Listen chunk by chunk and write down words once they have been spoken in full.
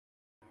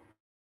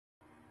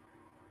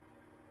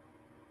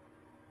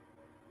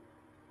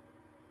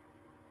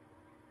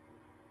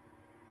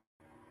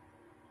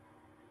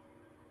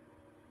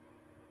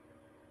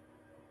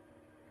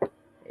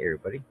Hey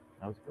everybody,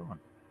 how's it going?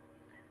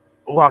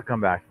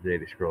 Welcome back to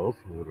Daily Scrolls.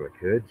 What do I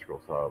could?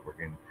 Scroll saw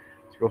working.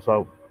 Scroll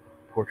saw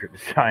portrait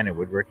design and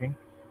woodworking.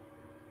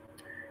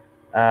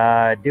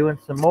 Doing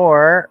some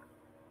more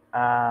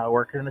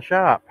working in the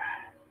shop.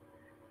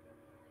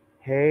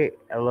 Hey,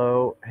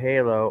 hello, hey,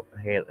 hello,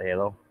 hey,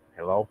 hello,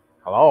 hello,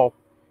 hello,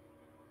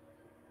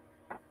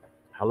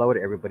 hello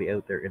to everybody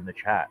out there in the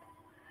chat.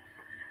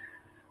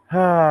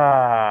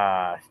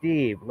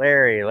 Steve,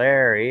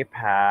 Larry,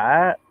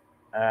 Pat,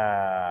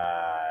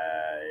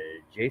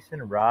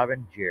 Jason,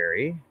 Robin,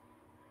 Jerry,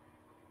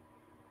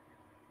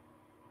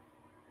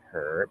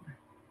 Herb,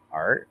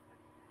 Art.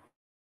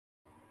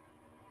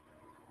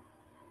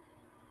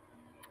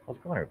 How's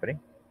it going, everybody?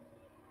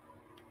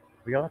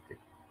 What y'all up to?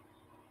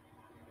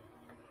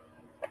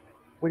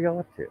 What y'all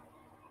up to?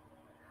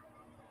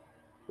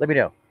 Let me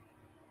know.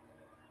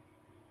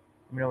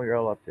 Let me know what you're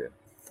all up to.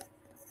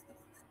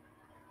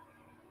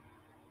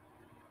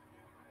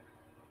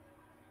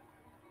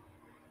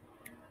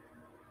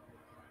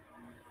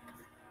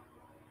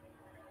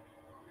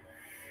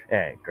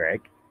 Hey,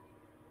 Greg.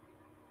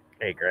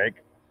 Hey, Greg.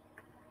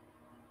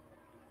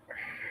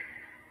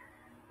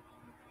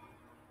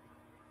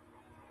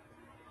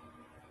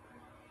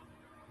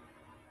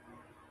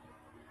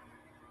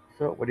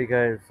 So, what are you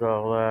guys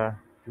all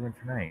doing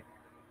tonight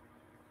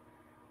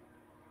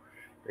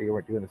that you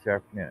weren't doing this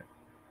afternoon?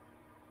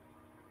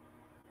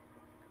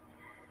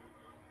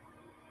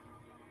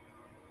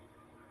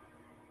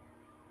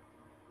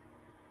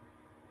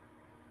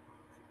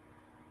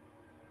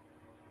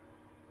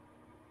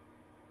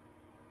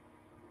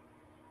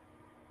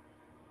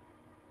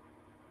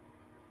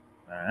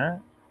 Huh?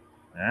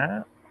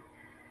 Huh?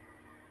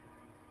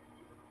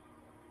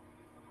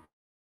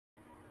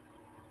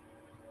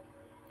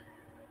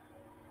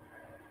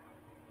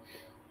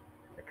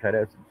 I cut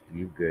out some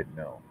Steve Good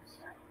gnomes.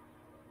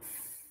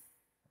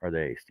 Are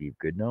they Steve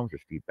Good gnomes or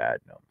Steve Bad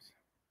gnomes?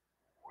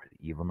 Or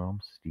the evil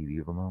gnomes? Steve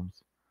Evil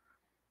gnomes?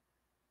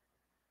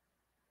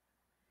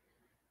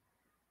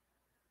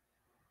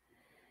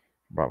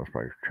 Robin's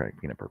probably trying to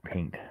clean up her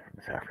paint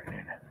this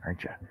afternoon,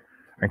 aren't you?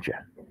 Aren't you?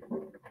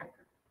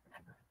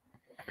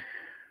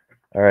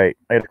 All right,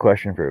 I got a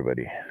question for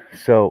everybody.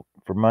 So,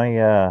 for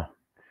my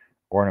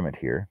ornament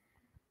here,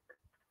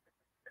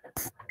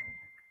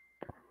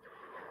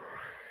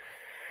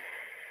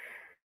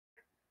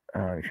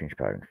 let me change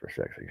patterns for a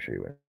sec so I can show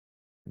you what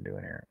I'm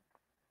doing here.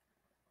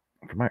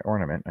 For my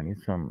ornament, I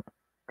need some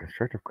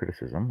constructive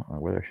criticism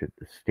on whether I should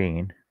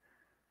stain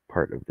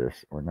part of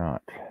this or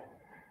not.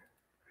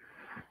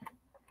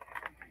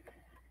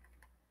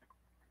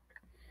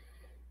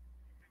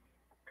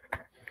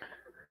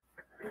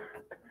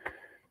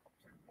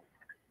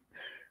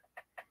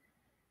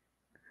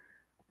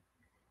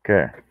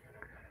 Okay,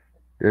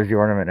 there's the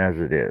ornament as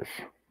it is.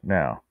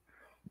 Now,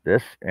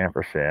 this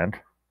ampersand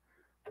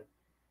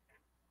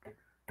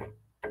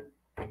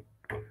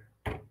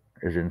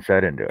is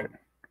inset into it.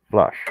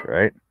 Flush,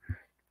 right?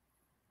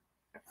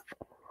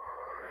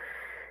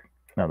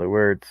 Now the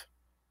words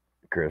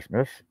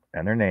Christmas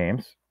and their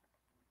names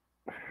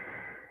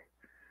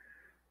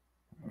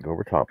go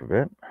over top of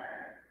it.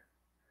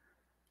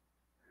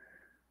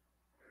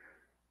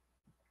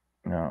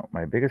 Now,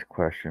 my biggest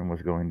question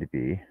was going to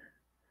be,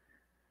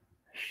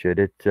 should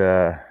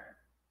I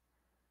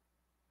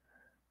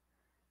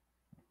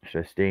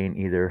stain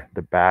either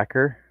the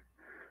backer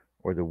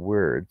or the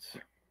words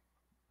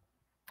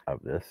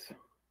of this?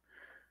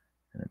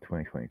 And then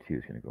 2022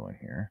 is going to go in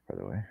here, by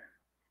the way.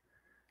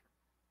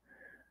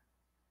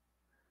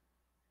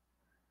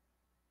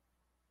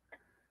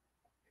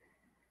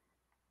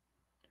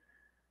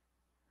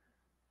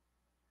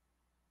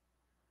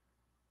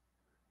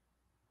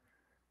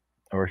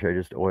 Or should I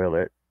just oil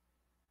it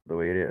the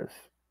way it is?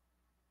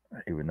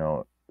 Even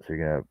though, so you're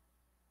going to have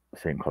the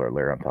same color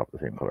layer on top of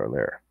the same color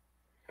layer.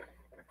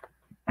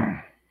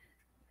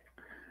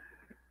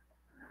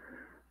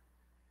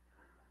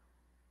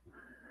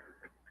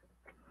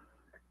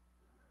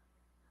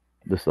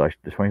 The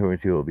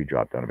 2022 will be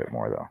dropped down a bit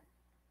more though.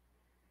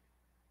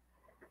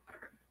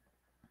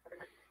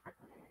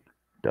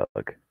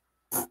 Doug.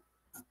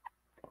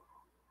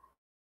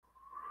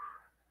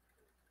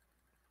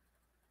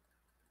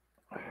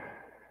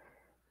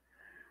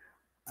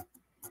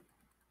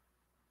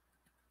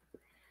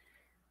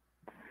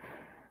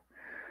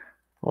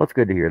 Well, it's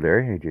good to hear,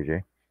 Larry. Hey,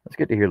 JJ. It's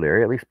good to hear,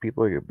 Larry. At least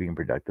people are being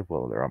productive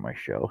while they're on my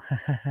show.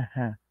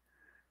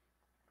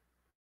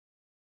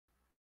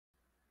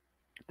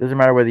 Doesn't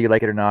matter whether you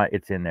like it or not,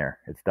 it's in there.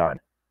 It's done.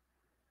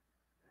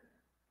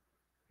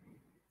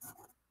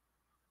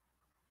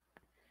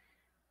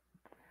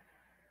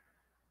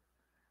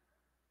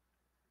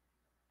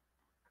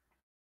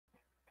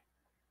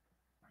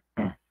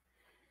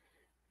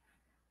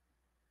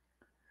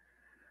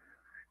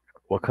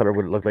 What color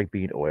would it look like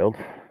being oiled?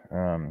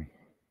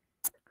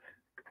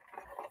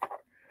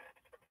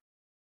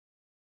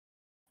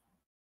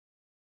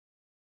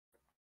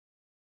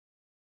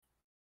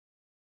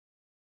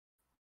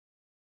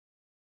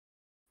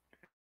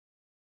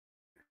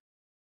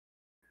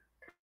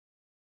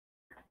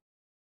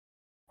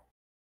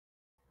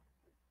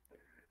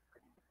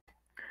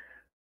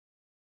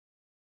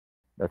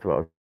 That's what I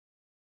was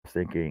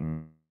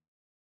thinking.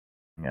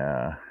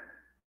 So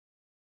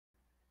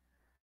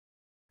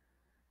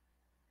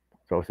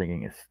I was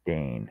thinking a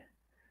stain.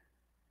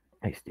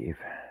 Hey, Steve.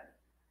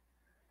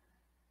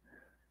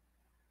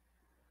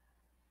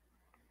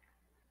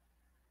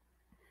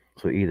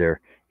 So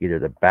either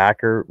the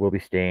backer will be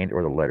stained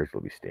or the letters will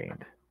be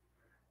stained.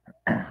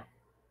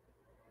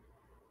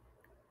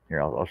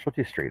 Here, I'll show it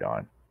to you straight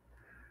on.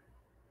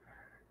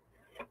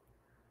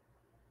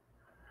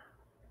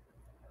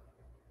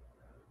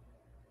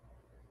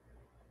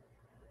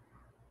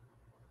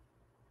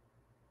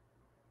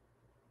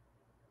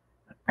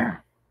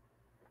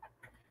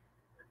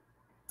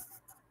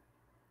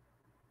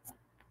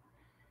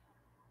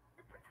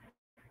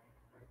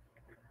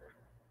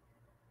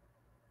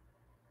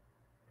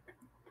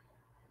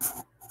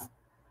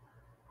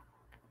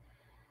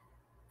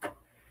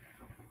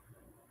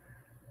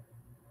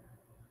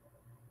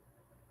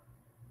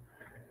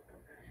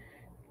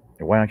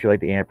 Why don't you like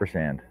the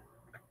ampersand,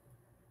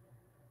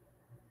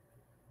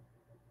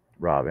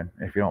 Robin?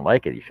 If you don't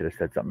like it, you should have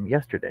said something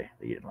yesterday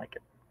that you didn't like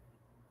it.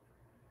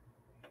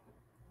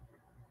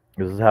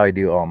 This is how I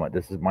do all my.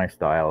 This is my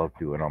style of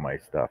doing all my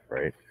stuff,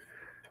 right?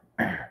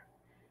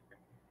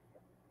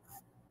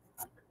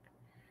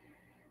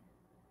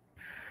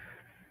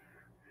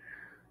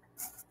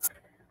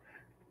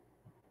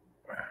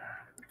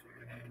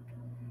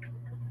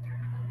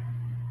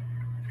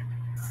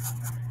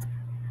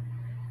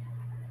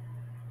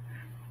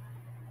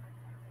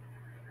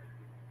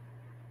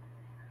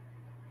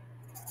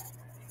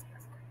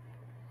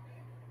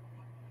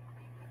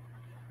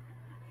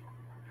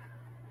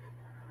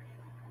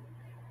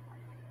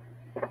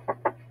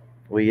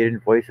 Well, you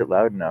didn't voice it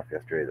loud enough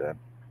yesterday, then.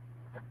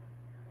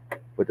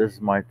 But this is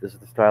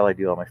the style I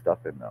do all my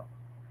stuff in, though.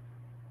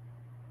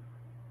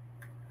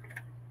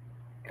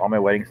 All my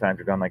wedding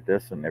signs are done like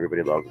this, and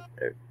everybody loves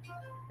it.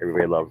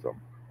 Everybody loves them.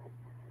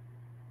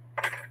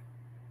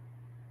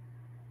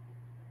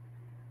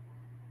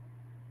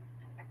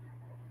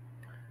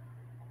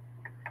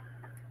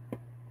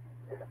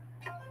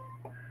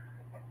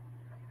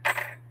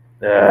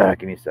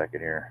 Give me a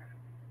second here.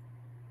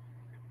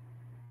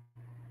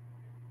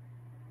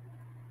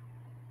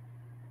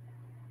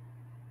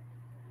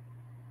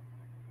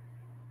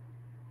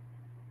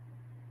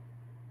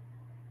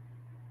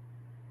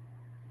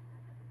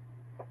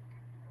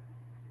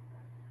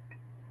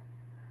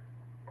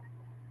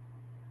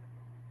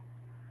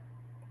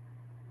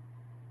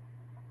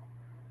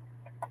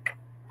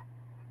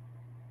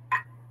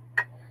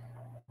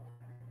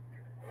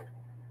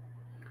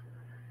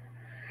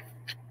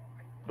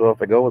 Well, if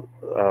I go with,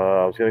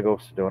 I was gonna go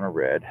with Sedona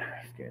Red.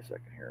 Just give me a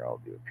second here. I'll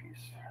do a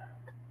piece.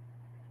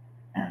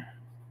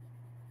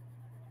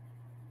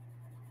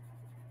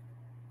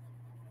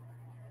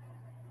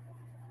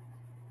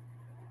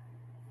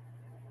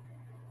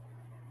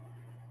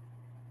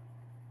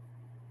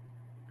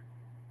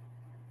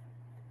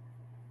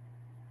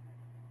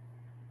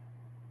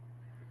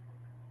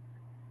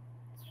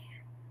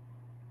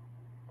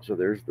 So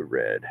there's the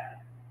red.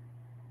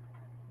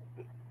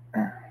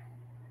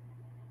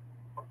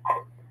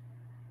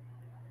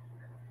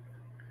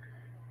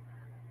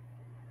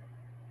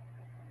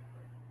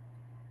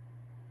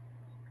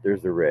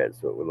 There's the red,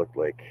 so it would look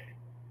like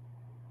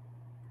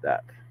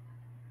that.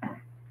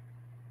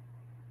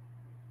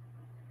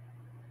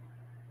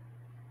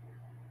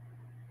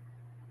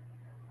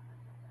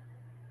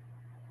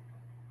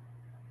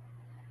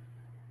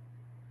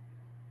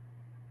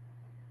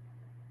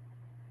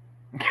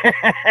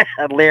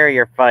 Larry,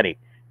 you're funny.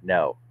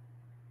 No.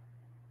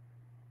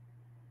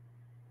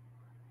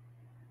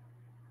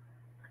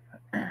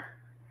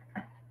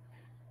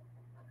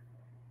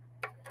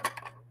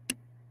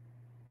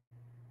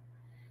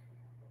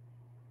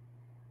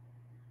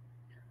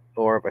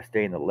 Or if I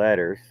stain the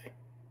letters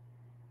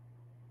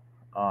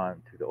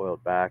onto the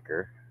oiled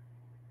backer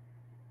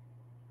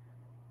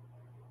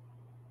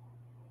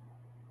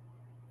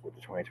with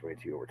the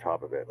 2022 over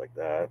top of it like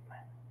that.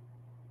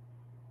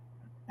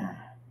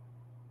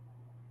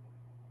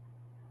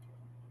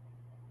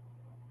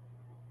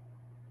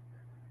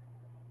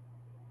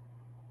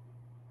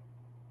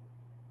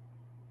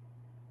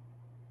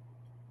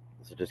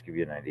 This will just give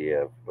you an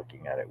idea of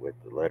looking at it with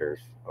the letters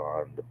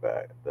on the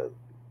back.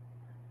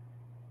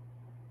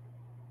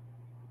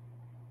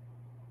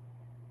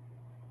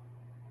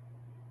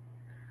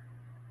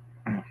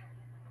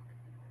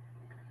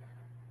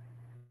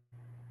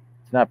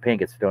 It's not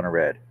pink, it's Sedona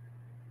Red.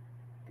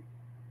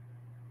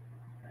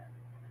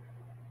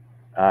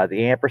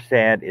 The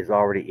ampersand is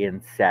already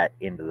inset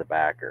into the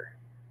backer.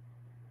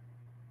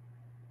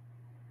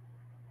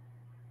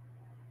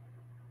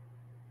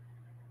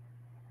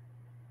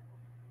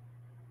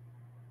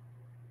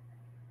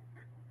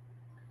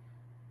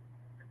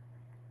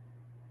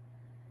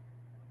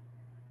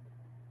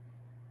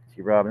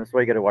 See, Robin, this is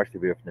why you got to watch the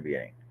video from the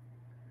beginning.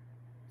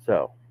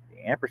 So, the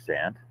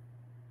ampersand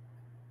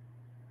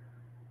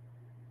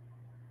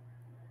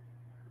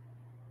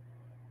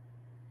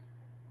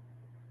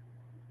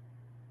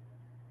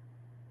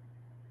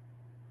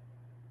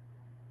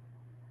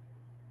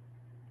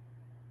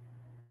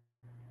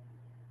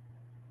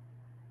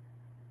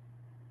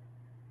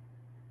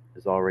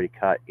is already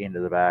cut into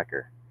the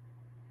backer.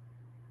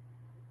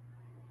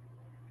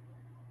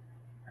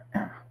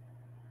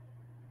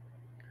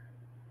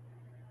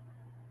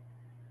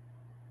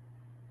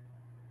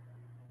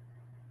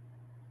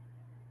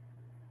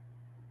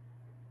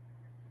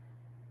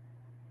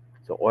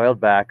 So oiled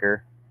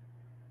backer,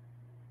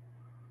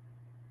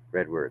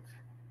 red words.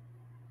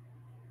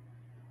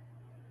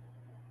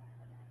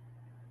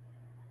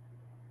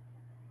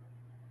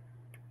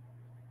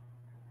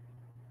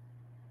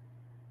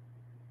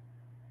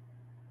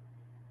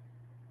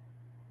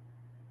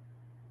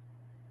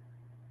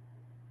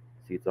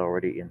 See, it's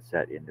already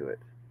inset into it.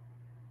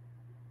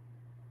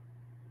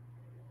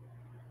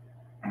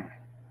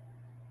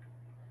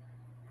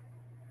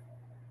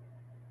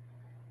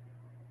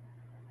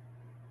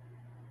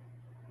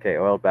 Okay,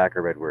 oiled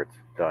backer, red words.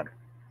 Done.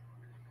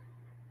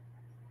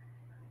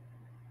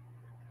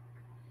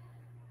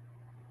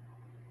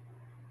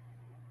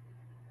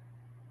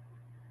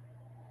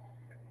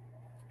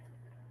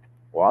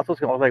 Well, that's what's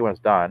going to look like when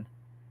it's done.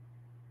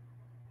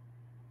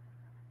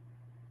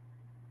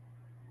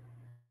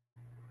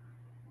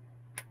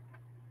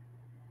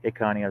 Hey,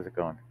 Connie, how's it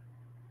going?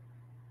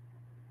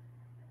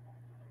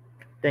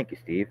 Thank you,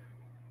 Steve.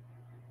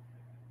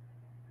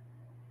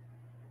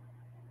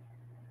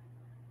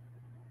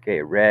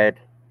 Okay, red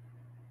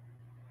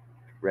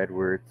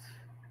words.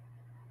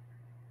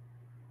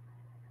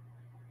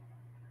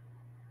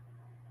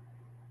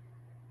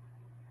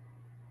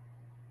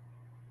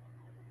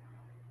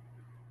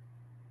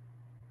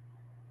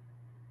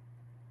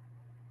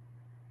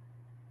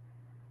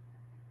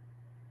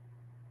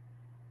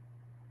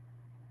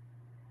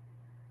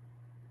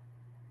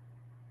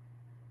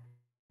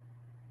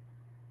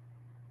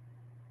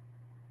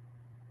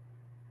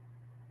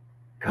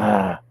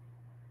 Gah.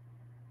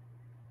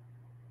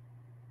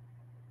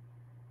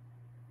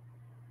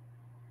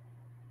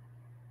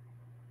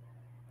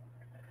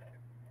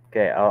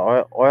 Okay,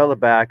 I'll oil the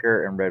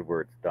backer and red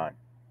words. Done.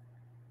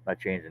 Not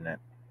changing it.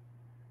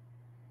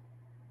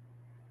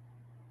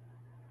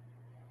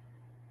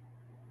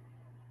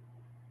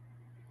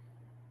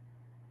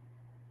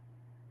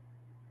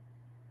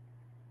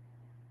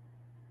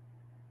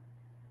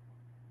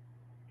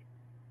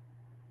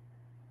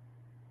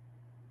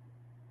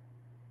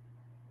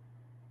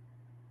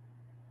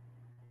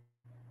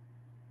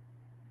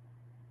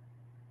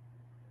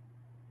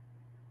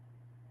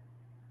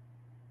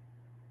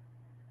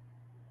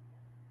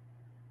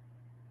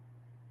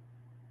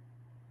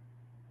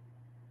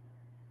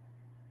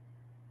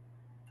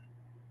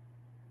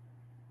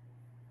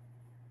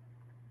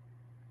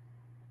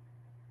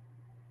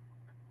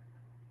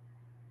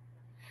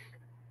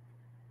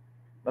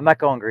 I'm not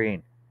going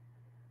green.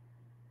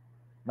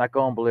 I'm not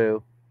going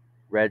blue.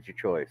 Red's your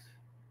choice.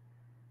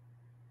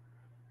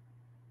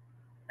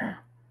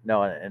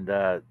 No, and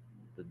the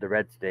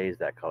red stays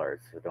that color.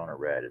 It's a donut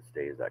red. It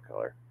stays that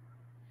color.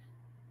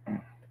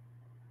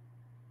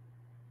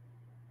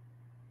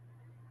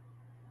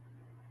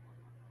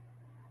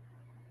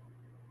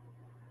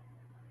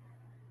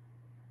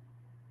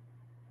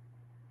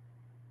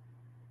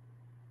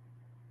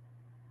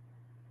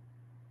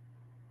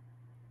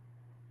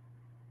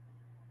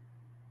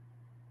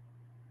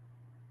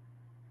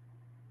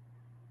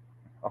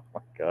 Oh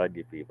my God,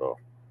 you people!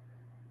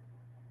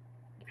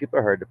 People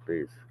are hard to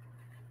please.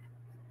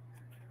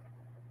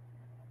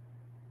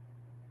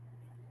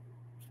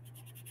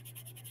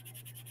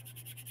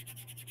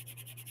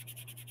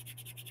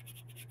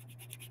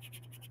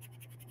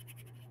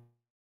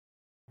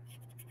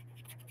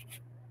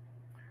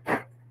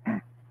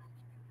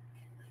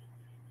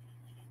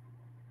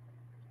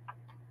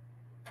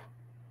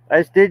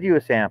 I just did you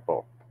a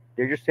sample.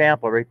 There's your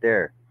sample right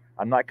there.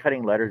 I'm not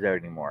cutting letters out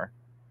anymore.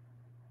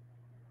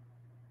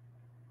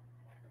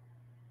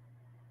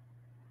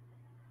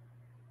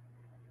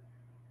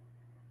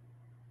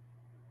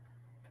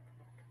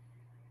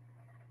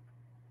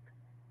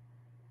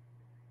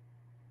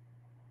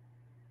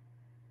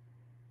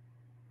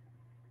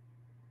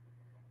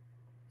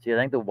 See, I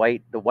think the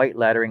white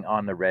lettering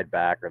on the red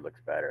backer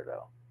looks better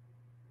though.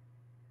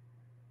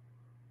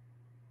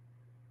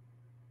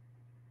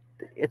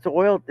 It's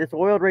oiled. It's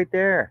oiled right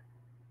there.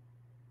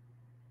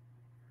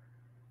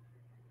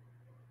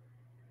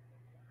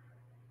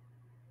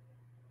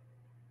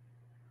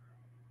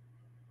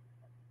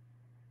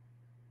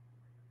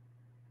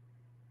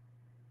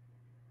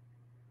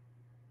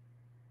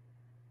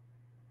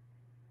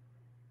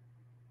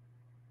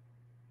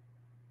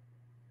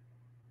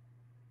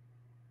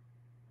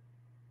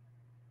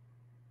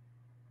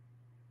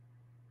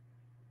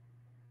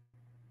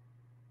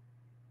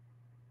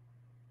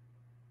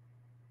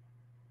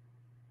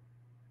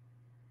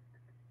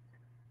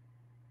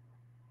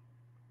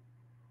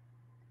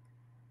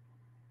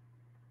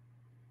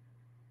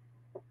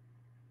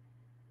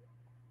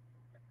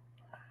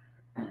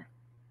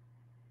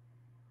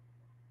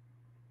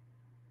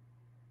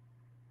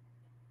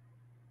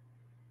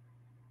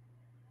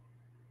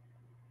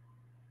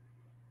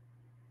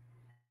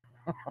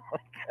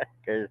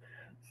 Guys,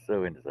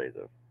 so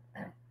indecisive.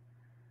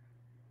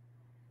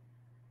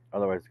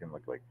 Otherwise, it's gonna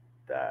look like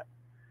that.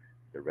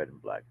 The red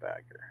and black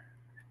backer.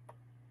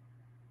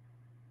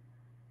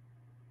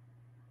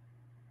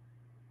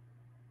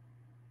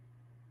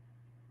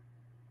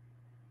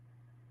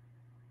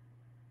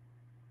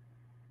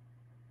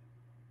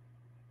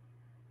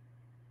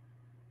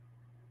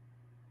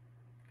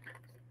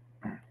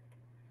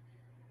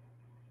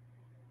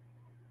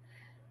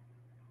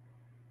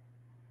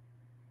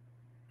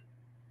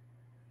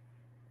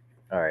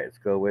 All right, let's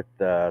go with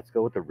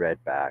the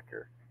red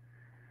backer.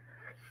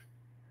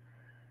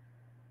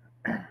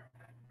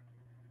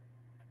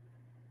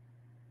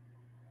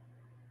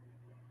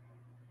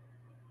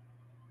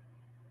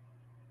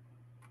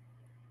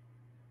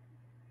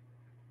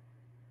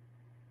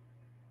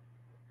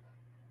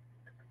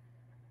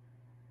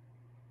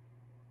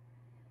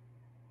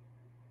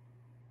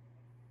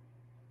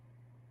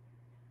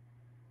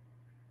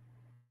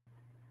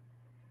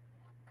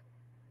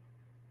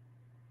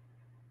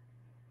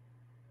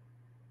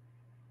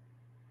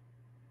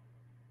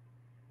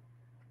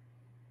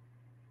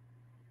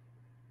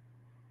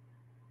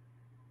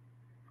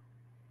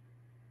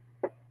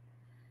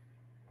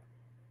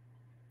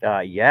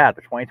 Yeah,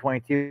 the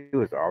 2022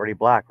 is already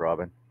black,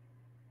 Robin.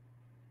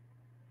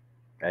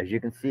 As you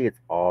can see, it's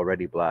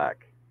already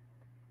black.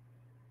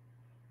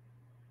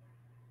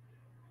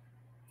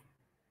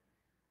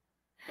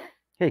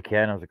 Hey,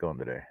 Ken, how's it going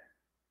today?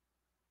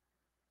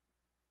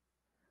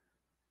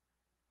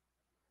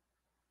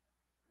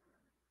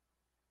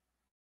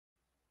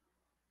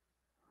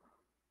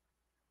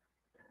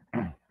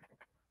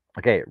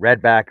 Okay,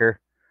 red backer,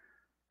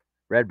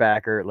 let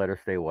her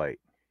stay white.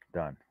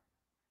 Done.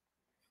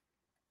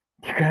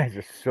 You guys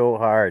are so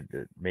hard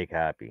to make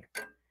happy.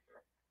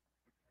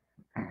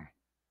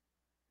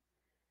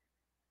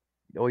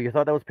 Oh, you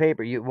thought that was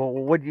paper? You well,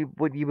 would you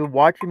been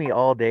watching me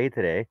all day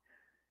today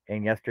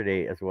and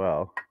yesterday as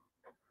well?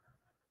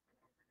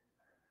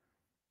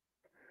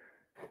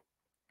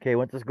 Okay,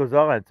 once this goes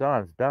on, it's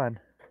on. It's done.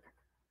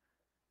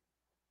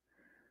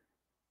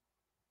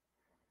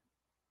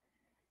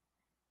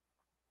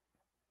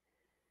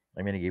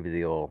 I'm gonna give you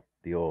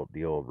the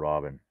old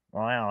Robin.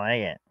 Well, I don't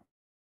like it.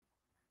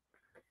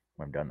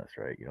 I've done this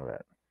right. You know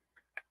that.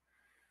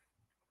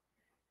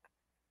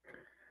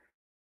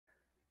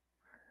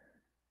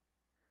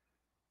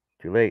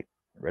 Too late.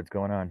 Red's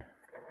going on.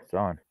 It's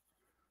on.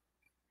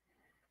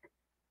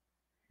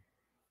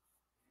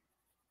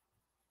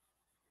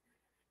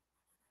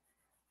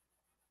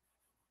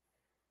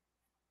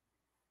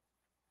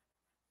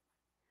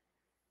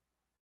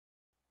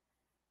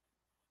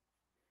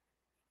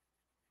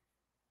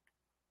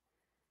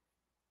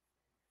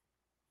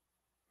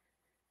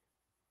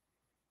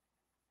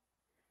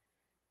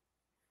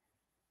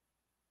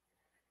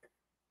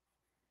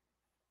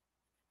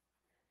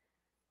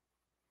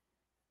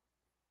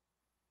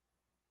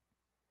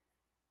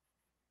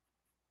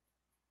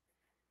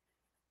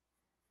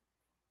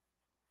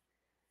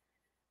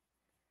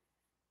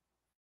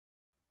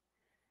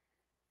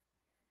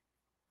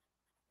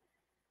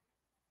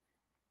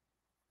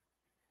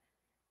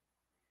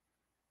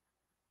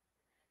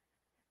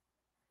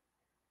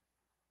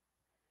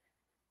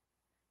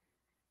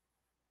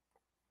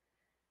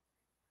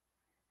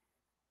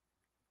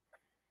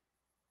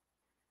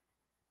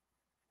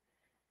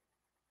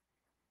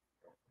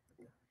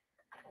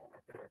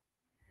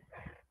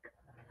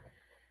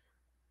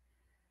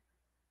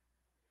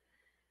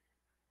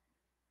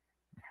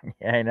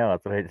 Yeah, I know.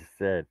 That's what I just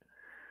said.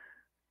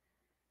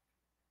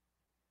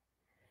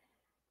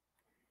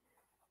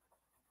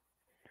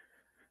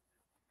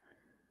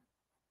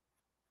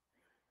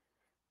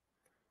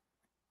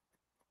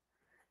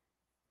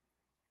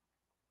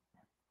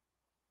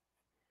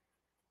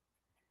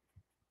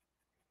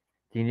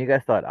 See, you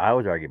guys thought I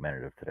was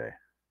argumentative today,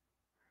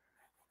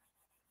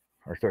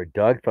 or sorry,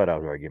 Doug thought I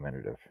was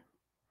argumentative.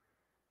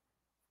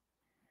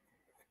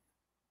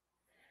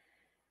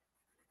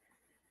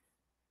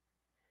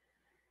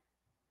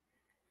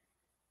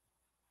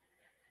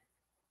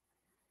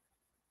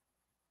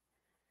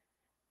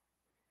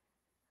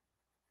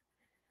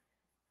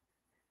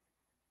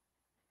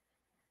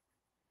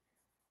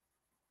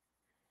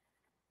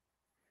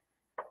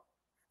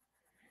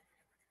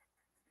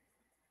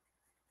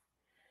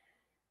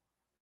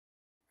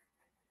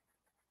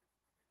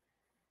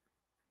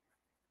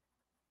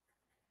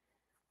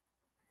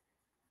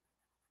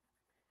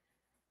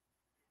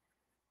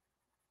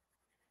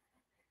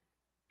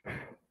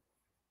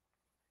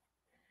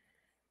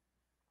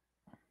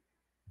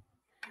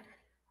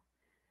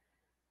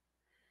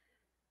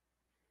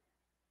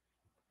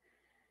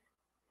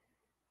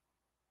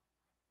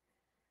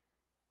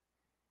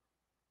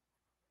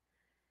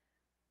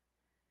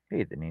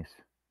 Hey, Denise.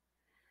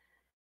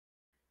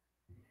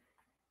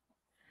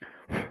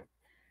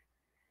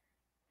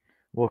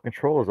 Well,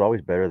 control is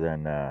always better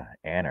than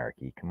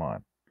anarchy. Come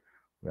on,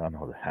 we all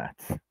know that.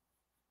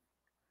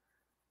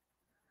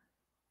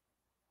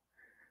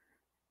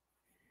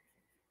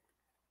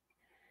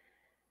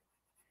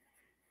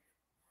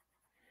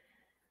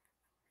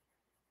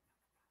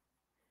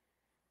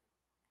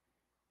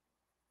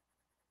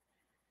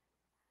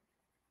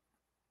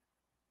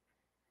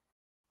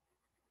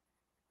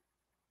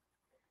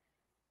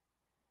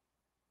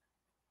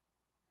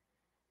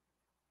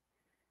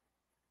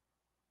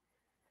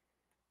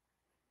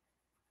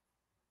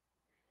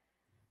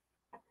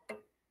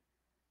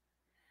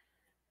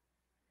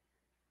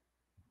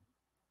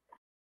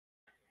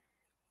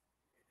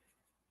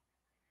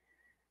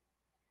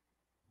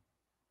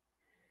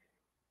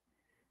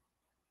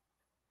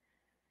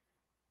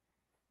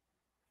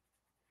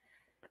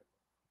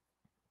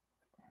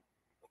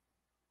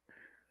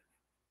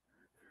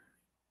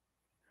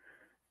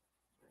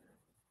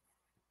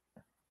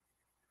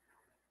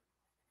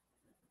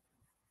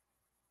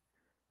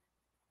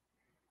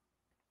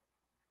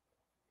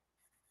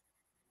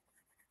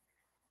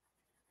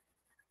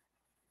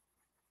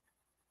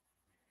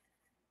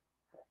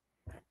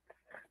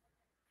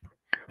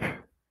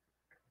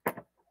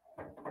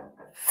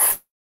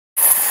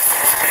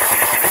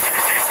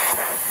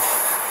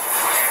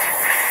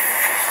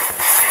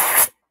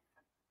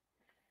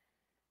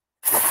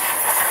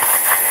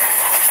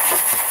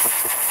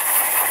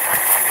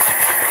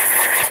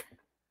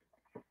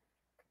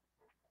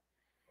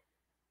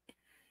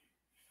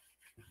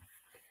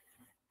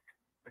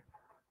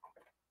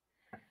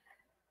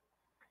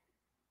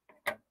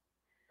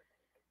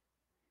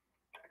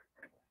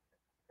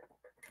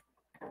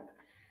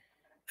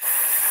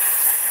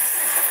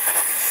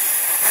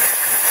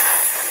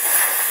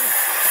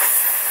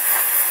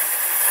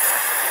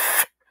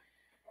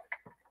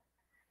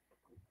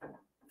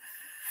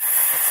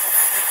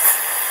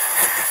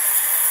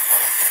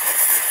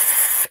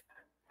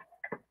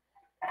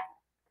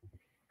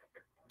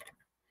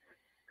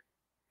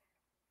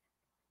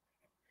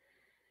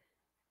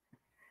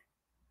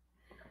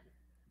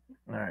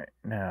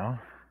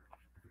 Now,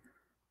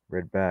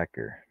 red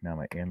backer. Now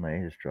my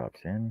inlay just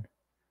drops in.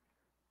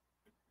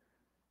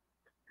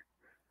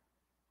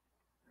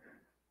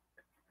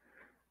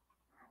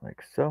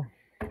 Like so.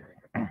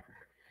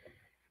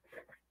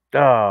 Oh,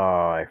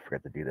 I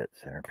forgot to do that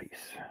centerpiece.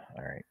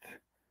 All right.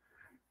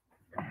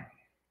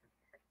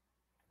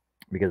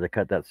 Because I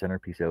cut that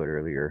centerpiece out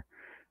earlier,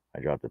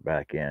 I dropped it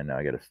back in. Now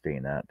I got to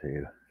stain that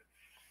too.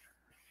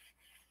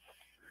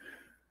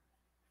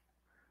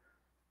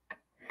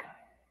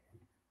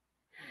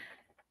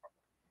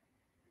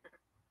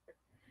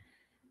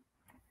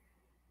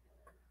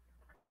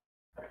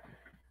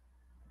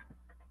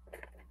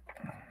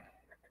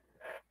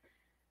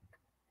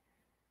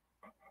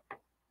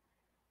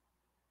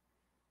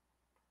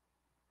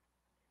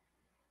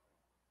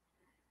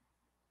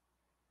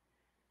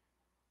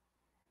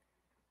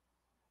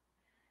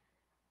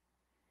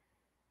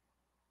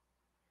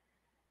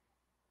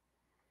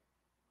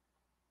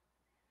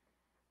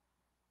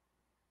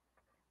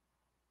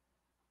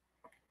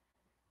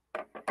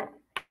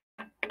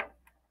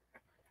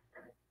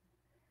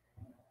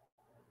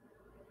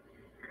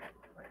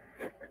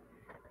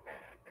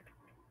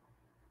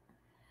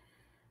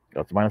 Oh,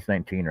 it's minus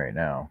 19 right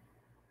now.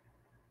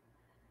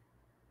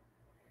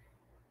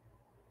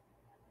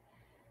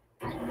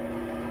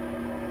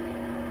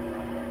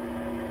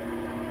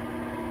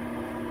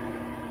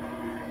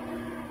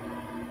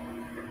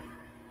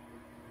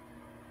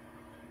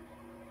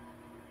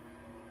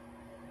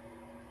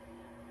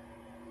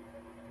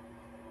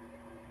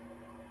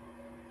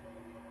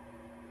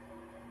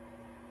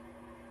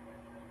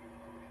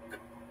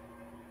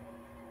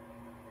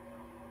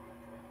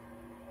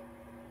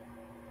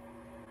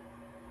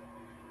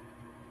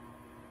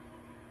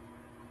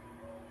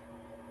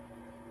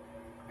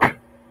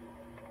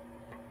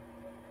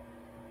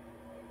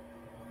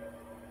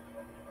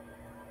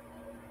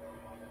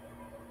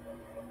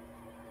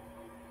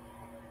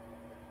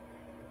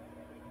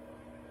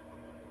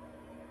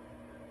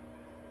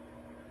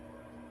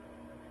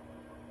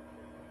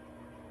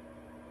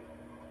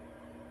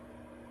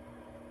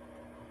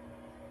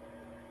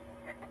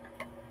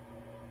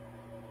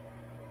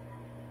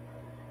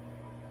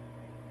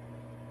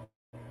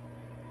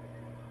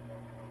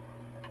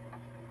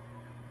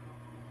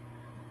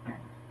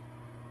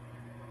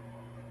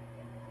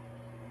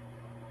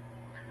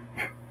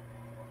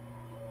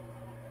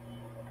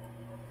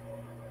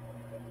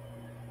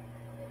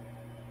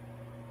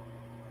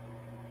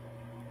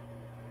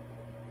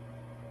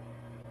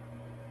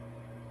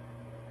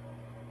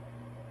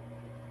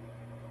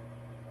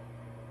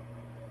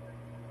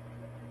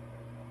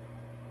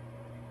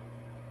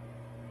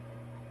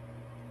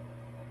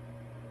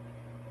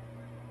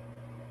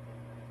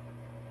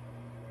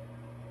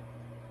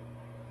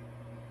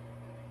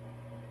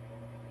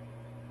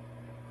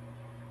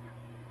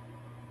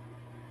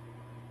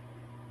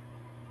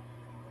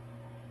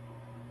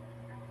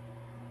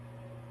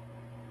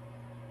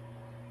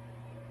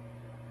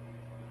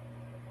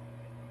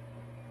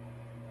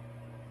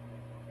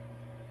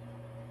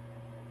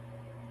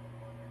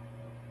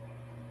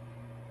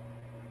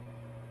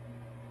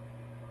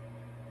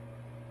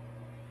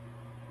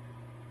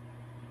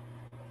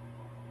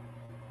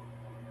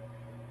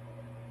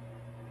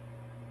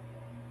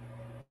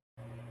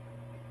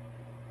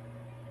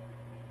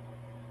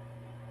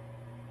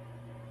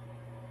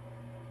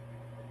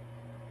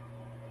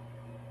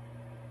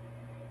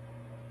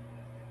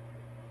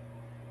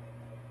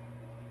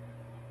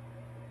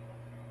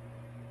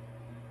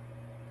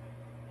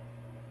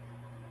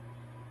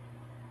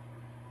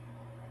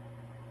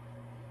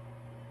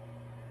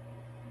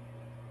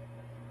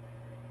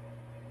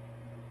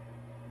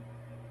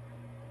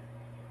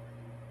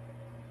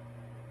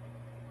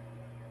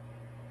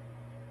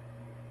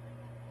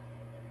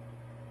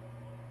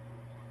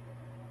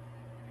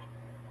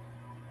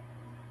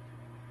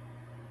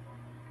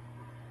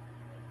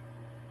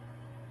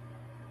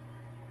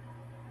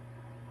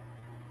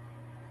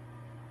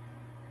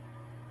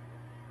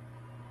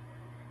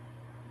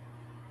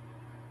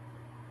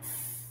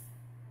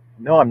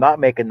 No, I'm not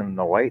making them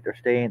the white. They're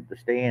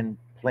staying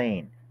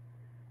plain.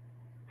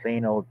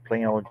 Plain old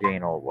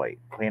Jane old white.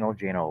 Plain old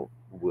Jane old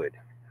wood.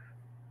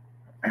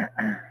 If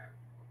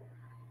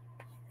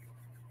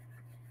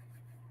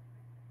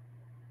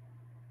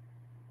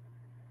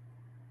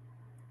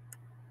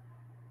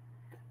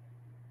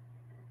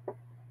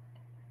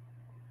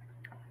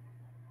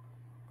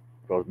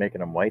I was making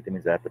them white, that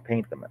means I have to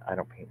paint them. I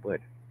don't paint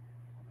wood.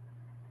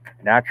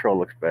 Natural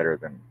looks better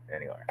than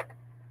anyway.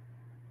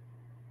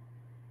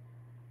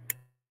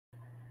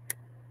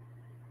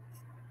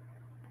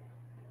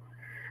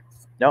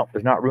 No,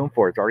 there's not room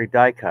for it. It's already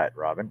die cut,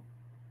 Robin.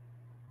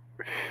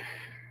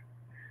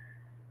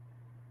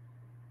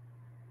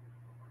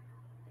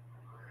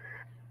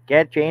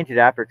 Can't change it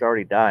after it's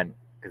already done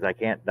because I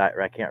can't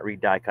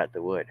re-die cut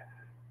the wood.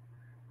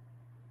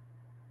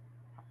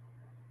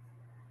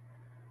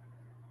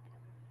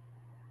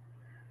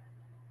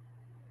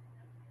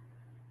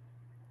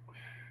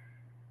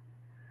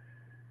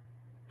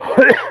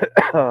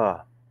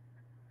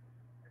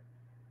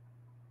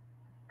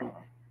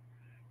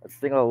 This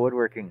thing about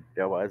woodworking,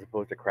 though, as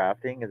opposed to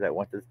crafting, is that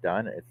once it's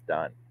done, it's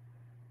done.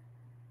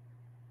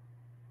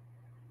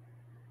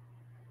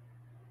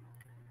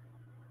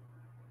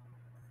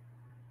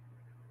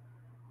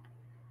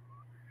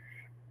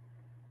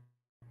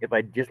 If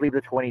I just leave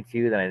the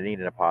 22, then I need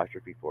an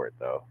apostrophe for it,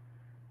 though.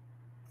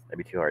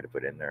 That'd be too hard to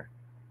put in there.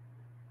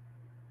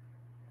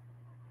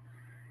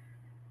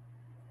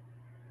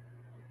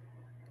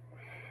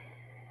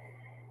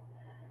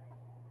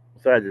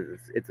 Besides,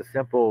 it's a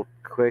simple,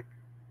 quick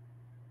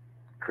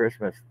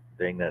Christmas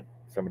thing that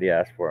somebody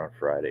asked for on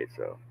Friday.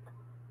 So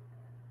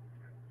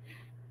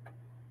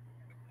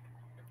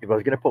if I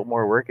was gonna put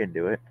more work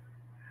into it,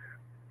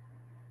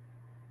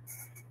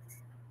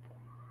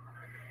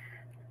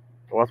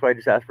 well, that's why I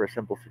just asked for a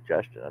simple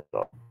suggestion. That's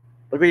all.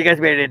 Look what you guys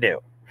made it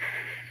into.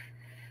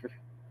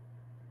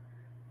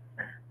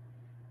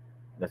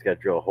 Just got to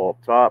drill a hole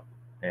up top,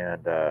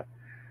 and you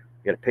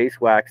got to paste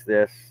wax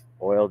this,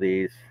 oil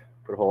these,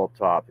 put a hole up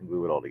top, and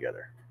glue it all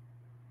together.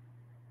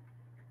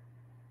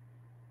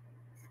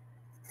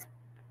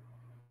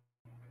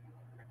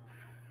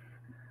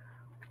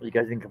 Well, you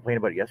guys didn't complain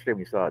about it yesterday when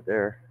you saw it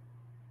there.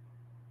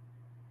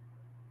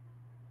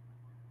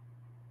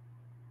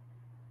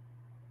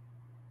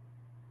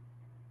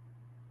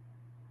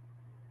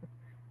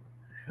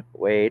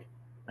 Wade.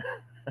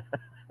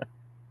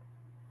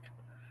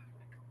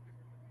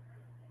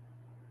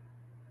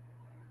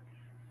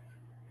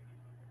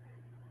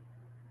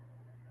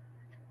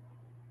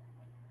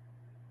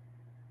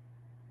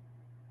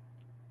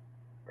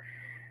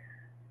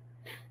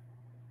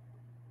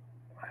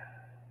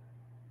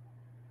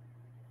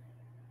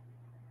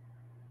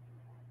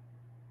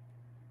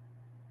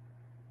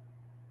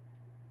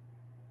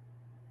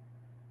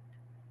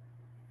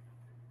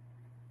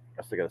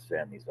 I still got to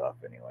sand these off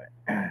anyway.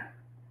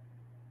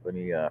 Let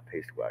me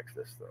paste wax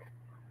this though.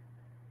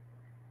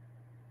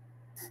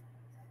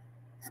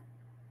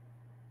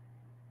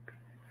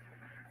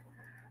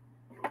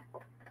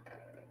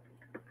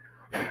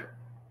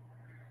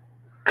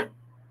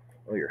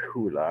 Oh, you're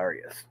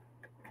hilarious.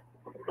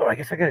 Oh, I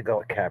guess I gotta go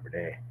with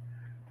Cabernet.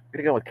 I'm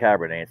gonna go with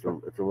Cabernet. It's a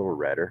little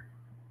redder.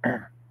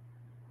 We'll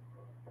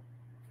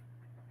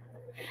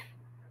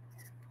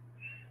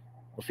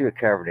see what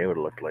Cabernet would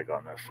look like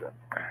on this then.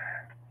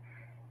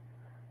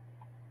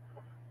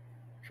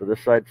 So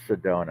this side's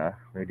Sedona.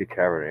 Let me do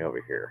Cabernet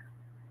over here.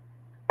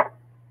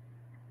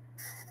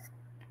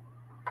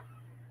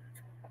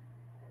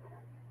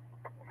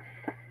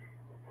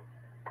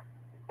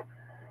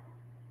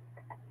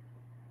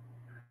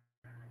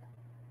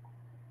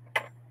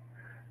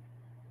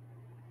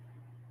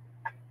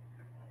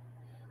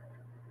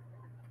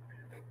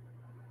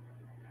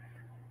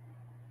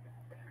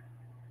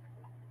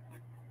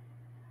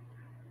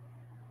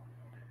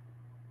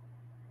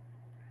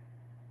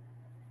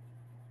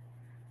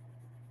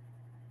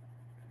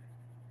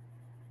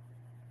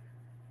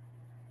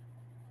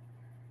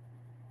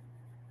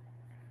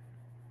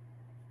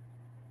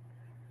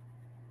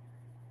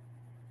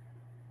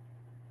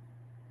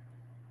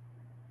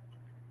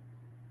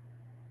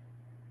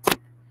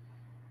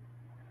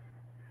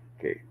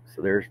 Okay,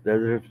 so there's the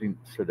difference between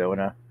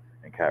Sedona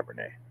and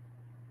Cabernet.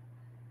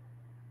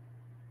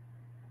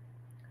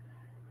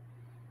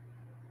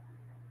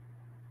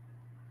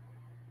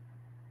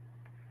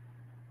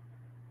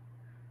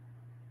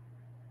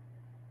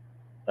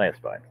 That's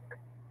fine.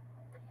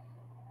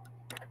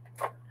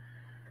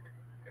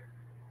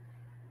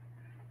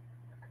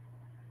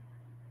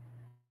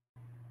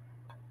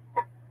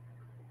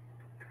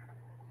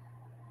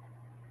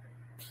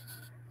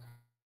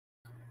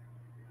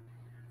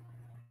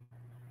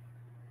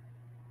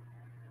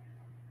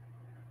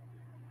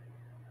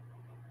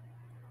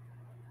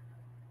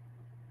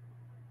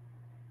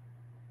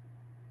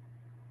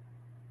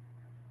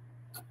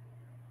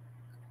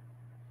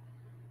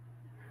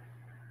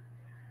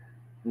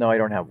 No, I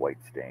don't have white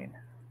stain.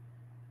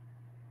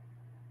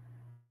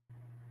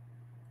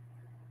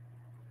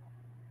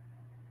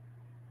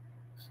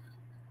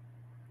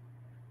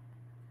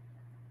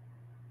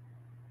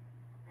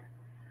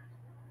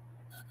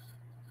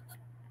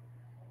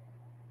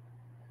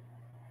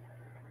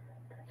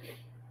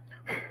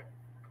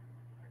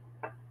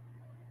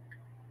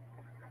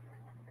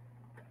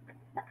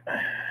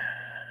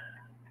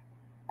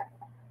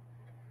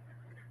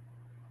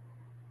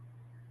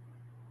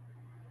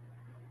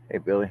 Hey,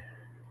 Billy.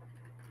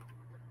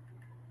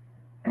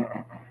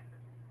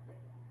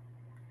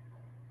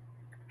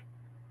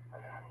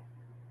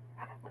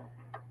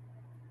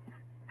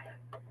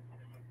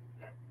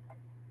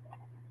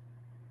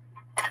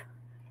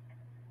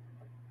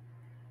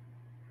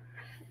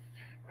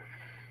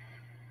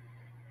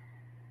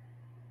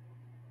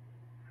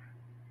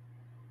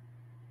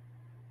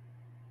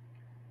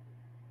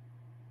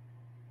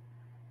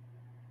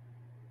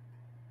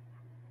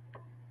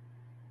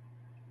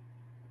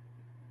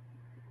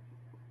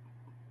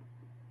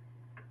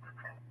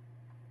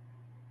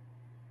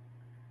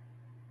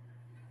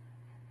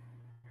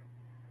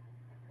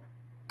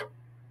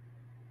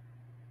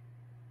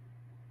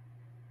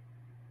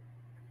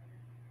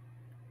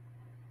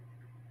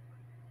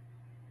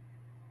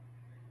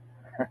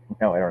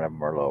 No, I don't have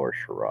Merlot or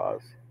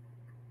Shiraz.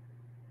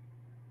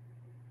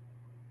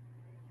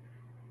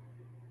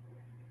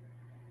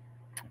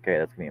 Okay,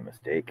 that's me a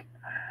mistake.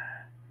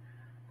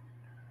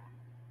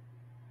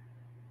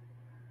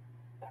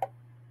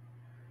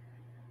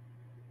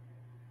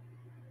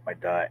 My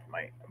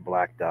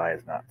black dye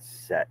is not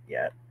set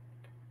yet.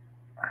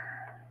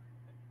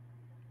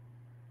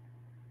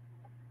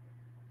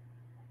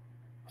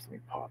 So let me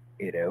pop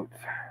it out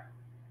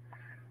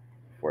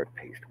before I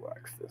paste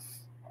wax this.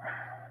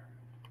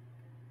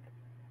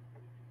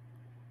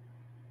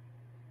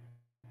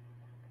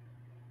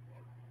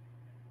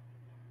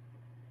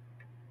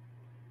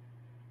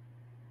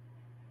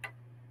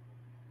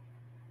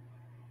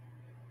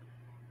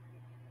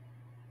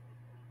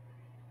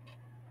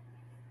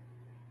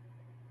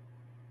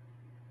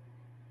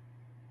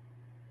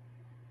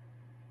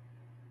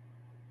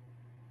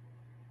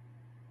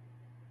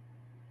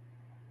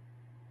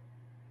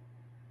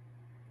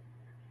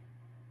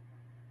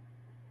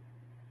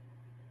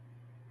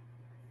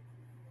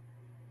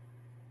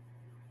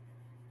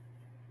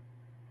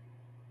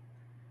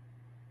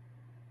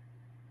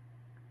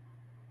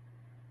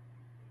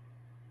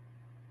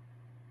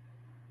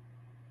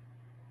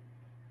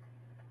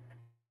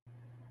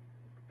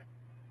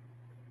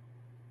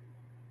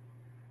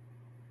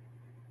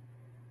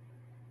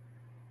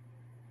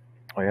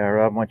 Oh yeah,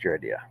 Rob, what's your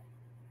idea?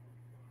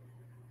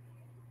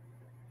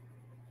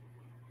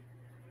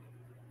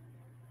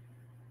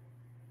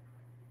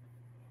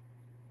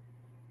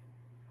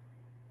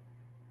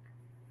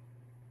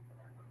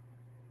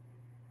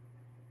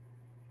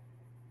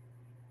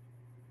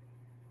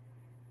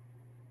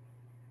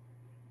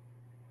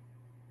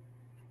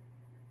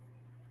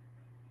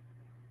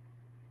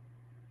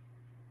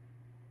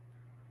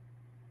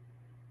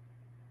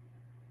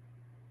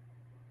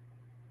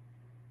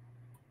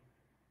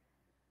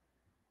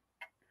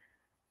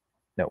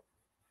 Nope.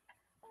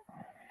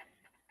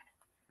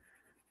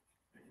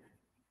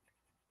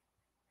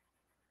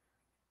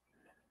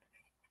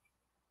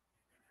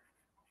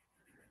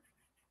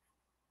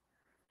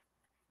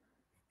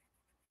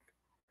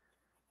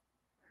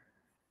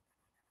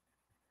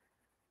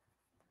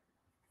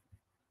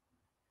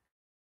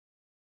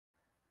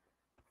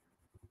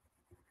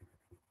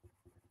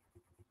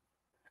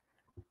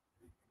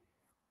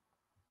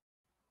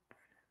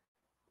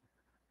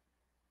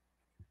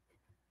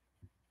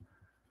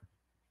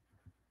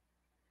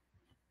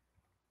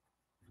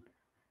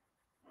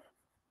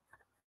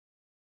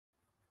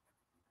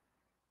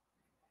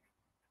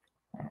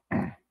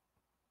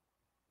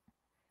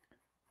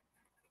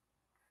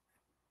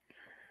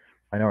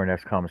 I know our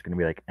next comment is going to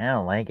be like, I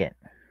don't like it.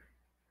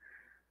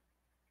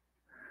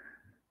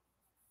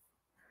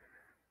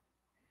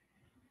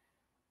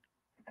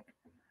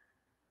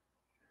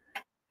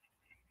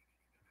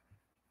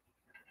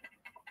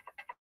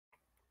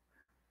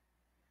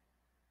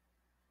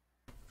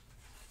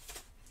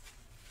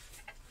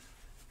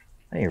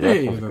 Hey, Russ,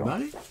 Hey,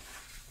 everybody.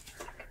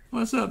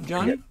 What's up,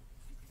 Johnny?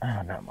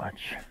 Oh, not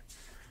much.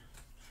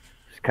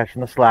 Just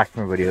catching the slack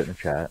from everybody out in the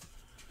chat.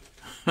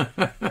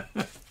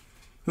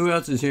 Who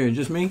else is here?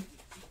 Just me?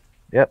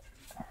 Yep.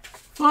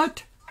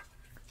 What?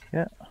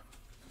 Yeah.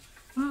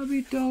 I'll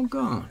be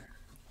doggone.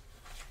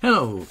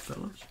 Hello,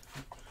 fellas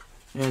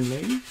and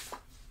ladies.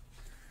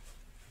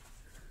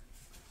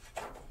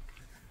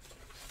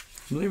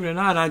 Believe it or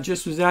not, I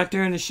just was out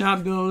there in the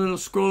shop doing a little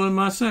scrolling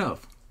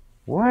myself.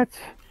 What?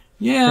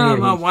 Yeah,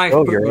 my wife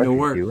put me to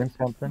work. Doing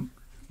something?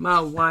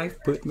 My wife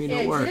put me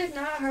to work. It did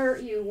not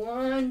hurt you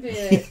one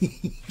bit.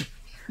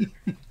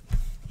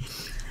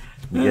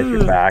 You get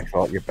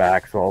your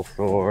back's all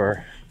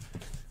sore.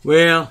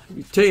 Well,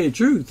 to tell you the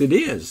truth, it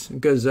is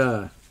because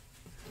what,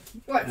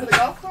 for the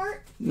golf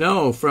cart?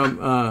 No,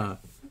 from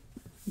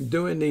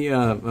doing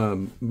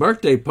the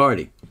birthday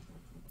party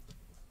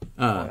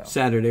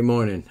Saturday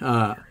morning.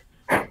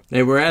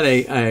 They were at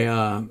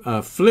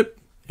a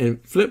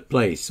flip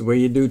place where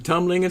you do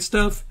tumbling and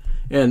stuff,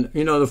 and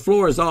you know the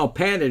floor is all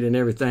padded and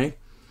everything,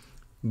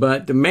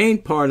 but the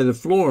main part of the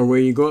floor where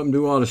you go up and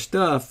do all the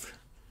stuff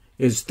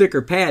is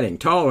thicker padding,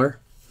 taller,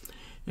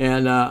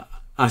 and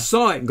I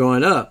saw it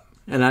going up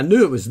and I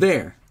knew it was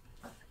there,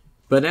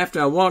 but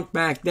after I walked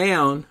back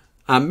down,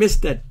 I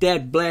missed that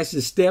dad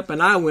blasted step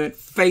and I went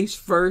face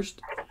first.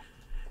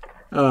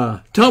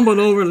 Tumbled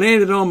over,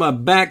 landed on my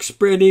back,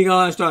 spread eagle.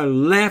 I started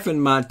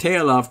laughing my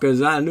tail off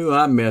because I knew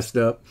I messed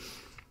up.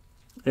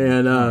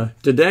 And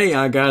today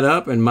I got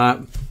up and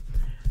my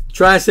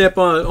tricep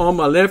on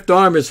my left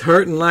arm is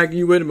hurting like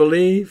you wouldn't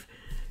believe.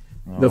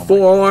 The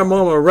forearm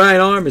on my right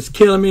arm is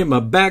killing me, and my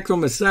back's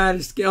on my side.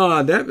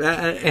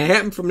 It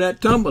happened from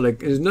that tumble.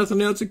 There's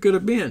nothing else it could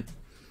have been.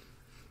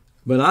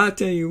 But I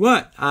tell you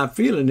what, I'm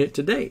feeling it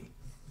today.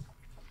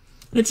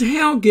 It's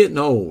hell getting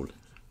old.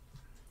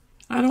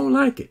 I don't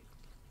like it.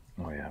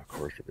 Oh, yeah, of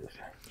course it is.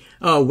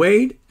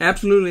 Wade,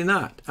 absolutely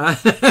not.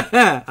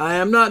 I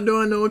am not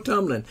doing no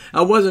tumbling.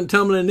 I wasn't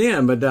tumbling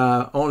in, but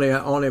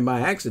only by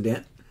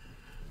accident.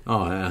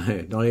 Oh,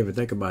 don't even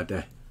think about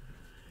that.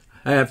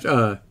 I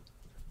have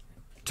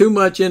too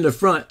much in the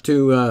front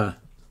to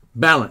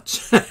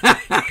balance.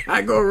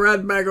 I go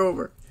right back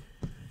over.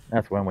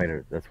 That's one way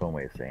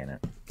of saying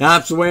it.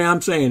 That's the way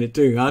I'm saying it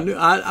too.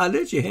 I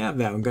let you have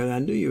that one because I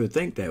knew you would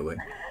think that way.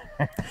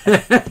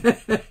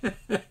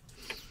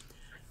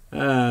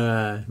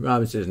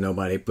 Robin says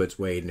nobody puts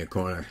Wade in the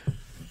corner.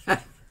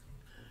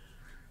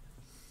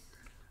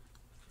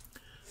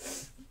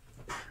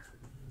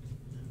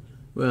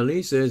 Well,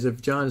 Lee says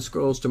if John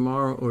scrolls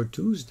tomorrow or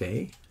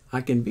Tuesday,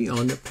 I can be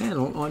on the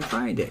panel on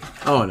Friday.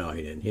 Oh, no,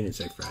 he didn't. He didn't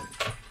say Friday.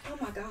 Oh,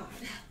 my God.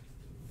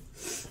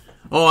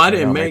 Oh, I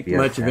didn't make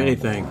much of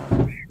anything.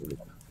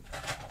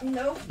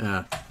 Nope.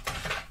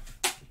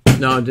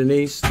 No,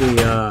 Denise,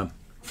 the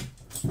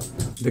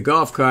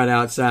golf cart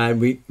outside,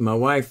 we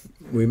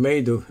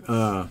made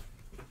the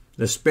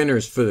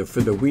spinners for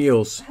the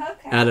wheels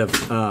out of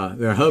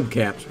their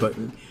hubcaps, but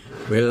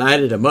we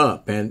lighted them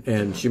up,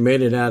 and she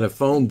made it out of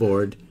foam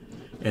board,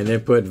 and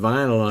then put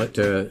vinyl on it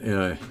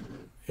to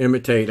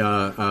imitate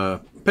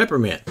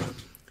peppermint.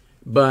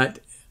 But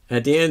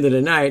at the end of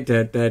the night,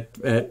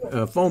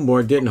 that foam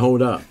board didn't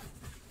hold up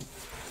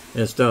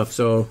and stuff.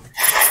 So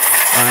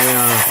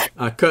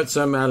I cut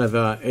some out of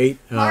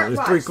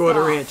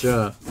 3/4 inch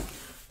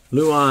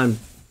Luan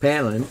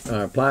paneling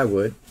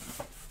plywood,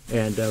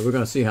 and we're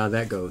going to see how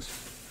that goes.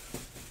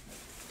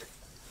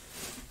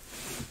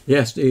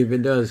 Yes, Steve,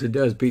 it does. It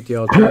does beat the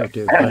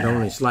alternative, but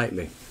only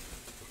slightly.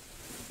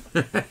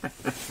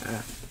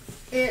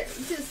 It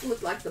just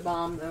looked like the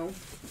bomb, though.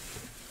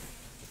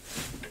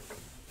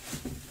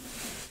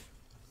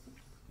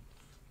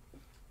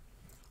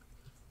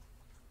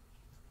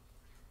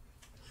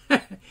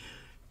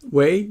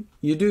 Wade,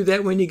 you do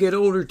that when you get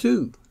older,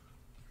 too.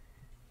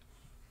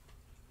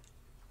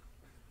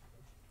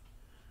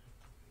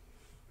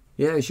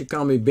 Yeah, you should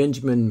call me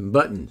Benjamin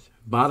Bottoms,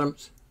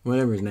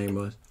 whatever his name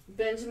was.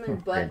 Benjamin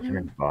Button.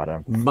 Benjamin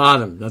Bottom.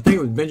 Bottom. I think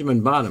it was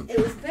Benjamin Bottom. It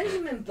was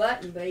Benjamin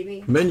Button,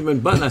 baby.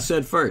 Benjamin Button, I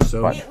said first.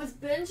 So. It was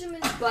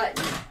Benjamin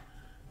Button.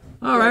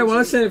 All right, well,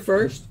 I said it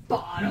first.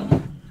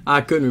 Bottom.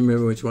 I couldn't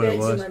remember which one it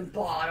was. Benjamin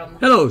Bottom.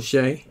 Hello,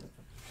 Shay.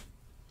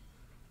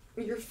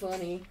 You're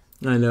funny.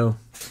 I know.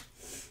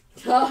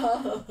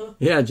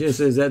 Yeah, Jen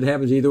says that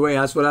happens either way.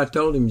 That's what I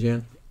told him,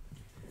 Jen.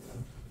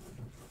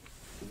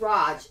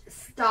 Raj,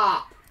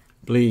 stop.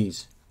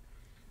 Please.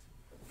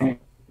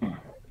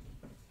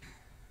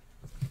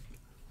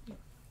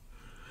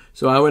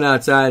 So I went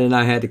outside and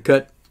I had to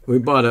cut. We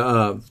bought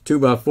a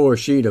 2x4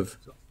 sheet of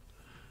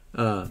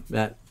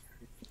that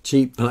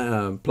cheap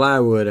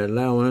plywood at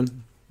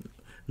Luan.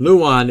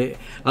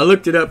 I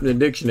looked it up in the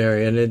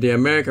dictionary, and the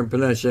American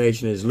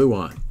pronunciation is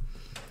Luan,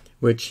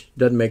 which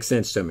doesn't make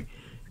sense to me.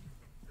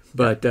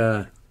 But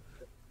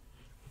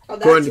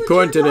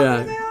according to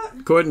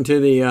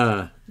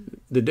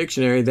the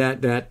dictionary,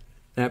 that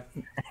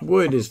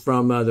wood is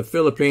from the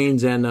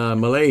Philippines and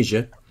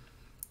Malaysia,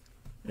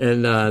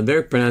 and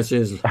their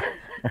pronunciation is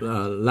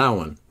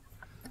Lawan.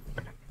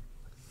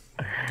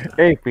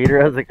 Hey,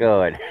 Peter, how's it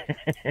going?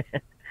 Did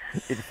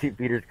you see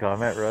Peter's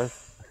comment,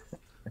 Russ?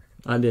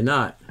 I did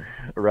not.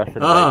 Russ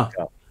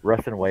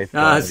and wife.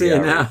 I see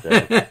it now.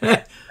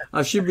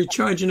 I should be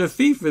charging a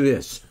fee for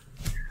this.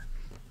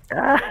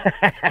 That's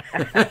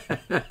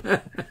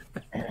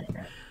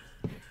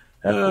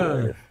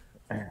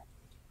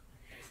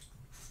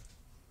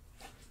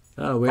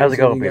how's it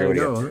going,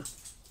 Peter?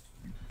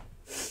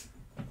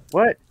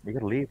 What? You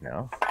gotta leave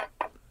now.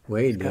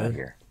 Wade does.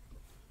 Here.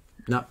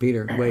 Not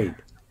Peter. Wade.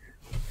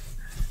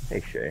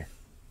 Hey, Shay.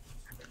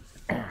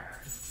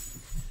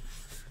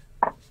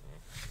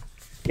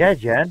 Yeah,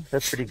 Jen,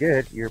 that's pretty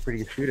good. You're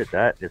pretty astute at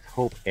that. It's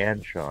Hope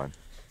and Sean.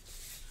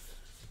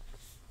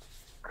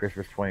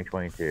 Christmas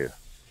 2022.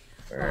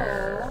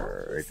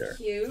 Right there.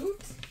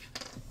 Cute.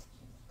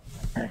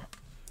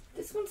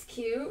 This one's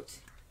cute.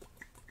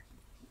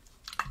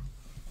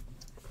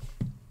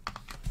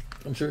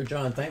 I'm sure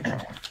John thanks you.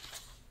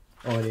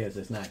 Oh, it is.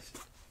 It's nice.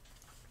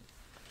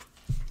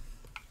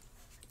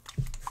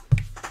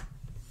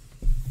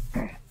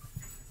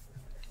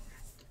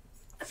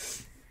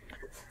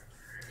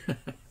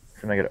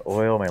 So I got to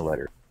oil my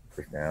letters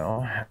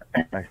now.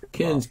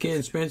 Ken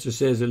Spencer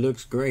says it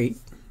looks great.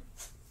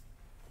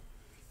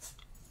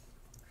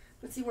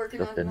 What's he working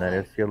Stuff on in that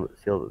is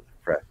seal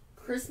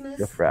Christmas?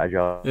 Feel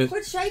fragile.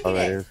 Quit shaking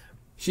it.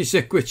 She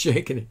said quit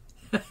shaking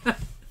it.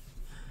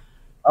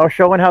 Oh,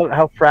 showing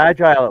how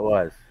fragile it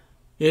was.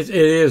 It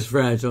is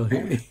fragile.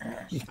 Yeah,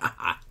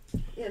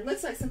 it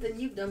looks like something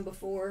you've done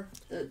before.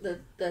 The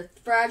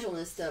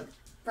fragileness stuff.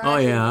 Oh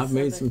yeah, I've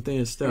made some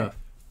thin stuff.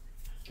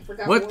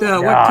 What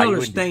No,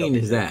 color stain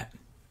is that?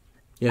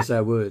 Yes,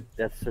 I would.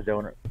 That's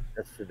Sedona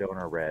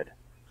red.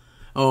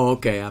 Oh,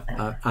 okay.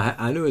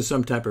 I knew it was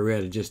some type of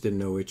red. I just didn't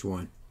know which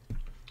one.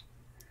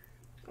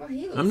 Oh,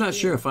 I'm not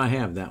sure if I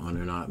have that one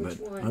or not, Which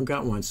but one? I've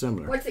got one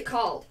similar. What's it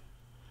called?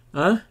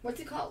 Huh?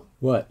 What's it called?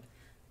 What?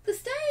 The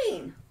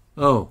stain.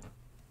 Oh,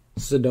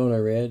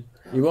 Sedona red.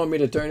 You want me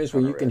to turn this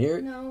where you can hear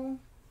it? No.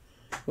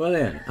 Well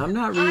then, I'm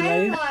not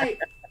relaying.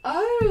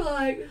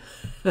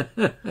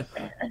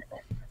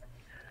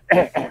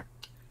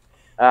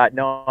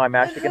 No, I'm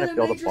actually going to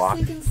fill the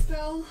box.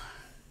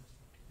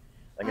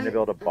 I'm going to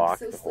build a box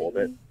to hold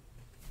it.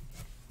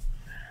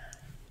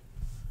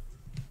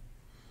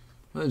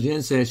 Well,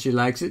 Jen says she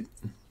likes it.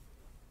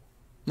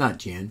 Not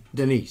Jen,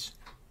 Denise.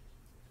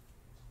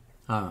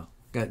 Oh,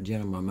 got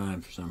Jen on my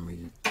mind for some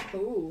reason.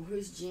 Oh,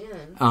 who's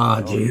Jen?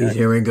 Oh, geez,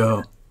 here we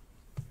go.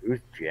 Who's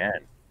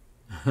Jen?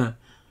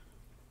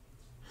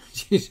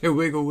 She said,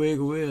 wiggle,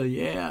 wiggle, will,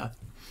 yeah.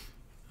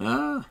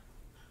 Well,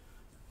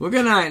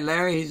 good night,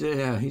 Larry.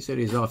 He said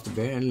he's off to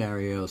bed,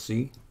 Larry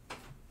LC.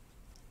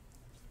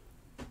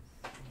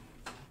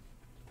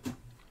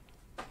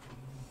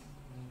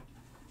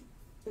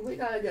 We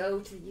gotta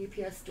go to the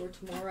UPS store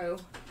tomorrow.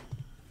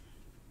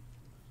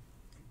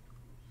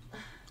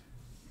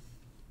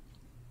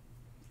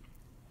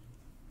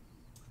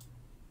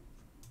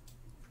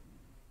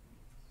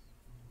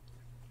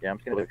 Yeah, I'm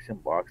just going to look some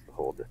box to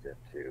hold this in,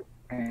 too.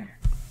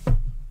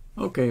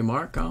 Okay,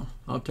 Mark,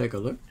 I'll take a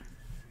look.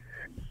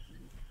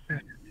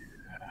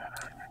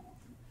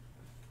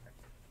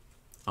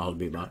 I'll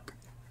be back.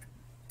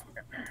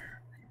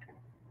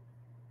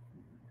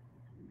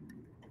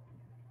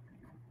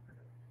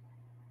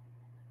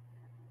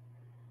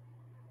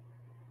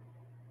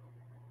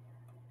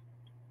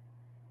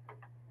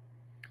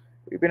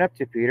 What have you been up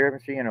to, Peter? I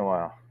haven't seen you in a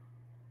while.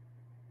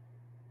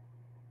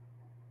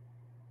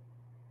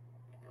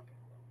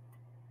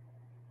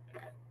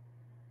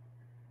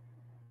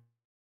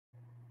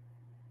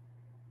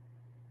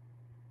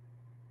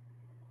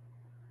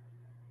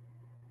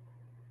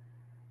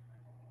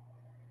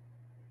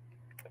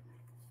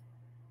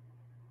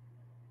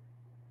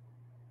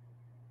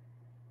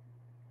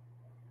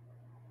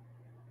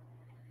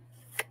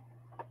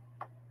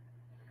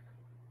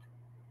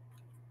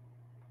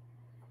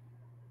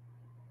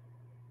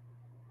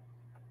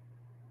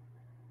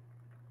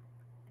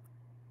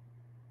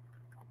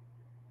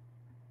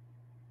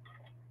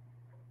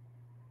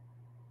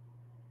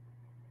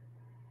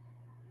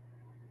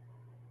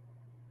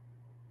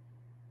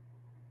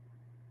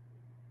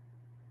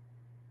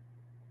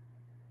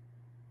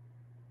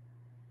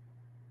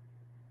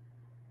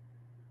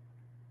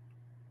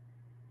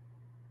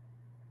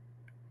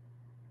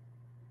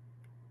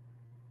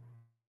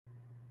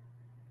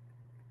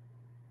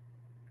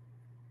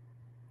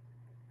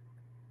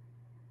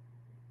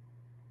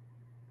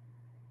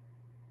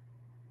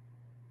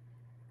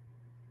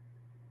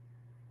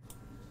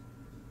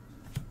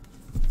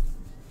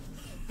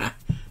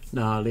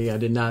 No, Lee, I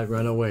did not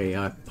run away.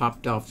 I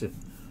popped off to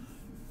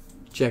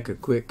check a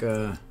quick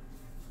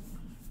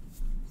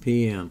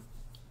PM.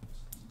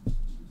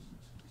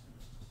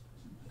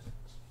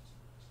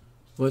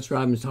 What's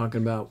Robin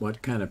talking about?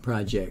 What kind of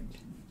project?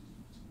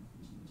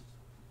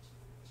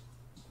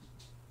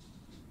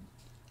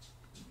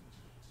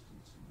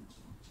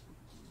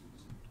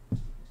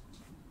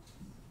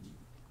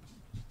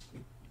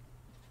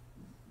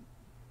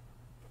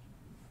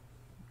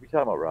 You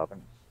talking about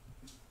Robin?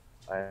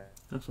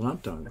 That's what I'm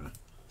talking about.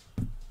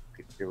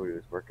 See what he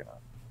was working on.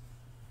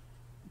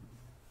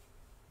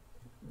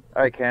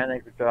 All right, Ken,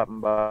 thanks for dropping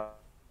by,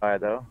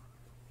 though.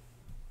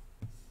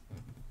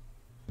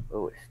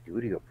 Oh, a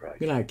studio project.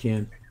 Good night,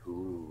 Ken.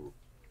 Ooh.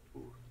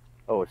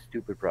 Oh, a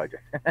stupid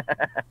project.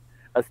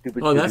 A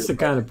stupid. Oh, that's the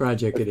kind of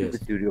project it is.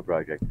 Studio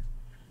project.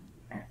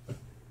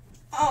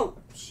 Oh,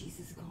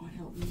 Jesus, God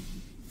help me.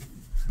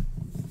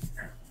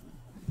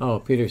 Oh,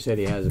 Peter said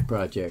he has a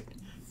project.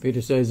 Peter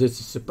says it's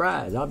a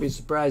surprise. I'll be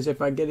surprised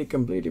if I get it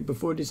completed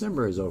before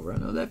December is over. I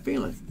know that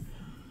feeling.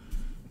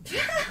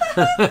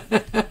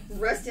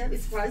 Rusty, I'd be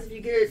surprised if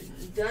you get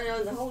it done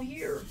on the whole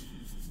year.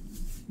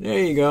 There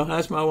you go.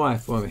 That's my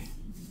wife for me.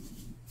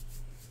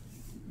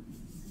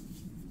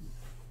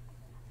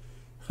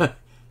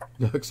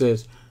 Doug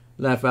says,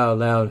 laugh out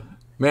loud,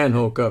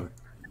 manhole cover.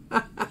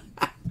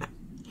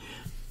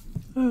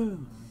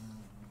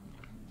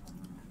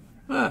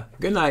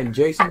 Good night,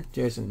 Jason.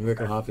 Jason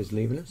Rickelhoff is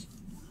leaving us.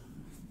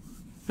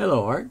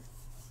 Hello, Art.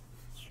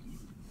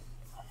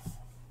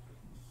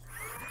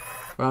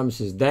 Robin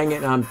says, dang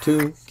it, I'm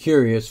too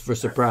curious for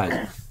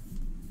surprises.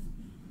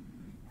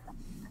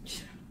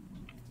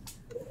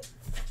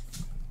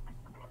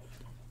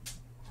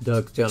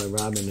 Doug's telling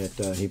Robin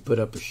that he put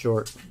up a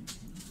short.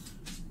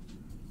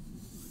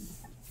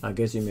 I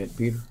guess he meant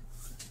Peter.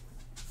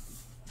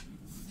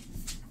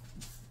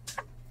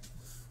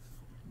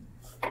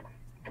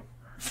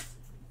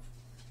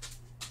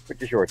 Put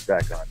your shorts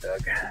back on,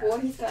 Doug. Boy,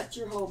 he's got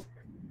your whole...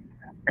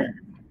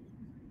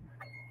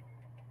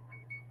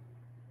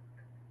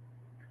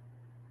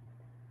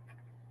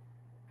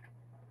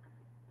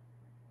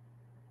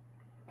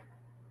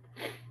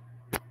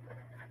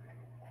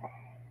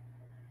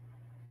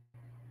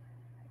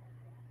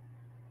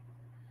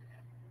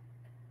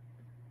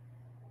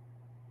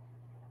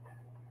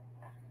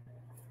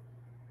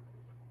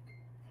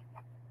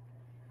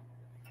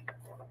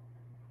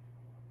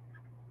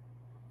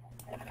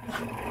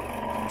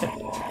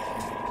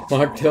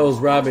 Mark tells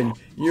Robin,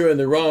 you're in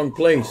the wrong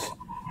place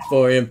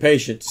for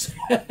impatience.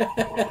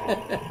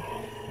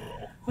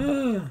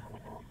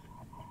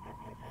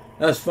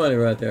 That's funny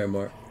right there,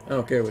 Mark. I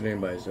don't care what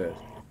anybody says.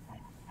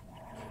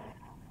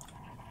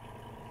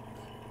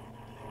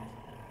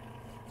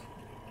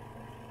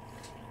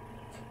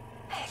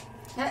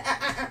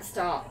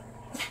 stop.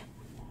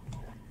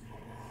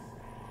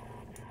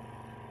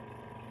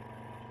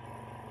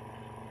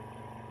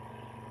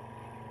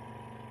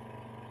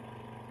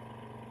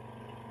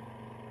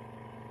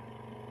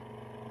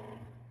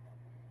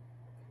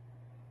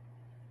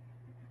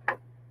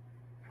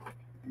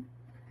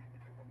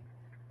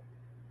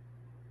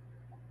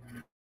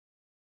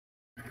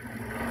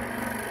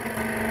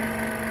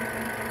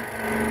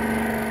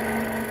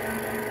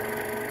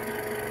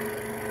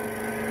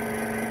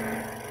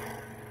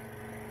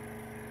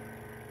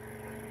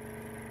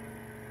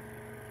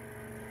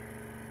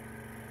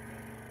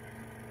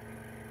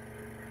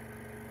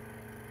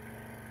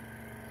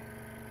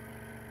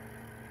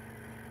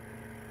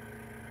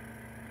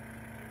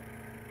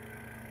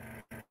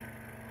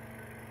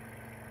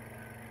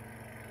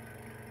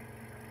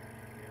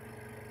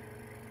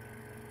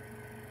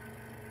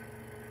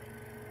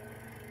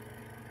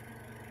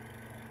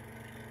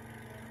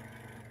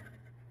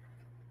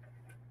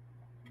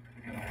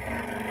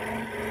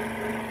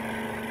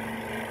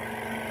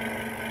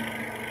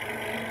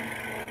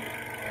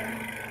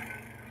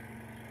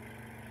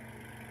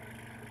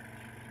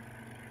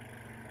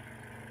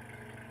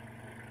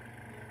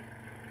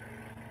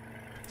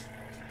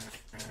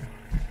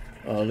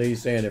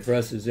 Lee's saying if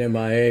Russ is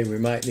MIA, we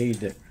might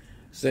need to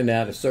send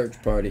out a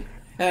search party.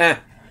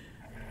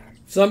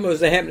 Something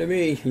was to happen to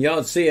me.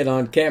 Y'all see it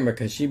on camera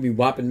because she'd be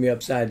whopping me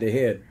upside the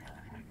head.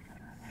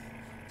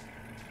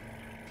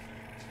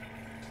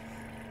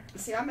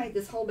 See, I made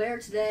this whole bear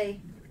today.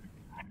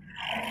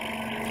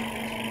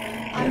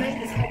 I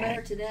didn't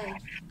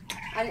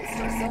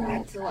start sewing it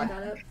until I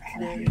got up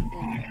today.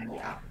 And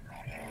yeah.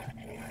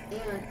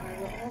 And I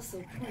will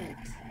also print.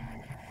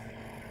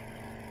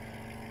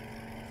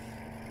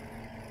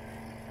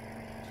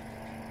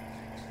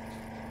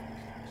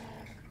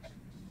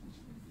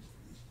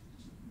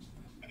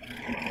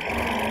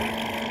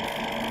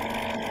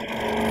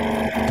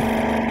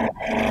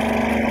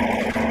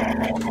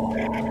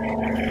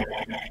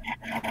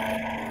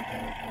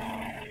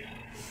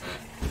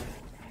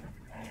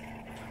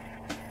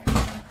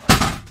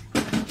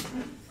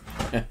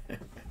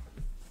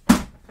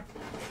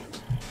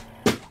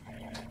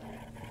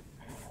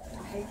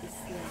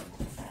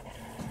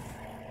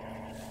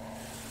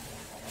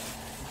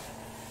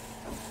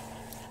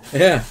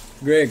 Yeah,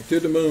 Greg,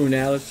 to the moon,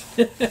 Alice.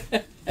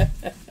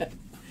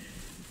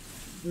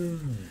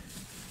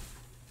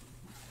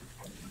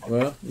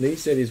 Well, Lee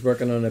said he's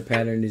working on a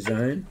pattern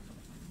design.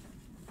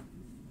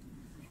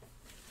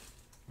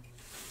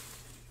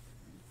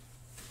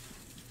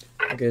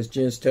 I guess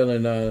Jen's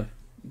telling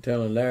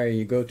Larry,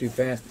 you go too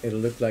fast, it'll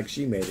look like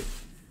she made it.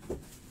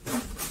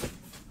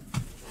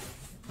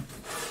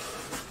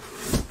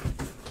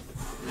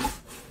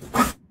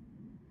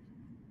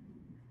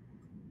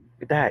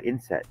 That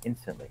inset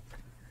instantly.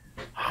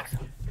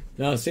 Awesome.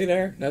 Now see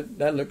there,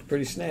 that looked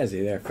pretty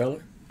snazzy there,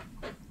 fella.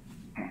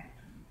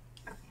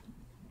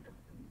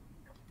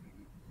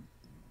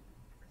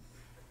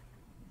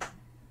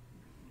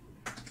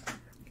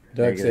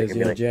 Doug says,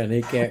 yeah, Jen,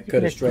 he can't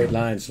cut a straight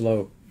line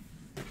slow.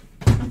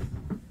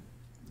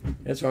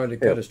 It's hard to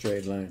cut a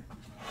straight line.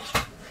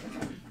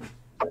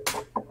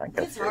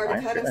 It's hard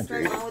to cut a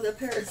straight line with a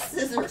pair of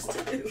scissors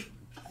too.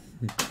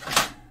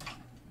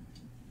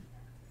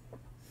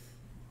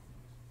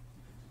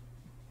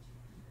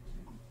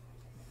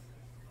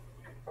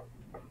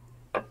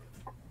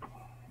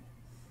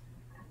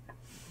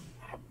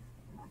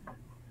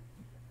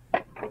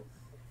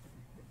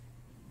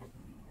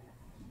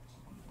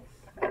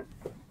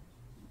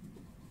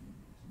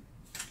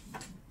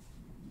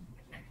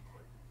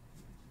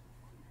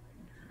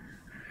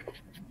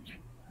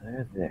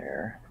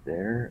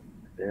 There,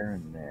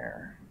 and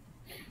there.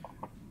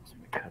 So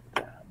we cut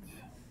that.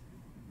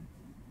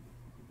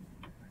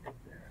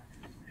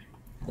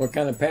 What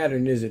kind of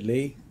pattern is it,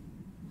 Lee?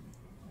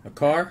 A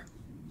car?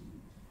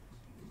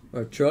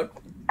 Or a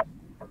truck?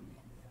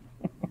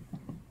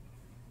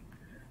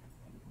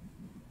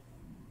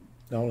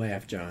 Don't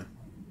laugh, John.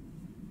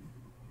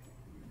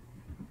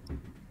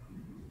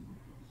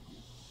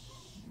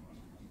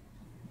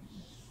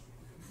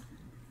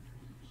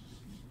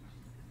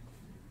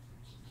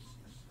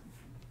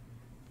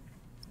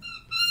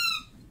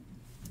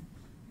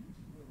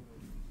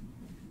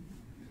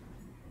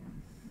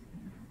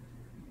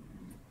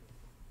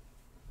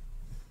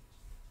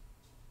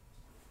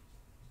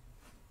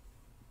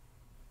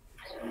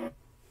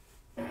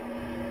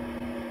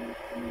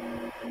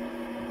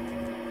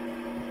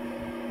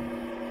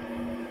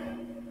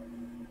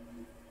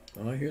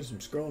 I hear some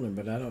scrolling,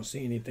 but I don't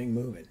see anything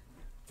moving.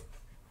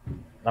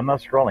 I'm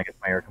not scrolling. It's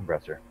my air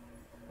compressor.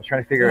 I was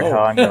trying to figure out how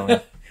I'm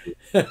going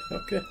to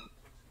okay.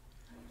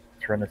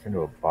 turn this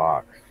into a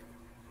box.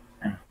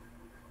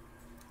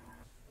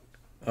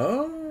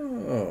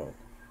 Oh.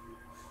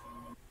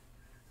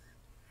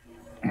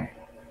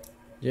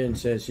 Jen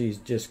says she's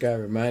just got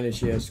reminded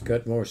she has to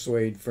cut more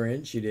suede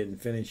fringe. She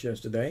didn't finish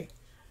yesterday.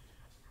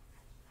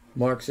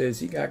 Mark says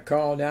he got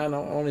called down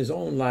on his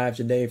own live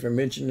today for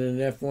mentioning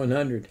an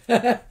F-100.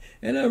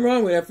 Ain't nothing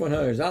wrong with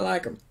F-100s. I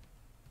like them.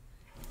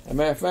 As a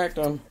matter of fact,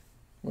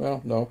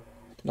 Well, no,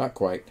 not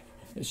quite.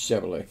 It's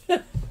Chevrolet.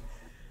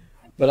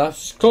 But I'm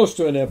close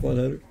to an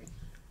F-100.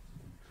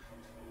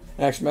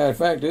 As a matter of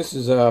fact, this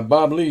is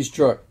Bob Lee's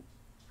truck,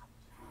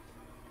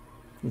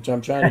 which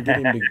I'm trying to get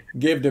him to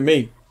give to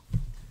me.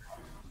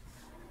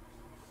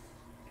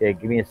 Okay,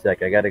 give me a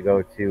sec. I gotta go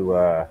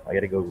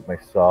with my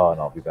saw, and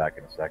I'll be back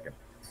in a second.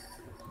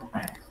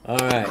 All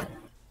right.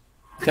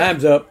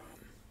 Time's up.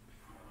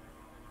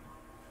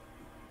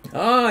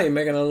 Ah, you're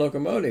making a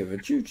locomotive, a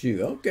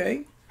choo-choo.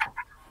 Okay.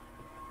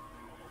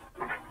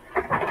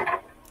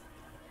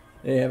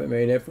 They haven't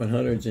made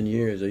F-100s in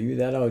years. Are you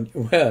that old?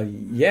 Well,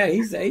 yeah,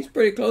 he's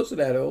pretty close to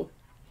that old.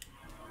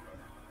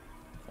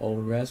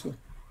 Old rascal.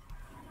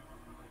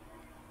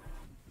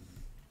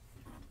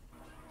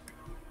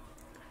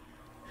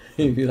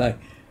 He'd be like,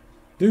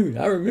 dude,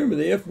 I remember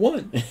the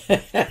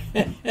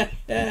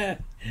F1.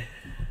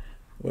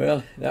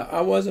 Well,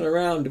 I wasn't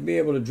around to be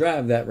able to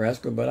drive that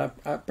rascal, but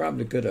I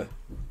probably could have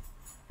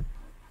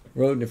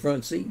rode in the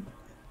front seat.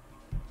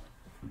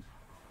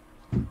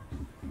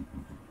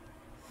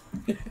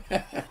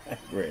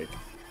 Greg.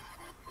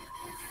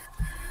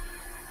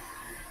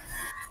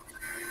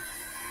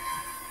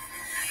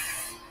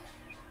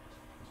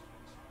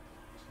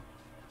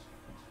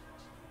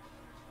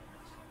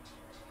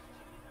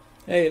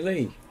 Hey,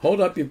 Lee,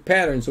 hold up your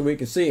pattern so we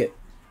can see it.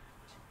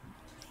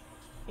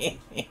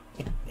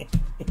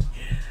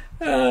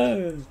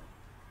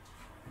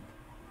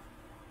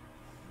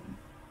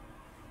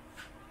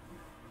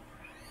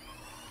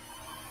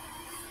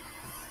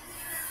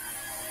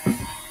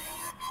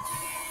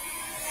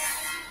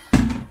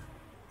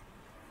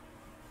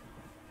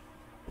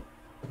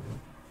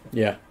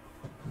 Yeah.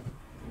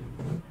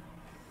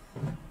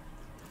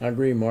 I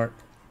agree, Mark.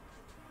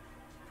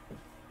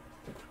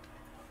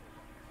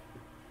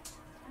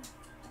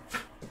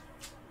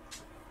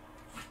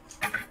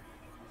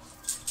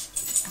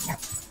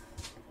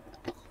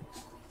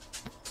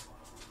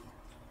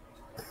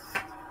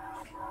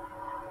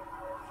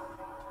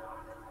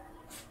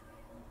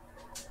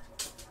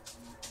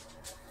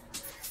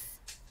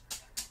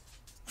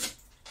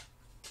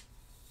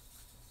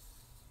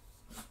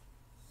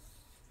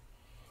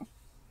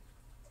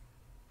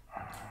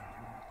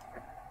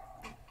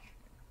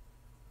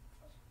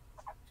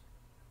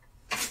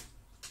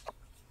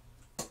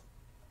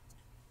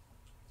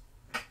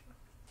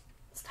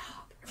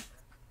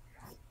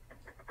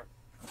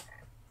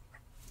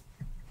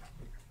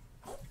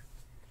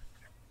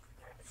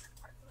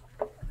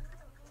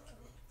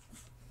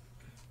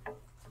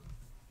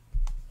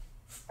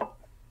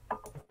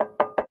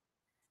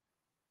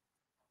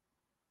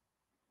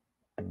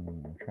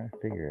 I'm trying to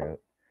figure out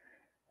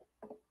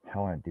how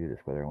I want to do this,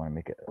 whether I want to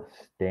make a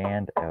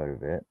stand out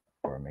of it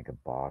or make a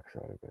box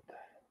out of it.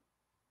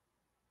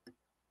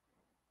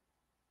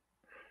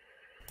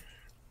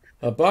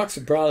 A box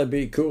would probably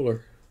be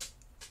cooler.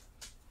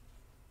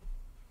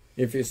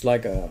 If it's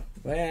like a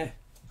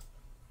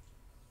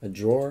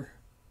drawer.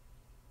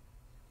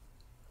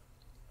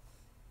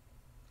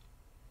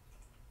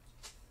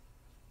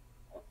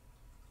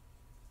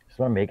 Just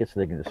want to make it so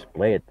they can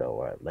display it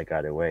though, like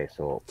either way.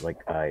 So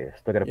like I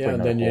still got to put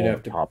another hole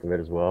on top of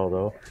it as well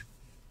though.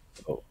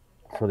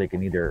 So they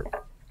can either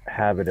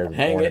have it as an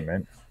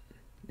ornament.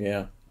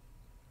 Yeah.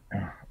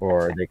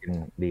 Or they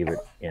can leave it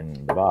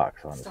in the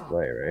box on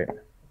display, right?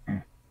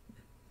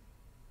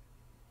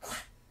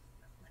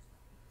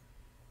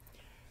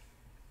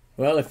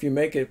 Well, if you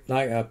make it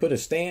like I put a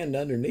stand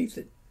underneath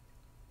it,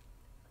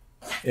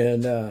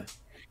 and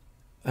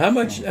how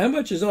much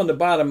is on the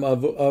bottom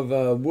of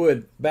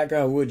wood,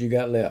 background wood you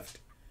got left?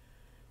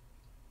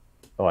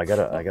 Oh, I got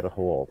a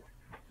whole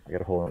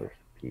other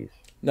piece.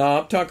 No,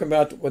 I'm talking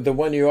about the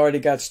one you already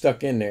got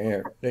stuck in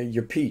there,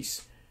 your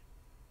piece.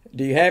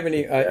 Do you have any?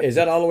 Is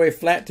that all the way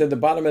flat to the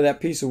bottom of that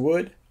piece of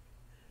wood?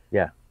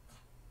 Yeah.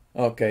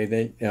 Okay,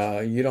 then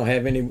you don't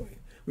have any. Well,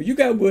 you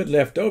got wood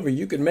left over.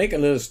 You could make a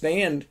little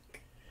stand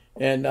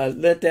and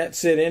let that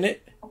sit in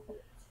it.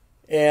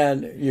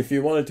 And if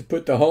you wanted to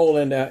put the hole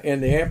in the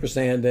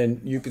ampersand, then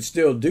you could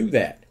still do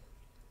that.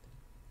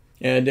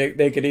 And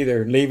they could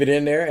either leave it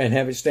in there and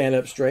have it stand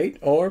up straight,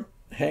 or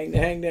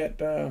hang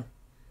that.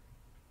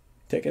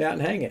 Take it out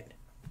and hang it.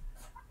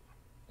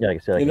 Yeah, like I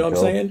said, you know what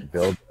I'm saying?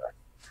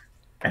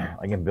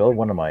 I can build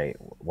one of my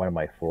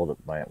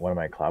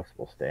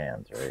collapsible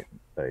stands, right?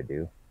 That I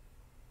do.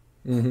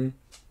 Mm-hmm.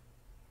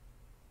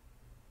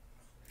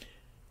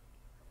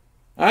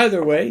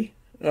 Either way,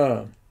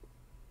 but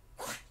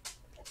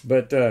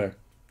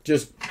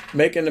just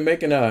making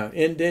a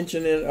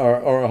indention in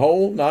or a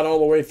hole, not all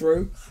the way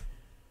through,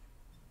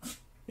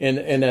 in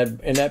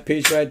that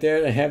piece right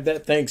there, and have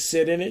that thing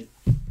sit in it.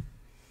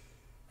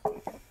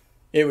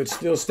 It would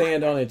still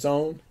stand on its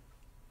own,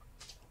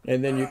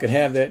 and then you could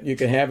have that. You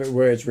could have it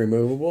where it's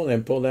removable,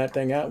 and pull that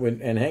thing out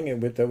and hang it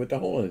with the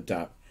hole in the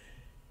top.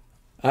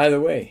 Either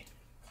way,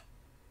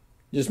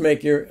 just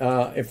make your.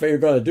 If you're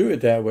going to do it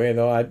that way,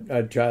 though,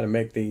 I'd try to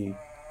make the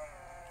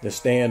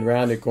stand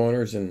rounded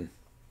corners, and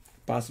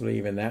possibly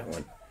even that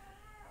one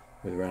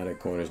with rounded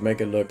corners. Make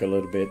it look a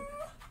little bit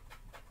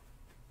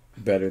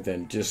better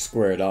than just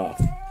square it off.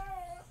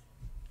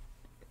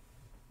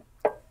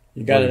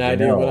 You got Well, an you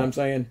idea know- what I'm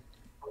saying?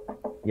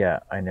 Yeah,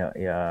 I know.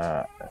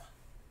 Yeah.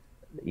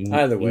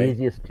 Either way.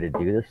 Easiest to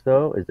do this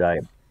though is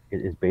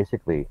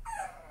basically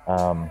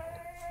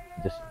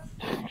just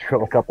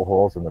drill a couple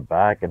holes in the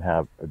back and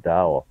have a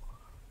dowel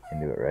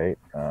into it, right?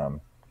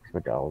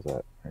 What dowel's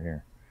that? Right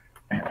here.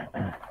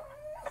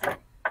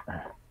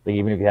 Like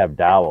even if you have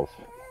dowels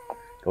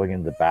going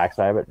into the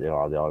backside of it,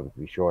 they'll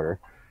be shorter.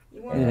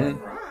 You want a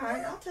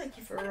ride? I'll take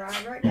you for a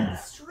ride right down the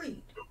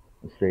street.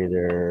 Let's say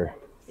they're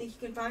Think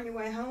you can find your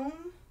way home?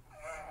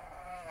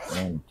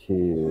 1,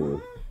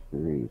 2,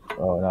 3.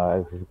 Oh no,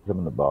 I put them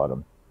in the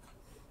bottom.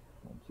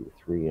 1, 2,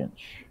 3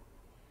 inch.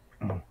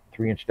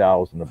 3-inch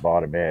dowels in the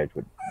bottom edge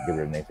would give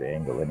it a nice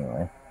angle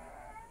anyway.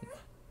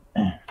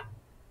 Yeah,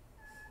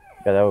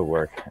 that would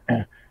work.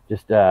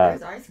 Just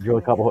There's ice drill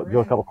a cream in the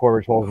couple room.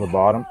 quarter-inch holes in the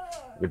bottom,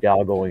 the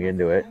dowel going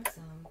into it. Have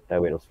some.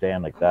 That way it'll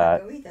stand like I'm gonna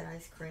that, go eat that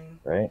ice cream.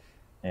 right?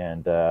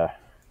 And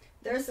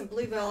There's some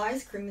Bluebell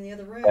ice cream in the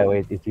other room. that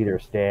way it's either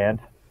a stand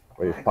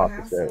or you I just can pop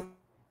have this out, some.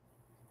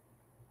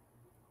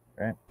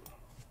 right?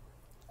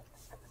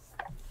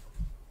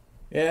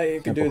 Yeah,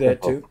 you can do Simple,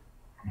 that simple.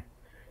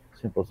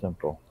 too.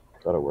 Simple.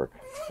 That'll work.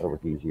 That'll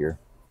work easier.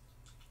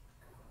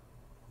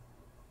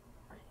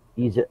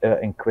 Easy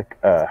and quick.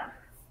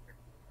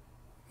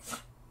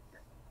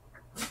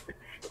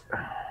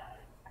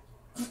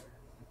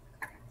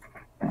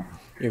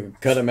 You can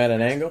cut them at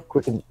an angle.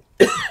 Quick and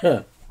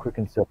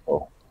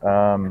simple.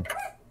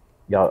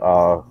 Yeah,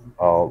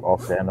 I'll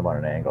sand them on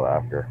an angle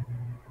after.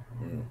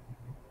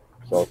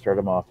 So I'll start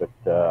them off at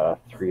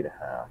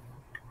 3.5.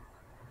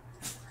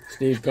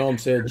 Steve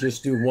Combs said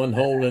just do one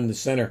hole in the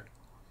center.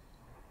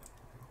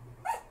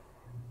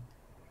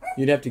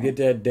 You'd have to get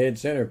that dead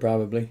center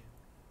probably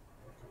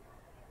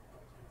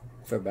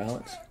for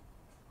balance.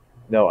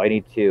 No, I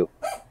need 2.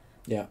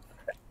 Yeah.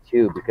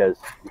 2 because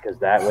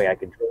that way I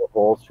can drill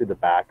holes through the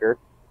backer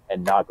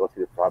and not go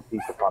through the front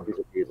piece. The front piece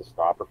will be as a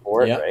stopper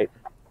for it, Yeah. right?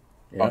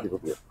 The front Yeah. piece will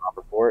be a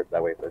stopper for it.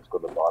 That way, let's go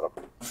to the bottom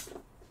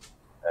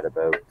at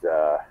about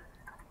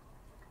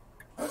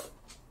 1.5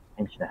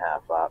 inches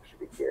up should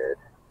be good.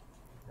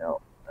 No,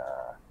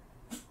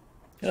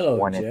 Hello,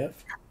 1 inch.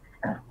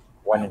 Jeff.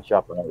 1 inch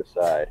up on the other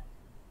side.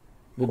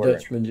 The Quarter.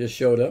 Dutchman just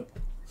showed up.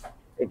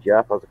 Hey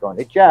Jeff, how's it going?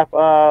 Hey Jeff,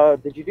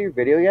 did you do your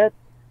video yet?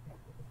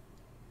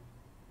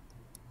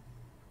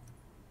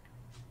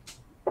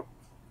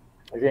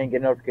 I didn't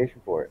get a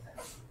notification for it.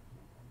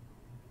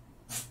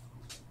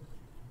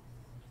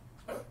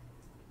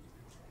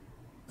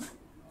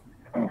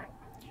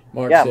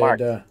 Mark Yeah, said, Mark.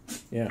 yeah,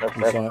 That's,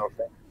 he that's saw it. no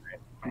thing.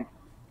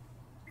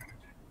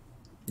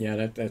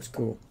 Yeah, that's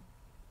cool.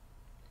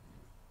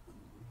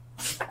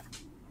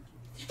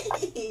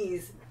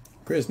 Jeez.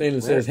 Chris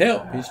Nealon says,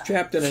 help, he's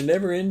trapped in a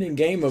never-ending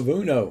game of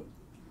Uno.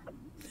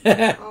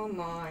 Oh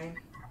my.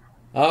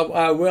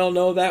 I well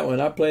know that one.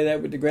 I play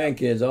that with the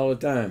grandkids all the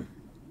time.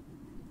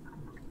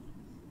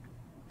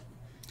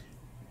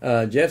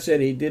 Jeff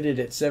said he did it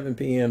at 7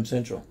 p.m.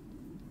 Central.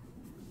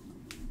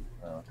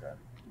 Okay.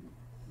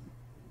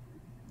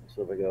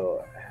 So we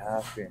go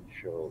 1/2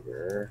 inch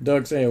over.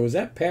 Doug saying, was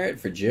that parrot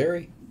for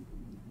Jerry?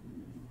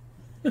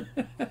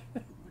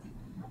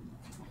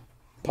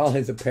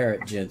 Polly the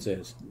parrot, Jen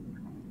says.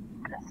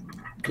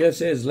 Jeff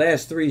says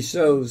last 3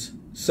 shows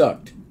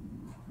sucked.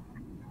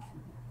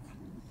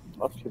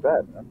 That's too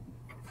bad, man.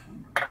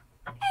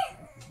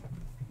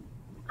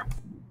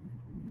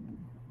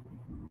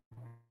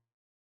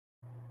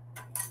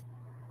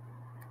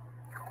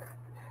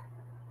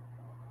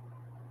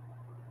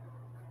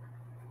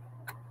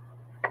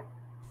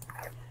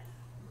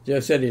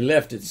 Jeff said he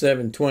left at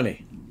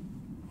 7:20.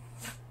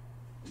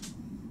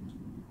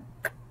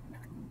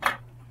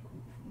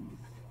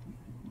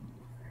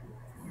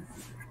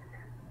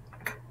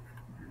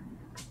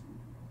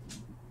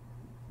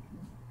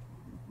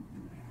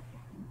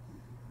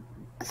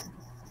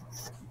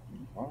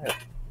 Oh, yeah.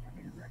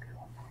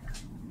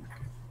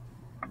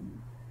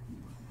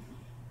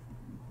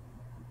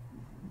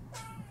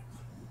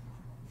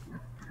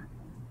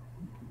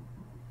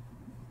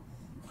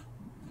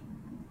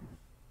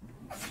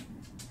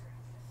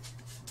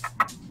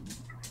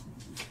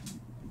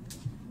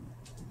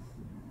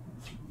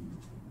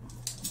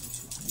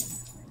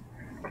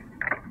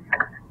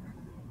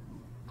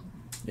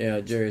 Yeah,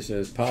 Jerry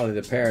says Polly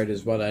the parrot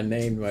is what I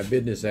named my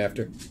business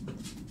after.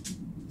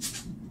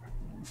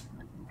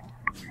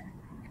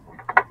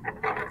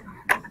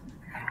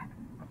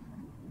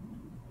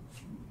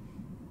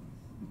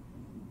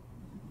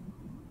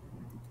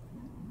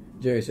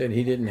 Jerry said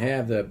he didn't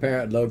have the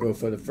parrot logo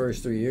for the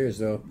first 3 years,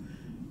 though.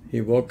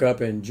 He woke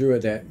up and drew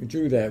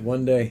that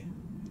one day.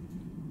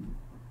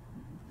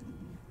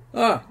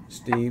 Ah,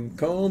 Steve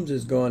Combs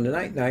is going to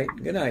night.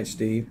 Good night,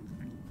 Steve.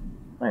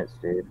 Nice,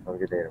 Steve. Have a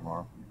good day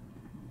tomorrow.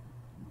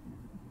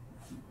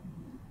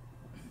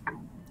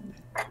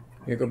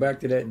 Here, go back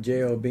to that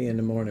JOB in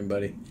the morning,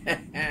 buddy.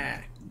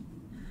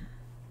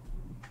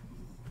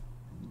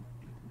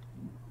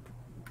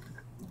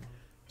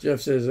 Jeff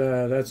says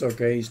that's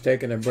okay. He's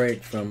taking a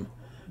break from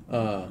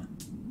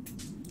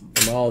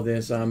from all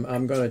this. I'm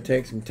going to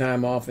take some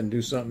time off and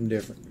do something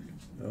different.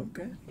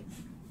 Okay.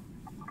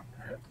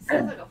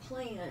 Sounds like a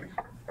plan.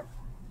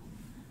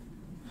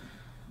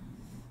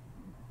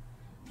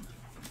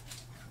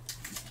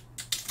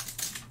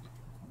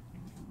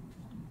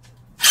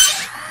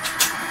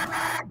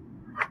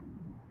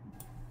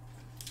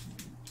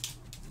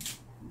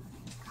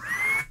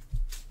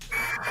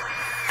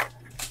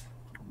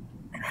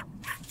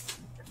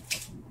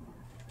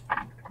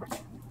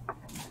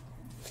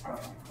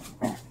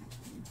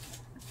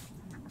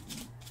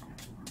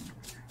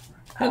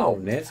 Hello,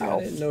 Nancy. I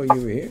didn't know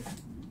you were here.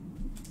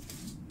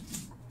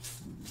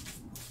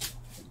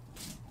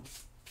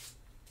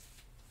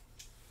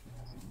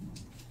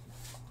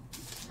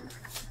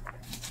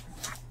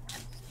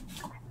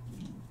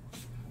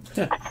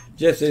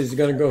 Jeff says he's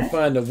going to go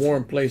find a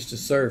warm place to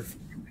surf.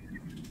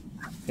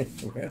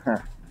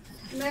 Well,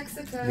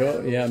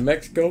 Mexico. yeah,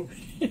 Mexico.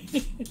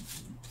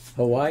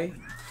 Hawaii.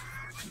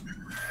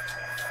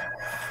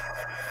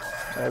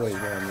 It's always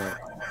warm there.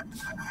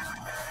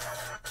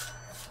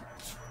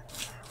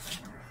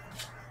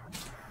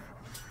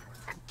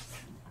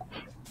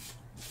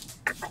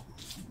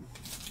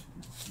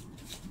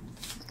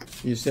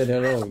 You said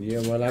hello.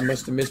 Yeah, well, I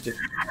must have missed it.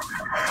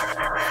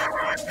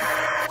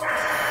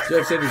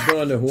 Jeff said he's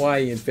going to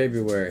Hawaii in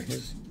February.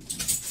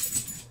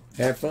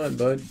 Have fun,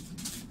 bud.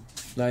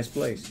 Nice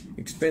place.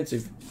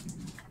 Expensive.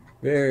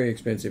 Very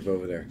expensive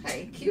over there.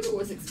 Hey, Cuba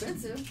was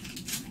expensive.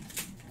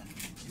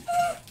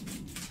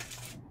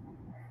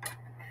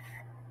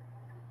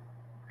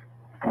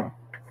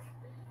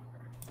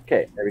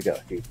 Okay, there we go.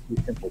 See, two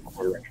simple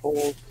 1/4 inch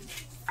holes.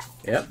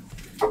 Yep.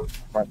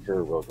 Front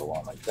curve goes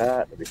along like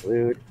that. It'll be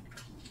glued.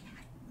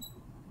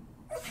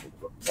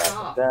 Back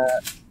Stop. like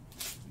that.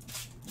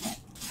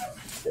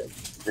 Okay,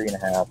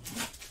 3.5.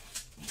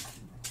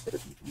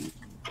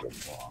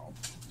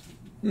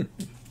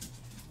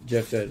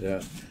 Jeff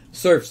said,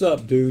 surf's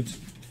up, dudes.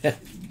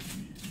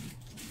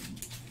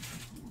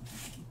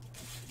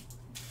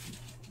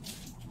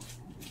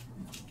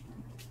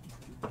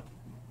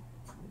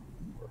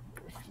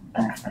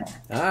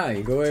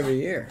 You go every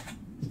year.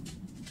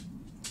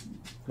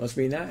 Must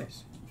be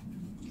nice.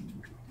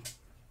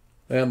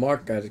 Well,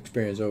 Mark got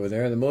experience over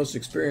there. The most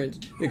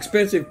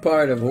expensive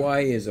part of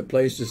Hawaii is a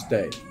place to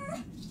stay.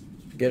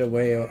 Get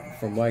away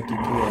from Waikiki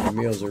and the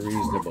meals are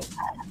reasonable.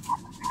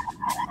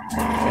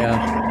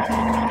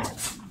 Yeah.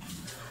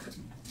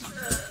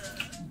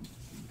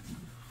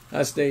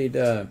 I stayed,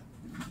 I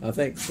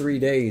think, 3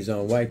 days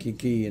on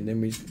Waikiki, and then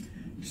we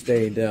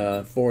stayed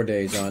 4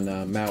 days on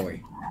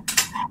Maui,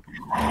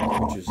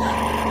 which is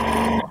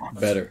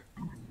better,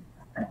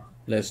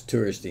 less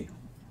touristy.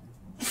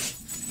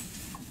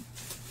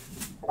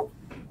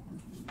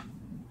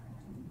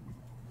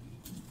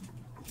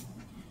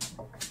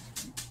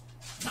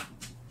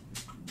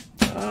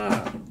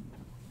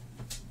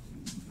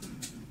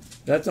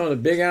 That's on the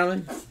Big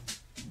Island,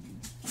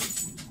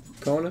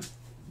 Kona.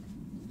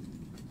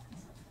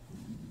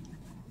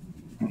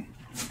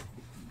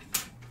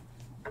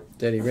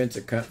 That he rents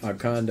a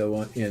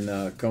condo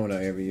in Kona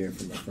every year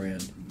from a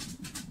friend.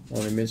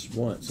 Only missed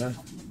once, huh?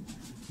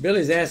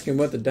 Billy's asking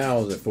what the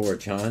dowels are for,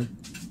 John.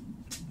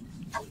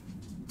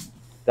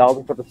 Dowels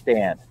are for the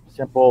stand.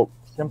 Simple,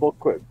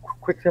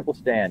 quick, simple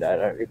stand. I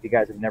don't, if you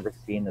guys have never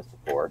seen this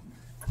before.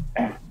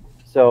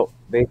 So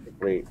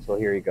basically, so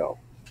here you go.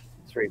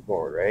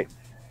 Straightforward, right?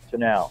 So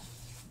now,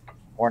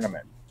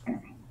 ornament.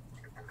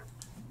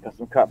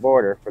 Custom cut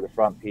border for the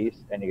front piece,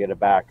 and you get a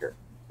backer.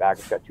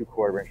 Backer's got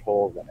 2/4 inch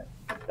holes in it.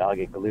 That'll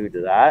get glued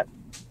to that.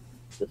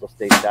 This will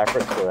stay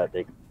separate so that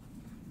they can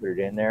put it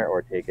in there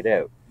or take it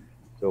out.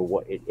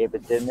 So if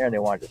it's in there and they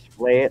want to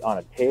display it on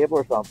a table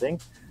or something,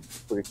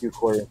 put a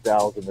 2/4 inch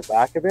dowels in the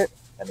back of it,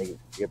 and they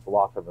get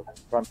blocked on the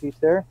front piece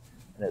there,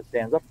 and it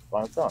stands up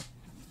on its own.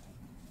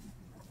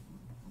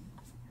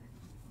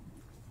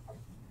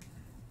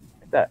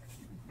 Like that.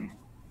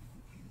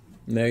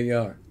 And there you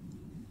are.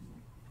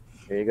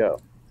 There you go.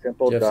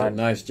 Simple, Jeff done. said,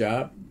 nice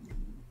job.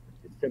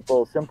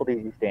 Simple,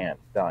 easy stand.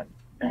 Done.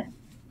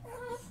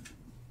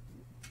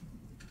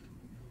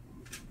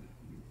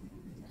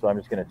 So I'm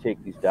just going to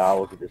take these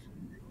dowels and just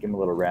give them a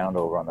little round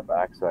over on the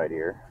back side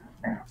here.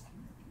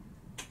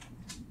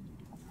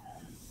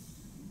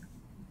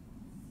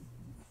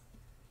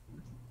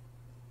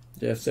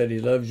 Jeff said he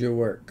loves your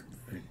work.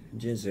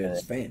 Jen said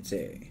it's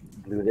fancy.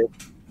 Glue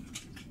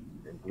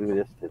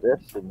this to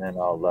this, and then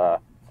I'll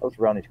just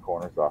round these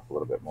corners off a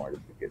little bit more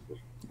just to get this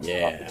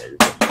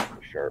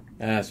sharp.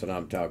 That's what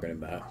I'm talking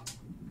about.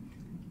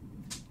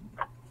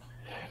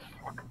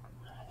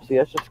 See,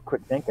 that's just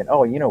quick thinking.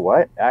 Oh, you know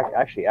what?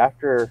 Actually,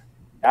 after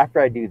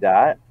I do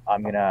that,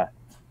 I'm gonna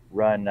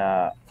run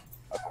a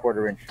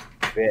 1/4 inch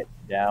bit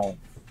down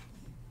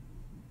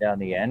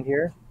the end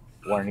here,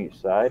 one on each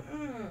side. You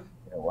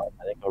know what?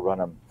 I think I'll run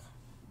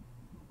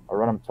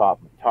them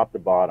top to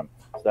bottom,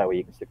 so that way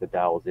you can stick the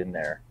dowels in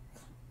there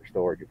for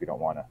storage if you don't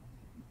want to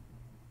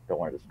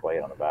display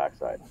it on the back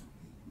side.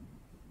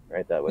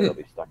 Right, that way they'll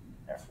be stuck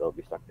in there. They'll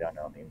be stuck down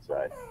there on the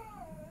inside.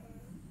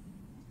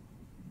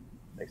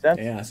 Make sense?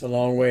 Yeah, it's a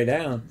long way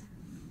down.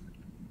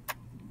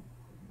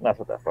 That's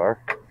not that far.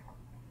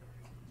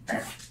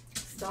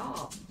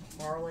 Stop,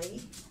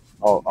 Harley.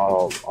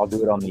 I'll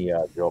do it on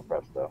the drill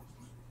press though.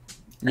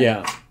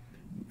 Yeah.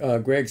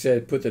 Greg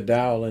said put the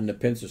dowel in the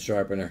pencil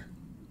sharpener.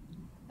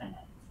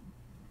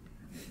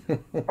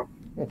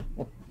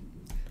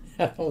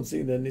 I don't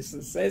see the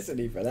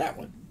necessity for that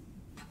one.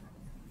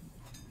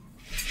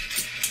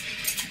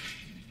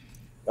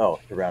 Oh,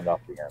 to round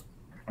off the end.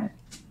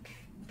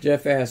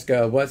 Jeff asked,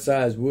 what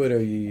size wood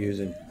are you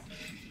using?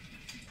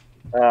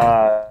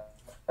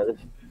 This is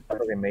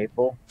curly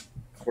maple,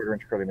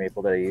 1/4-inch curly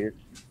maple that I use.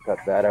 Cut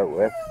that out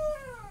with.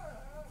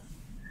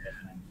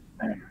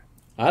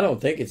 I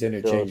don't think it's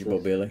interchangeable,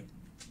 So Billy.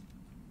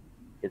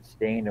 It's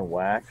stained and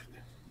waxed.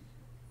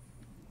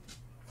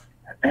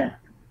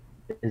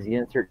 Is the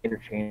insert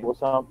interchangeable with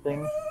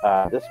something?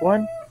 This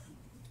one?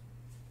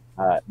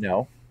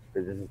 No,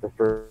 because this is the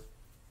first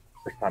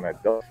time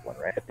I've built this one,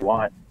 right? If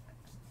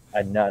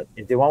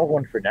they want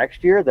one for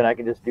next year, then I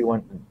can just do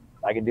one.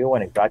 I can do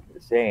one exactly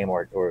the same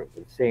or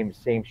the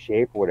same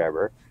shape,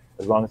 whatever,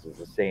 as long as it's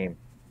the same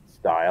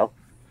style,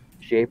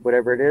 shape,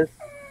 whatever it is.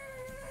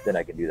 Then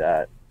I can do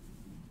that.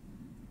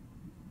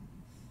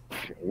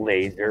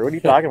 Laser? What are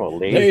you talking about?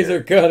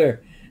 Laser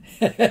cutter.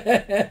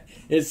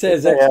 It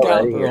says Get the hell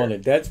outta Excalibur here. on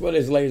it. That's what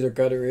his laser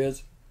cutter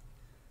is.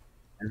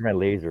 There's my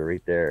laser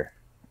right there.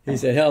 He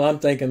said, hell, I'm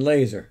thinking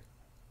laser.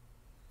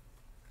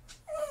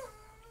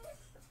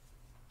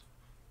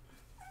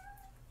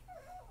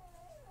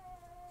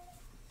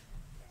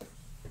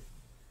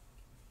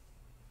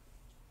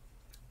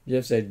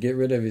 Jeff said, get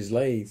rid of his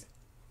lathe.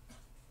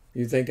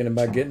 You thinking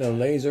about getting a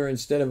laser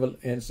instead of I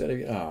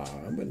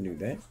wouldn't do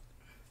that.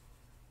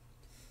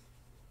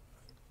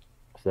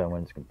 So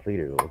when it's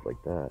completed, it'll look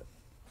like that.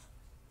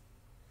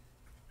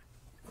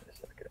 Wait a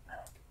second.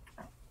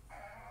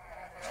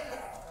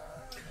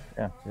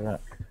 Yeah, look at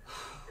that.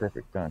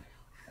 Perfect, done.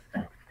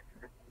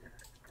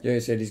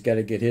 Jerry said he's got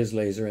to get his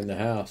laser in the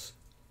house.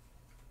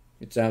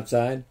 It's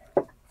outside.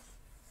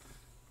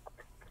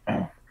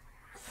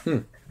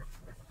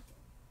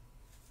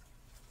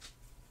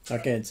 I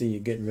can't see you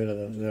getting rid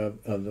of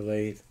the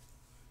lathe.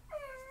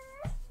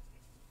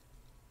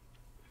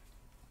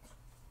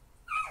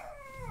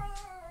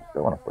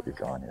 Still want to put these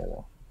on here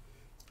though.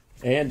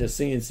 And the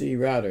CNC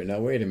router. Now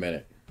wait a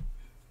minute.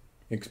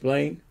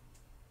 Explain.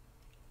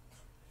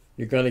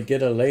 You're going to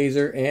get a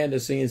laser and a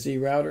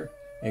CNC router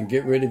and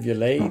get rid of your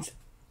lathe?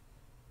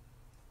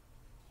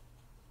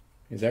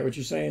 Is that what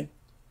you're saying?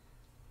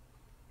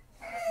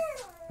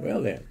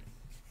 Well then.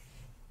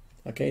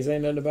 I can't say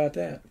nothing about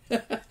that.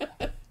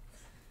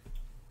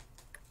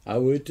 I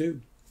would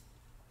too.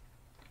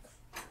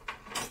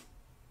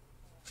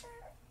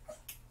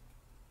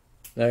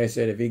 Like I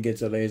said, if he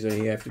gets a laser,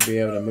 he have to be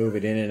able to move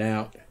it in and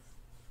out.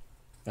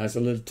 That's a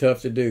little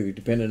tough to do,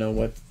 depending on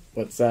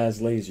what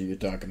size laser you're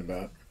talking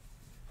about.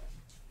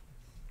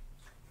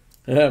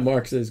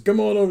 Mark says, come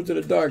on over to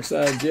the dark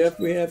side, Jeff.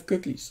 We have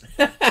cookies.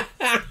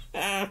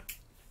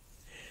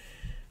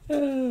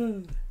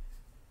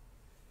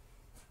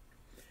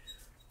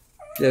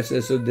 Jeff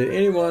says, so did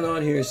anyone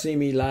on here see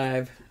me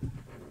live?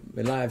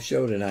 The live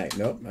show tonight?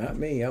 Nope, not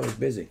me. I was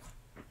busy.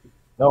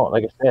 No,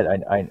 like I said,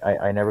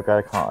 I never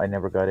got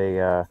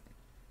a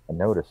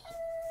notice.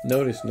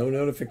 Notice no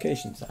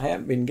notifications. I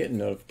haven't been getting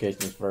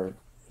notifications for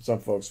some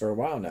folks for a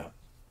while now.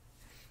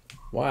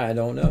 Why, I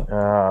don't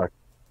know.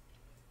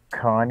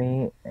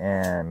 Connie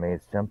and Made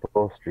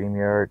Simple,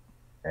 StreamYard,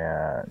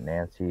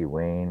 Nancy,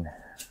 Wayne,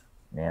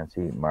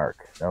 Nancy, Mark.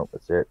 Nope,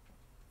 that's it.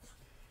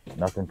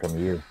 Nothing from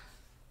you.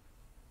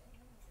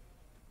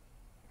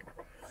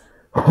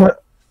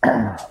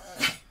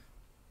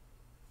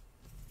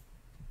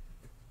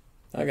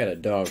 I got a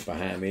dog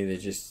behind me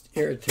that's just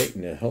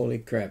irritating the holy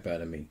crap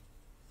out of me.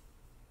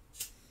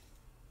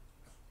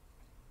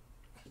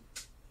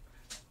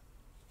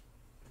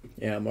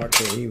 Yeah, Mark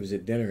said he was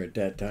at dinner at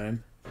that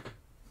time.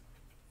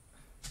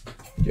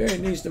 Jerry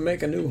needs to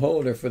make a new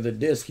holder for the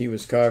disc he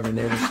was carving.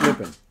 They were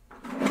slipping.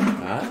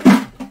 Ah.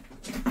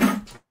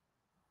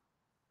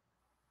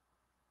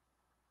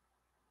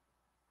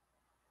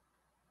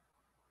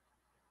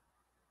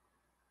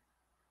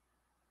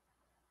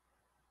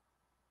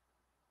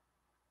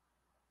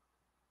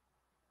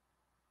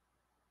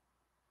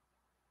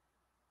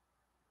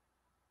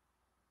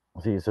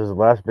 See, it says the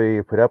last video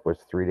you put up was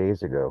 3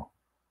 days ago.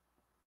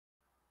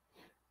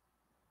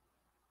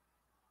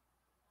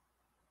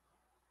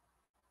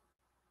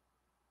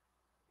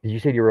 You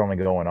said you were only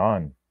going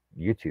on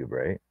YouTube,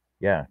 right?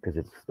 Yeah, because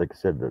it's like I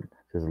said,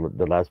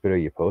 the last video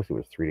you posted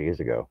was 3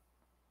 days ago.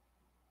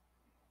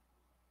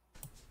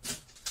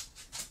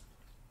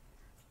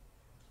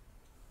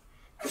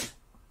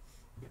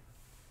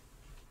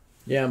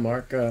 Yeah,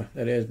 Mark, that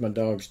is my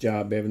dog's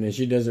job, Evan, and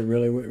she does it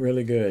really,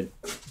 really good.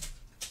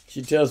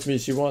 She tells me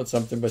she wants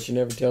something, but she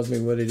never tells me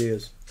what it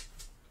is.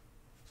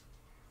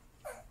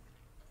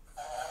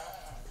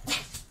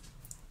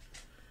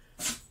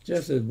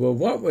 Jeff says, well,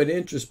 what would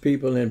interest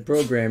people in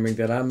programming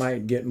that I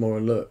might get more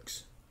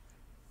looks?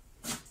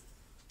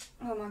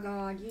 Oh my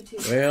God,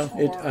 YouTube. Well,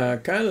 is it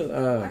hard. kind Why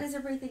of does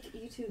everybody think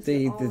YouTube's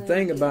the all in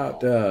thing on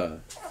about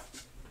people?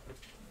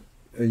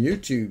 a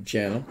YouTube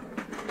channel,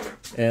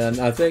 and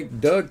I think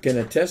Doug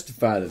can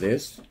testify to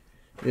this,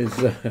 is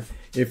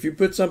if you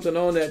put something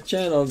on that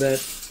channel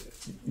that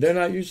they're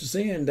not used to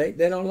seeing, they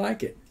don't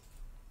like it.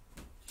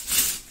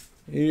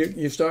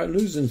 You start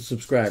losing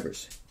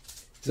subscribers.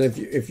 So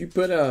if you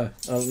put a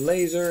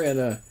laser and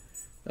a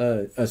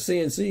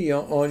CNC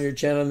on your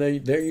channel,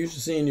 they're used to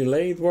seeing your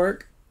lathe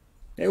work,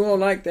 they won't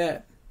like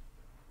that.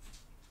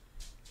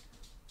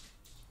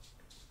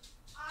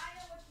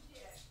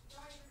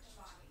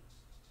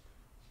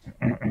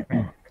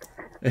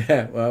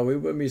 Yeah, well, we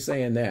wouldn't be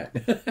saying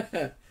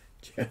that.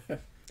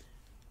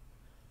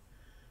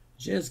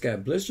 Jen's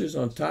got blisters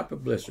on top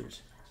of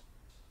blisters.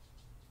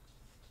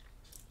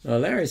 Now,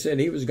 Larry said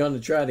he was going to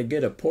try to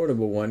get a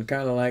portable one,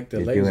 kind of like the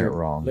He's doing it laser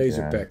wrong,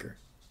 laser Jen. pecker.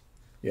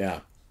 Yeah.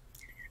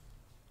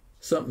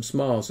 Something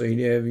small so he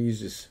never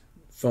use his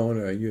phone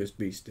or a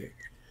USB stick.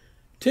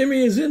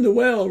 Timmy is in the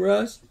well,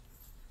 Russ.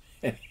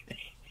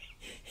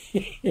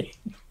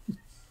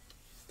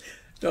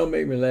 Don't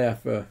make me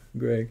laugh,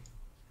 Greg.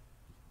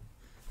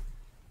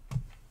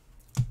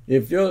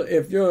 If your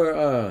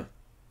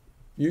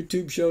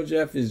YouTube show,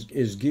 Jeff,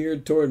 is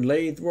geared toward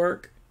lathe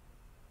work,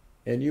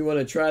 and you want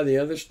to try the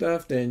other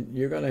stuff, then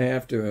you're going to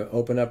have to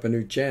open up a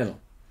new channel.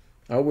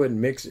 I wouldn't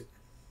mix it.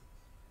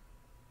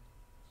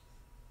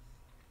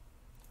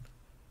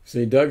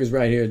 See, Doug is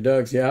right here.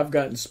 Doug, see, I've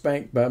gotten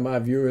spanked by my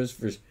viewers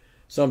for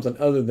something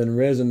other than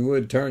resin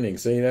wood turning.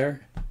 See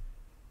there?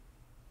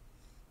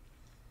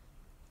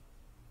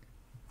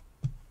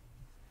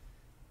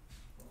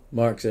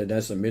 Mark said,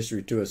 that's a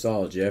mystery to us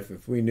all, Jeff.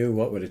 If we knew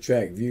what would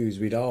attract views,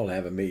 we'd all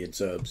have 1 million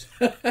subs.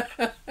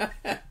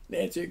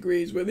 Nancy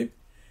agrees with him.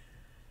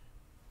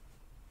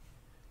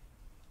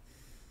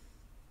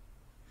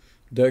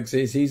 Doug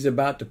says he's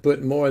about to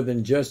put more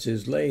than just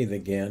his lathe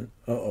again.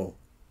 Uh-oh.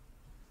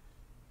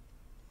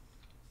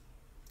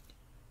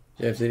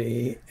 Jeff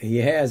said he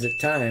has at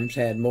times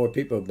had more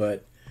people,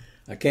 but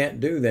I can't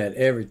do that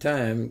every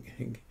time.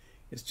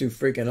 It's too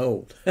freaking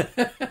old.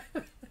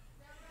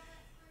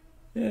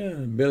 Yeah,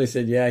 Billy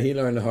said, yeah, he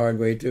learned the hard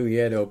way too. He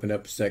had to open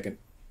up a second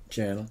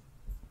channel.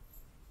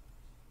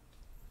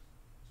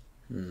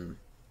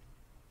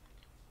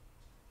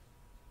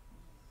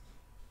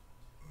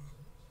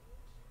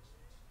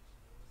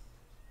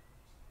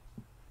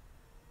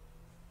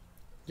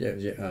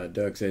 Yeah,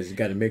 Doug says he's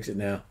got to mix it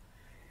now.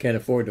 Can't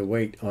afford to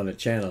wait on a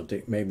channel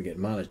to maybe get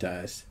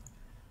monetized.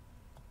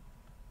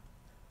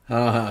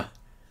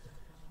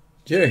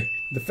 Jerry,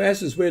 the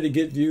fastest way to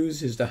get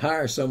views is to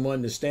hire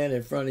someone to stand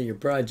in front of your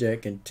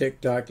project in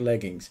TikTok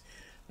leggings.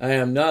 I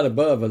am not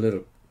above a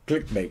little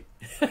clickbait.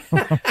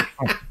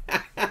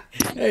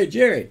 Hey,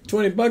 Jerry,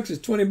 $20 is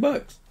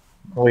 $20.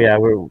 Oh yeah,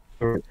 we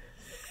were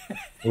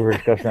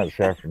discussing that this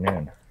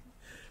afternoon.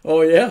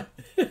 Oh yeah.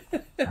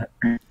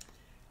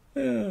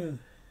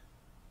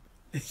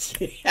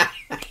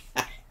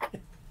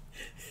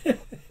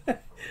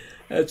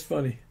 That's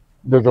funny.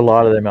 There's a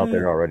lot of them out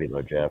there already,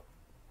 though, Jeff.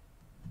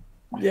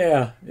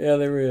 Yeah,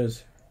 there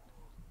is.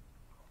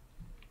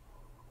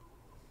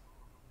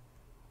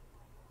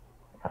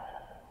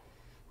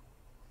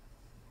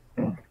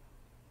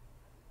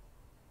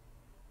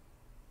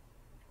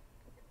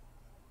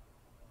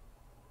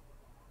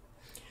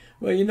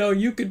 Well,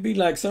 you could be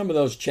like some of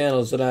those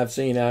channels that I've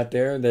seen out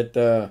there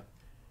that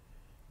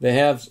they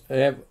have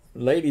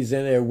ladies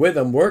in there with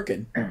them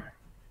working,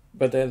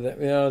 but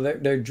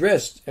they're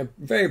dressed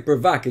very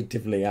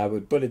provocatively. I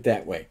would put it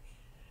that way,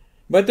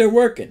 but they're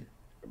working.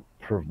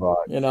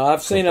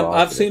 I've seen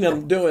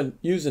them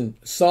using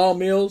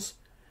sawmills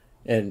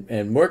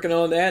and working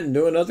on that and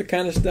doing other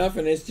kind of stuff,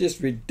 and it's just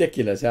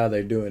ridiculous how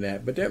they're doing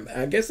that. But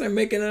I guess they're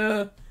making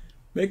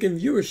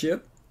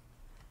viewership.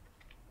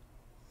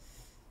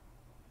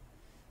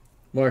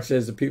 Mark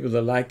says the people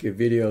that like your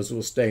videos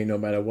will stay no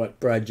matter what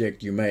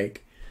project you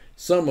make.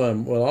 Some of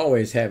them will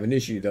always have an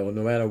issue, though,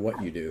 no matter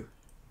what you do.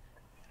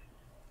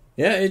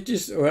 Yeah,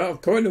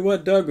 according to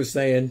what Doug was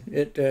saying,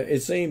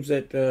 it seems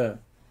that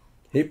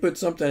he put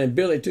something, and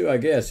Billy too, I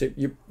guess. If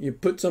you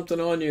put something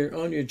on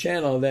your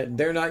channel that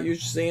they're not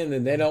used to seeing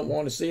and they don't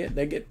want to see it,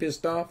 they get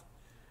pissed off,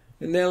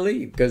 and they'll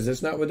leave because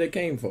that's not what they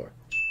came for.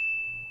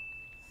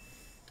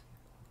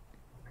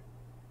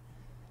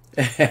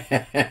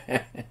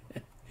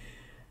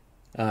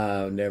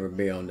 I'll never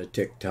be on the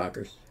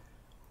TikTokers.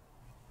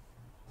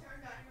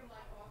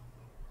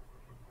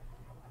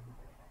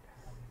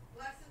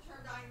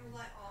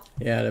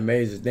 Yeah, it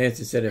amazes.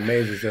 Nancy said it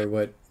amazes her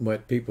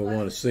what people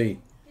want to see.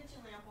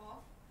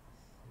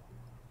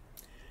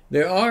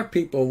 There are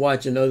people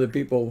watching other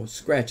people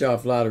scratch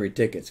off lottery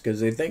tickets because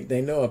they think they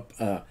know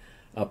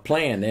a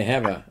plan. They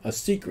have a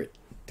secret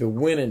to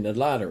winning the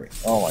lottery.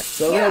 Oh my!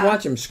 So they'll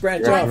watch them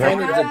scratch off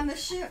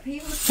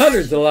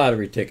hundreds of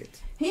lottery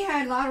tickets. He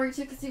had lottery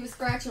tickets he was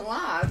scratching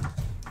live.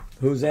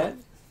 Who's that?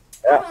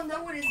 I don't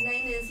know what his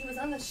name is. He was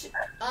on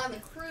the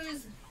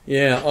cruise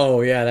Yeah.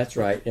 Oh, yeah. That's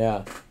right.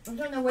 Yeah. I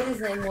don't know what his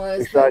name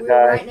was, It's but that we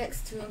guy. were right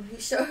next to him.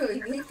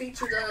 He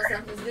featured us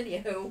on his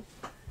video.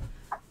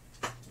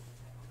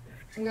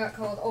 We got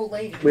called old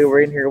ladies. We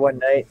were in here one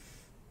night.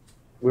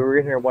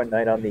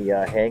 On the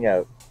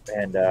Hangout,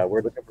 and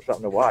we're looking for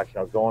something to watch. And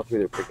I was going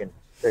through the freaking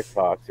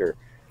TikToks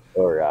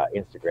or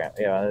Instagram.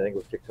 Yeah, I think it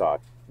was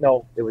TikTok.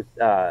 No, it was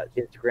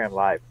Instagram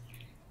Live.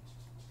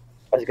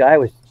 This guy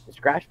was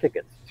scratch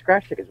tickets.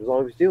 Scratch tickets was all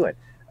he was doing.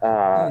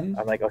 I'm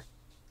like,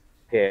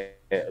 okay,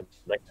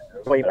 like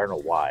I don't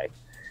know why.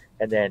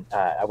 And then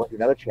I went to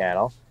another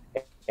channel,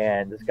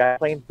 and this guy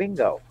playing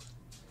bingo.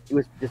 He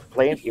was just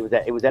playing. It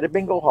was at a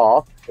bingo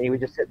hall, and he was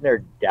just sitting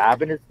there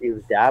dabbing his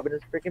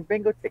freaking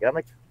bingo ticket. I'm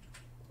like,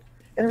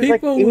 and there was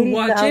People like will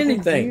watch 80,000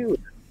 anything. views.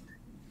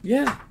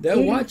 Yeah,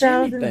 they'll watch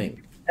 80,000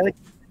 anything. And like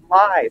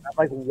live. I'm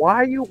like, why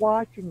are you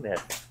watching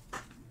this?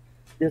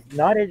 It's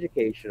not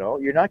educational.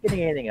 You're not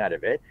getting anything out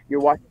of it. You're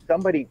watching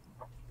somebody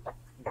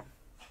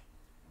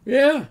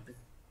Yeah.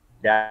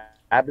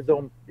 dab his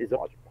own.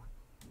 You're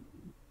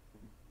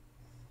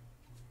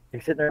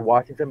sitting there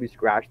watching somebody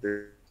scratch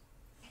their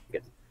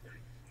tickets.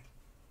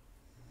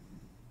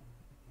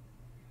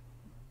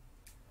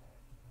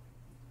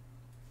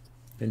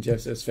 And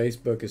Jeff says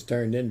Facebook has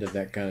turned into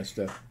that kind of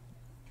stuff.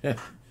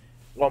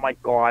 Oh my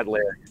God,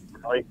 Larry!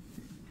 Really?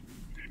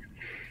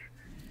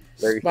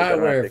 Larry says, I don't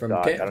have Spyware from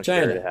TikTok. I don't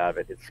care to China. have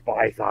it. It's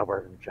spy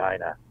software from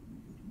China.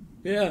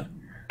 Yeah.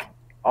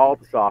 All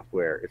the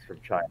software is from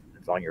China.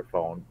 It's on your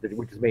phone,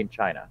 which is made in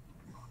China.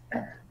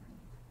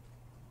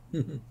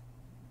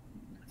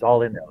 It's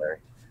all in there, Larry.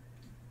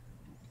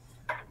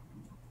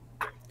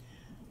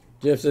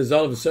 Jeff says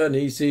all of a sudden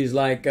he sees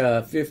like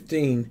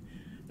 15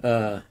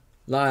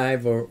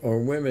 live or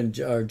women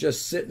are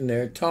just sitting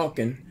there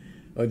talking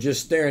or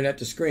just staring at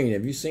the screen.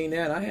 Have you seen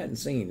that? I hadn't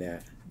seen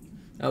that.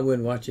 I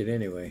wouldn't watch it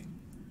anyway.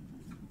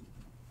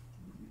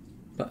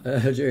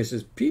 Jerry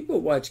says, people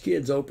watch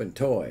kids open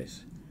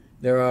toys.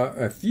 There are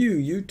a few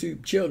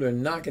YouTube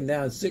children knocking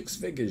down 6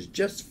 figures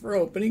just for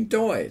opening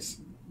toys.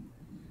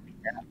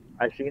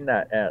 I've seen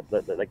that.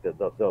 Like they'll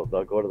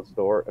go to the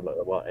store.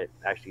 Well,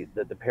 actually,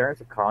 the parents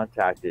have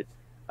contacted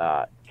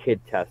kid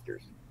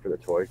testers for the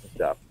toys and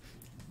stuff.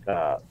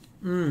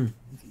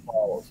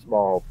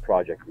 Small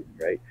project groups,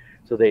 right?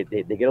 So they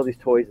get all these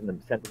toys and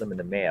then sent to them in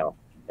the mail,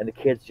 and the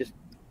kids just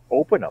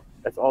open them.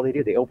 That's all they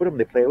do. They open them,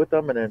 they play with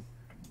them, and then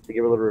they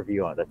give a little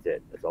review on it. That's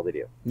it. That's all they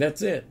do.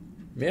 That's it.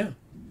 Yeah.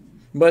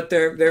 But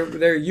they're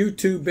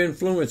YouTube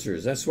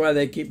influencers. That's why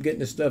they keep getting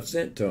the stuff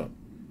sent to them.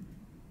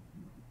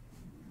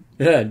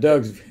 Yeah,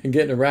 Doug's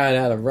getting a ride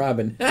out of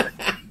Robin.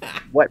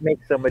 What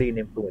makes somebody an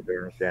influencer? I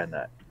understand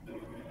that.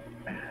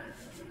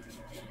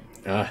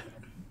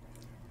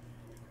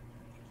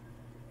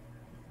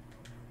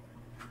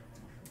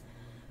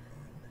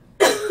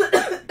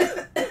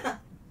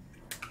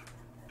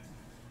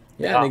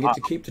 Yeah, they get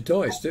to keep the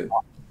toys too.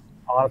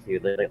 Honestly,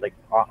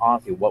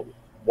 honestly,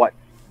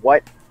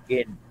 what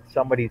in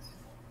somebody's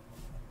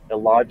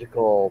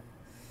illogical,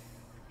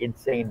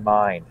 insane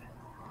mind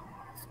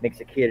makes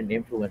a kid an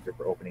influencer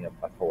for opening up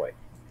a toy?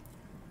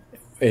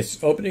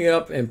 It's opening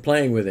up and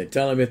playing with it.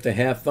 Tell them if they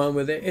have fun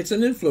with it. It's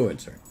an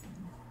influencer.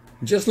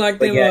 Just like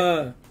But them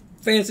yet-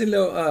 fancy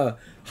little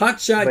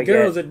hotshot But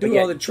girls yet- that do but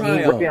all the yet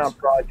me working on a try-ons.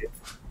 project.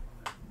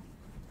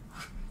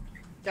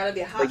 Gotta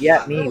be a hot But yet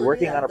shot me girl,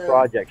 working yeah, on a the-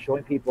 project,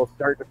 showing people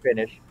start to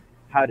finish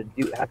how to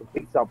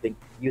complete something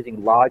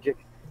using logic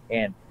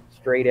and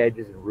straight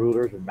edges and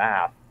rulers and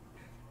math.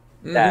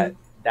 Mhm.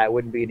 That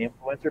wouldn't be an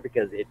influencer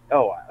because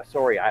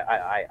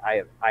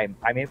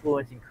I'm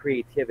influencing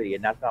creativity,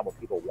 and that's not what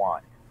people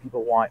want.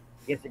 People want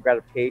instant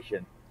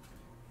gratification.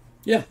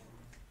 Yeah.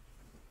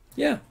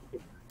 Yeah. You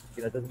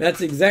know, it doesn't-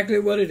 That's exactly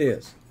what it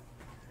is.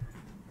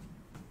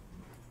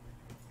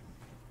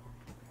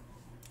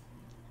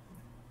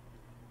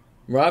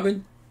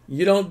 Robin,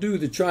 you don't do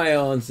the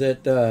try-ons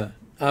that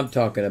I'm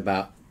talking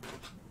about.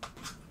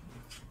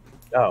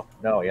 Oh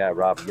no, yeah,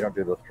 Rob, you don't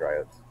do those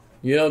tryouts.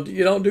 You don't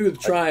do the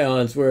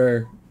try-ons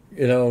where,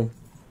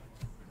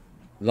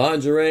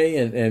 lingerie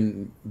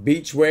and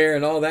beachwear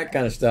and all that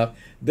kind of stuff.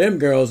 Them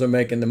girls are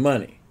making the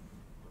money.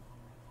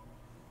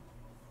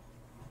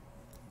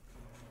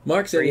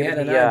 Mark said he had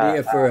an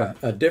idea for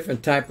a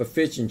different type of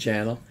fishing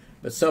channel,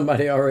 but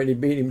somebody already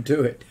beat him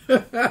to it.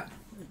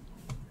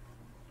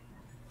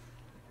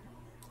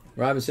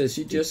 Robin says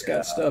she just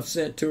got stuff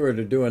sent to her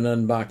to do an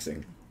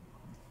unboxing.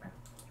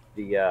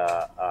 The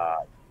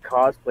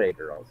cosplay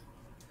girls.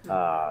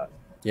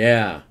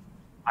 Yeah.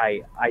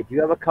 I do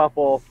have a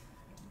couple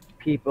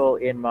people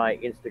in my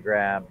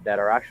Instagram that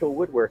are actual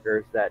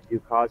woodworkers that do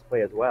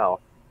cosplay as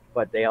well,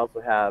 but they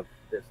also have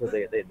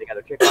they got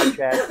a TikTok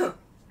chat,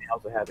 they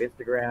also have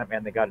Instagram,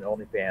 and they got an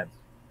OnlyFans,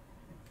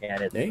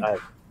 and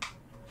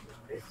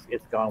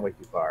it's gone way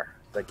too far.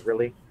 It's like,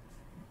 really,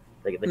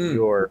 like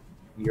you're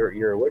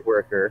a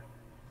woodworker,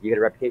 you get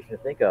a reputation to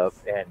think of,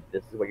 and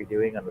this is what you're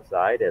doing on the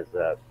side as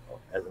an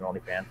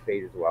OnlyFans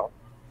page as well.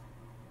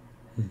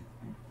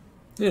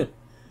 Yeah.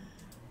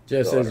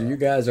 Jeff says you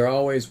guys are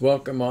always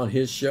welcome on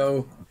his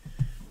show.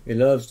 He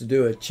loves to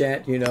do a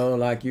chat,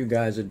 like you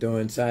guys are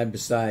doing, side by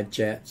side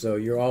chat. So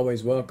you're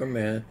always welcome,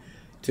 man,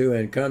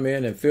 and come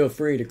in and feel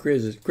free to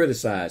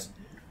criticize.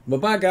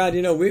 But by God,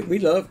 we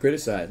love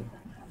criticizing.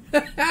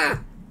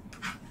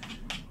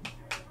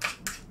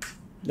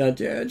 Now,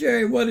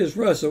 Jerry, what is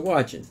Russell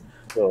watching?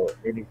 So,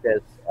 and he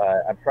says,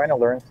 I'm trying to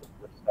learn some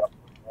of this stuff.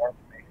 More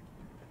information.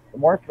 The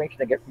more information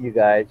I get from you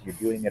guys, you're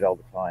doing it all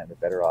the time. The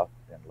better off.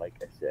 And like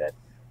I said,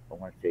 I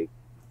want to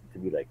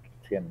be like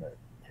Tim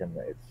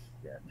Two-Man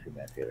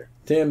Taylor.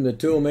 Tim the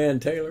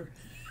Toolman Taylor.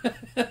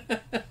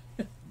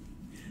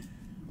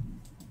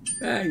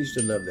 I used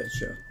to love that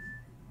show.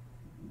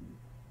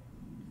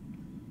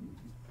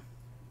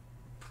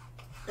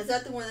 Is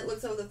that the one that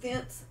looks over the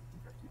fence?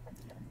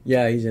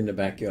 Yeah, he's in the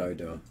backyard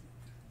though.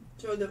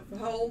 Through the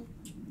hole?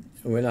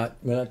 We're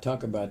not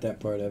talking about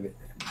that part of it.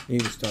 He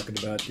was talking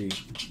about the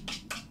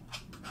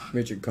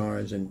Richard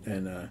Carnes and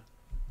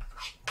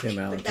Tim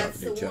Allen But that's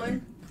talking to the each other.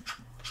 one?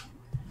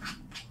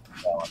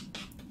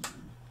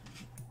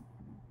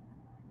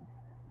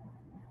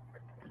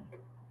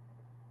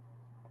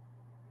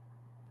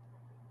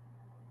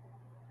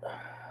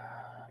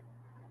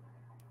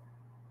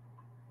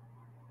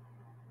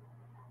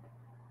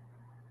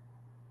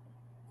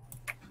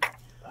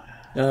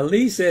 Now,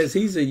 Lee says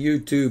he's a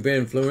YouTube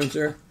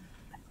influencer.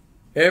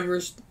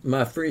 Everest,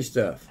 my free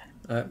stuff.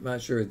 I'm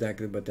not sure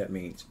exactly what that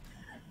means.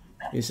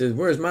 He says,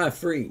 where's my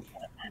free?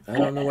 I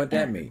don't know what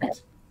that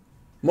means.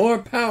 More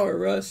power,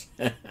 Russ.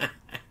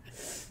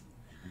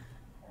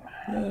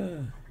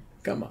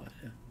 Come on.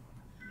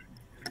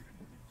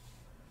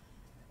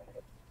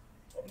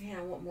 Yeah,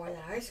 I want more of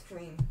that ice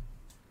cream.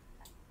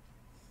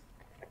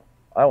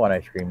 I want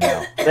ice cream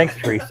now. Thanks,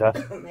 Teresa.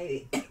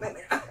 Maybe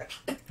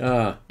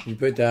not. You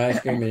put the ice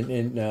cream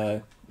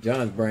in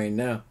John's brain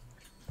now.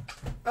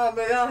 Oh,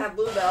 but I don't have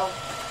Bluebell.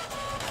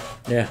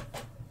 Yeah.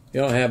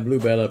 You don't have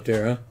Bluebell up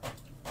there, huh?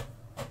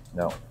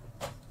 No.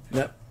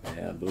 Nope.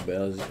 Yeah,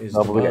 Bluebell is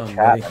No, the but we bomb, got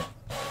buddy. Chapman.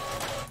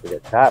 We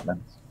got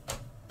Chapman's.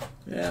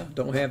 Yeah,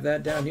 don't have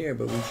that down here,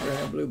 but we sure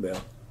have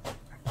Bluebell.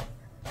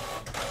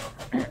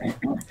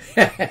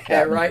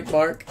 Right,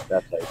 Mark?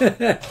 That's like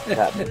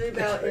Chapman.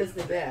 Bluebell is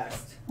the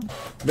best.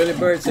 Billy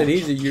Bird said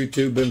he's a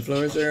YouTube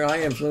influencer.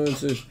 I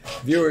influence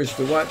viewers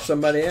to watch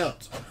somebody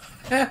else.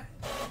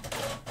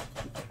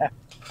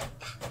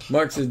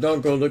 Mark says,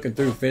 don't go looking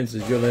through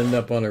fences. You'll end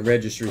up on a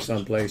registry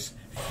someplace.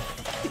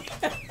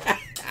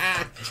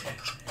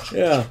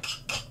 Yeah.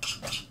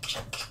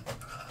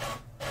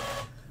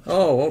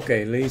 Oh,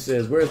 okay. Lee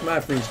says, where's my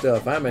free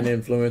stuff? I'm an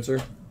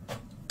influencer.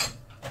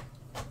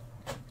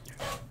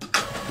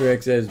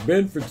 Greg says,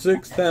 bid for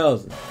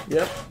 6,000.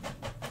 Yep.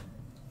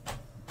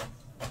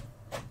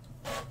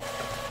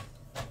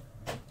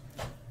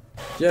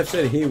 Jeff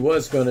said he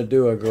was going to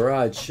do a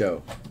garage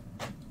show.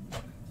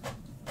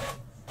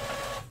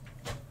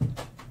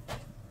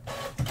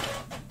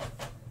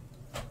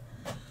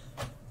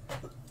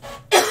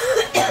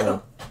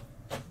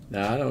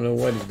 Now I don't know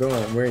where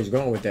he's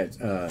going with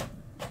that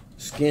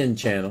skin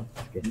channel.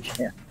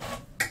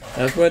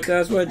 That's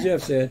what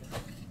Jeff said.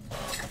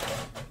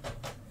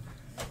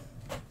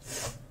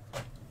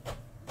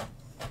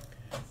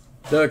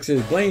 Doug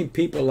says blame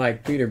people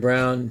like Peter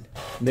Brown,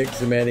 Nick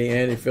Zametti,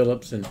 Andy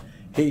Phillips, and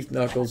Heath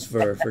Knuckles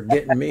for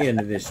getting me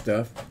into this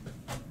stuff.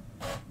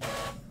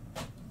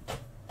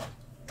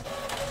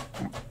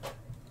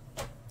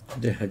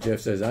 Jeff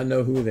says I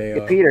know who they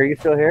are. Hey, Peter, are you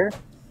still here?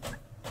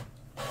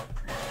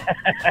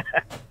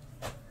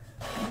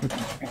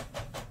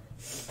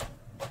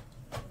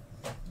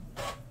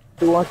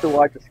 Who wants to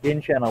watch a skin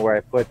channel where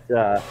I put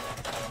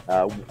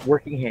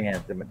working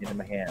hands into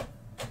my hand?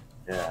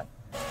 Yeah.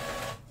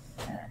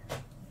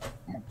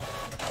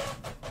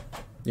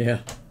 Yeah,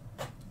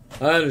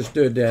 I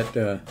understood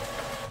that,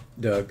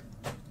 Doug.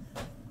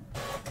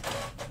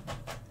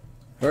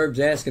 Herb's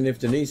asking if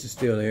Denise is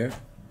still here.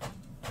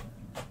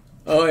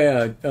 Oh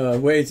yeah,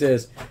 Wade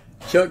says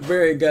Chuck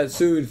Berry got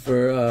sued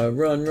for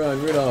Run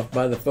Run Rudolph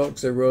by the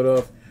folks that wrote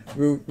off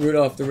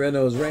Rudolph the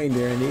Red-Nosed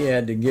Reindeer, and he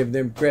had to give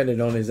them credit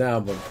on his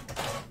album.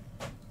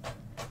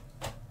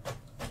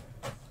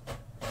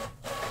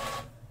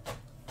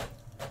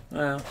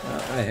 Well,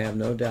 I have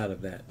no doubt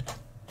of that.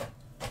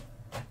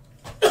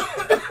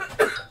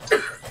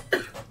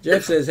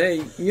 Jeff says,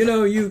 hey,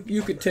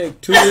 you could take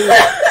tools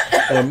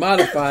or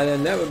modify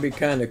them. That would be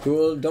kind of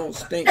cool. Don't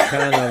stink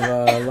kind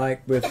of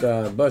like with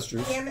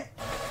Busters. Damn it.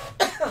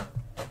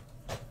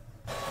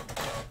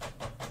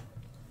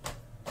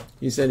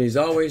 He said he's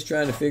always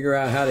trying to figure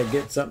out how to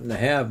get something to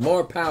have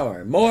more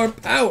power. More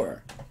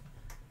power.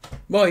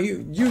 Well,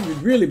 you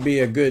would really be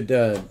a good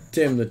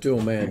Tim the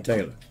Toolman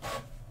Taylor.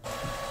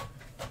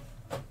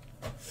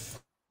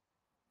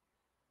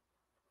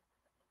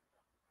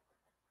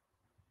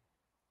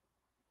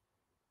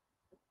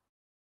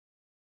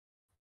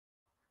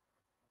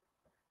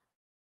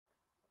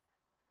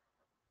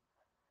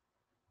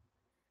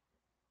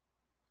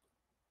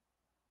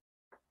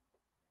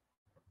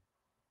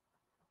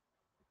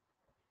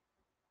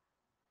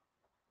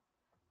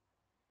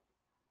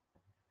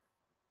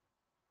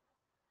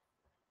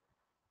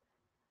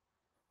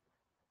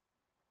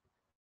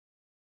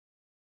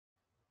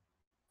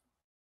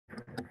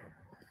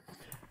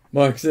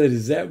 Mark said,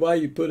 "Is that why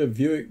you put a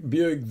Buick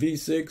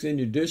V6 in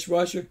your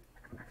dishwasher?"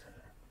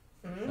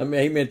 I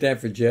mean, he meant that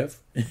for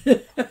Jeff.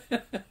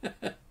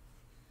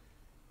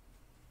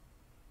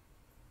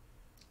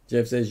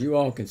 Jeff says, "You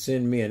all can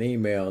send me an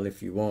email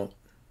if you want."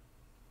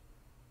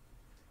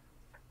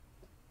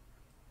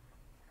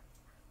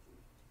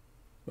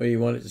 What do you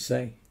want it to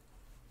say?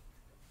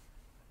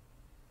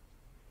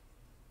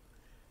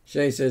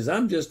 Shay says,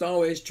 "I'm just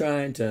always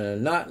trying to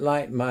not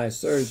light my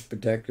surge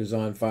protectors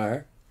on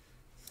fire."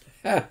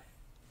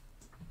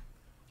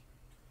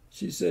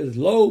 She says,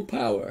 "Low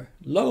power,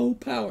 low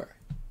power."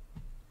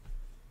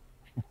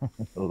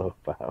 Low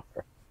power.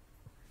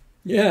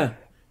 Yeah.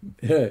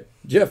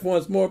 Jeff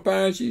wants more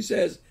power. She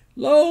says,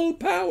 "Low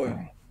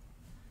power."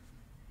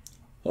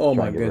 Oh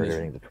my Trying to get rid of goodness.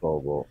 everything to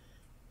 12 volt.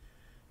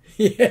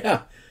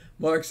 Yeah.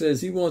 Mark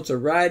says he wants a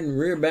riding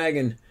rear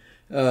bagging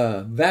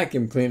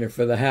vacuum cleaner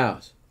for the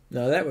house.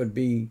 Now that would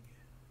be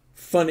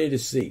funny to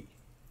see.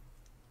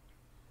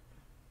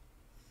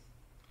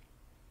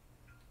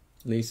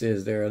 Lee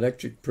says they're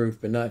electric proof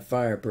but not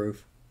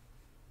fireproof.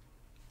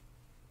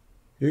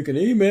 "You can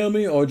email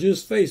me or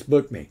just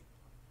Facebook me,"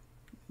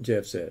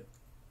 Jeff said.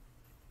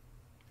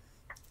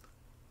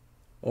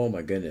 Oh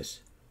my goodness.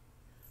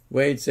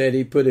 Wade said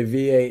he put a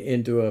V8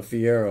 into a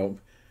Fiero.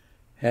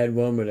 Had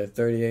one with a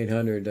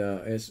 3800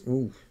 S.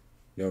 Ooh,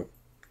 no.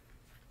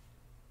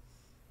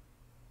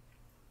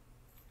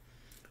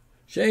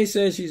 Shay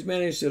says she's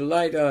managed to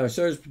light a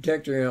surge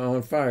protector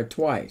on fire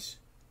twice.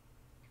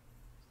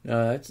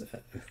 That's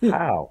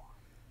How?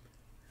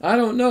 I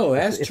don't know.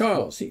 Ask It's-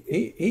 Charles. He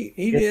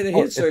did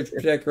his surge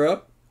protector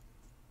up.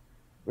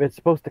 It's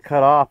supposed to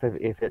cut off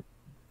if it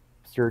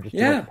surges too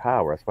Yeah. much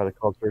power. That's why they're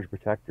called surge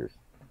protectors.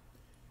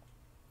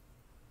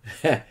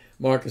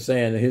 Mark is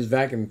saying that his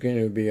vacuum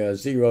cleaner would be a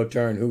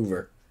zero-turn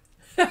Hoover.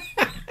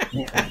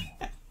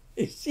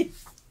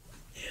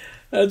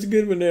 That's a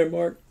good one there,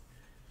 Mark.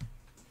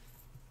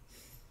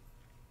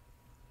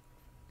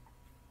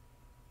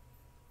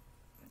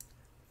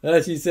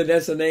 She said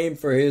that's a name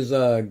for his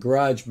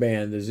garage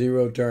band, the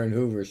zero-turn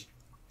Hoovers.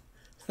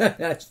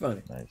 That's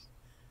funny. Nice.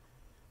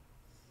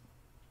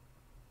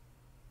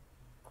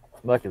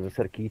 Look, there's a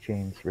set of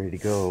keychains ready to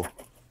go.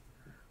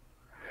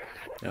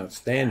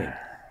 Outstanding.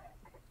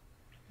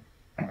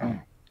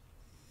 And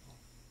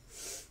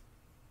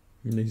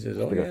he says,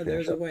 "Oh yeah,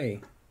 there's a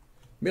way."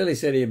 Billy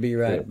said he'd be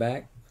right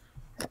back.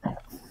 Still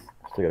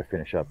got to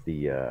finish up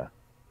the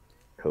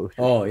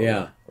coaster. Oh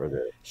yeah. Or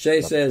the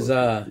Shay not says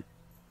coaster.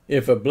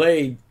 if a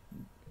blade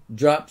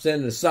drops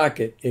in the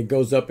socket, it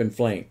goes up in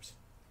flames.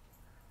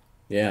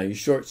 Yeah, you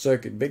short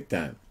circuit big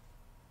time.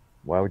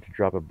 Why would you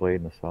drop a blade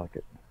in the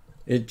socket?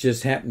 It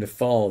just happened to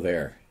fall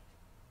there.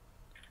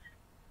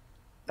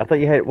 I thought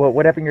you had. Well,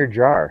 what happened in your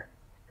jar?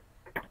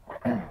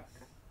 How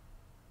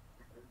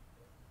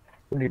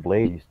many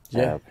blades do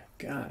you Yeah. have?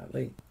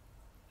 Golly.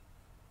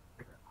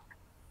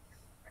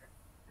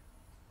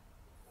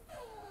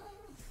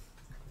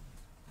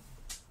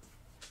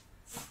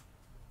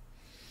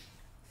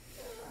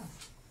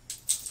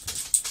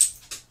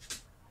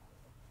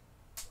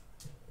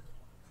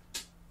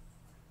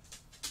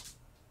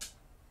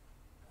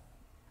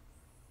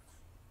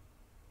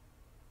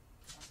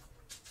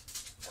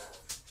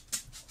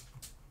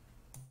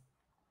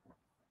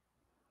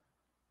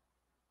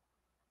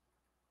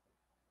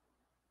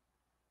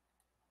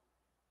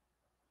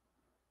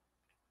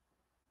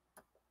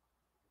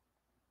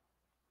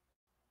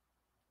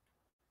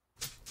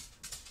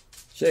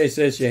 Shay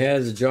says she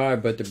has a jar,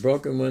 but the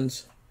broken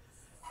ones,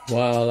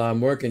 while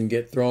I'm working,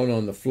 get thrown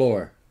on the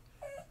floor.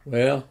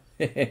 Well,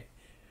 I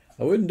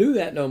wouldn't do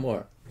that no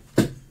more.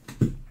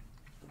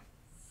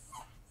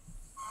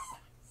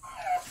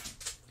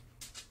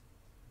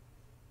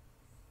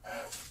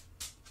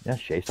 Yeah,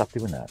 Shay, stop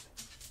doing that.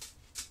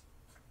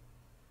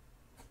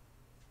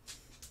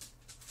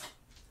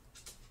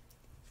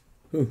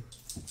 Ooh,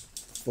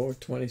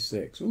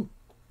 426. Ooh.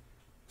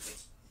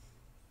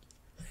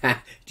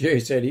 Jerry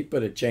said he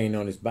put a chain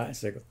on his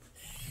bicycle.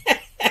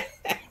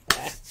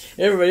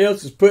 Everybody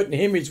else is putting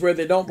himmies where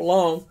they don't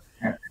belong.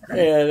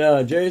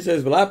 And Jerry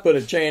says, "Well, I put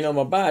a chain on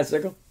my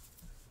bicycle."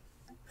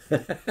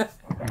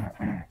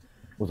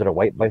 Was it a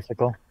white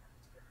bicycle?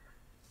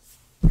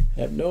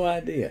 Have no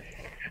idea.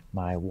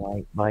 My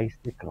white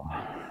bicycle.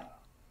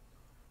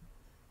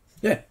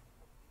 Yeah.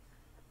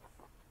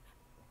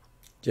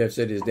 Jeff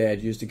said his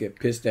dad used to get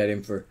pissed at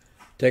him for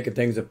taking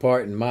things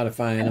apart and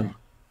modifying them.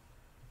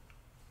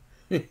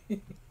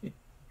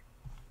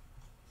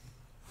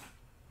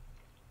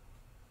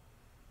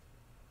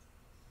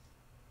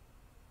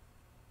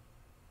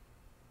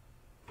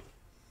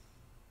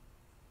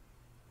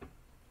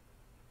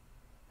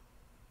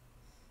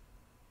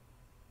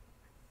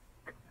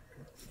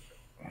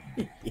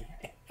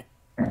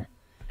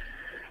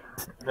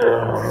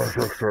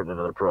 Let's start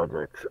another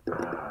project.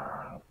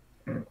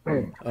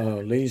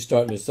 Lee's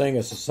starting to sing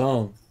us a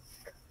song.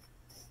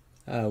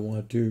 I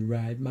want to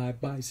ride my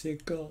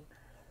bicycle,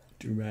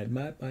 to ride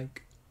my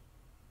bike.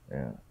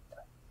 Yeah.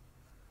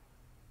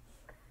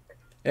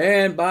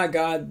 And by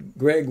God,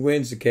 Greg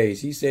wins the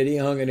case. He said he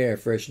hung an air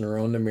freshener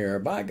on the mirror.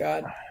 By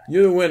God,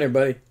 you're the winner,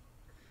 buddy.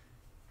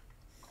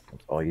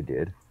 That's all you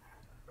did.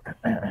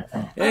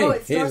 Hey,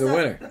 he's the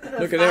winner.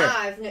 Look at that.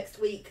 5 next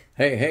week.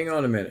 Hey, hang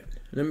on a minute.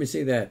 Let me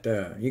see that.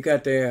 You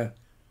got the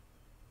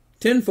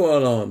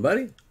tinfoil on,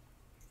 buddy.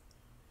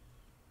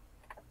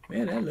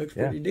 Man, that looks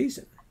pretty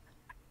decent.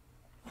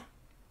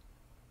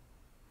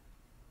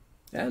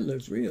 That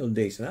looks real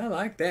decent. I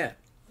like that.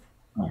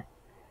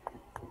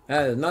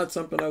 That is not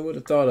something I would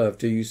have thought of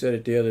till you said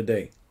it the other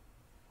day.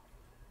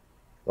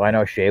 Well, I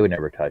know Shay would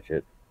never touch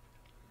it.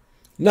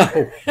 No.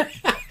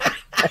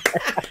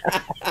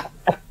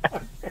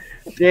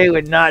 Shay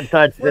would not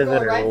touch We're this going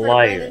in her right for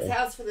life. Brandon's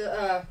house for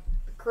the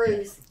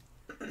cruise.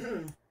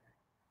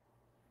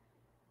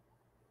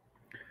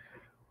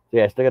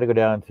 Yeah, I still got to go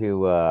down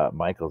to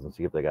Michael's and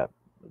see if they got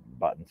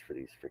buttons for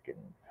these freaking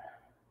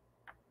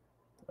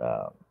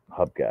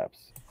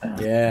hubcaps.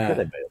 Yeah.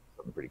 They made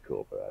something pretty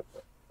cool for that.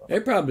 But,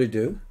 They probably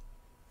do.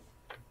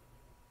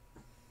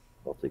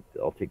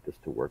 I'll take this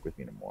to work with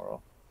me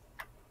tomorrow.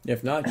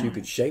 If not, you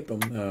could shape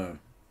them.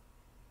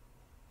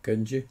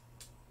 Couldn't you?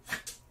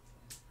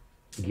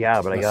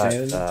 Yeah, but I got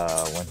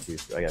one, two,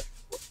 three, I got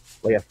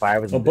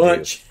 5 of them. A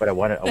bunch. But I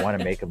want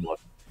to make them look.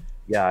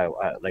 Yeah, I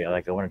want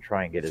to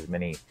try and get as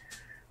many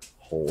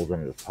holes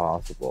in it as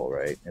possible,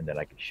 right? And then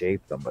I can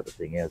shape them. But the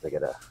thing is,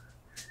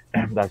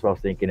 that's what I was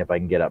thinking. If I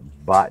can get a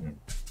button,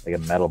 like a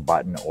metal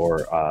button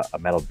or a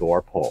metal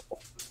door pull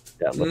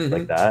that looks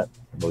like that,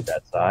 about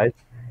that size,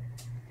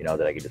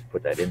 that I can just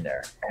put that in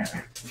there.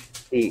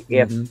 See,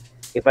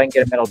 if I can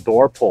get a metal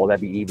door pull,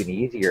 that'd be even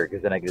easier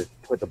because then I can just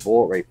put the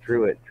bolt right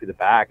through the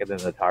back, and then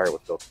the tire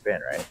will still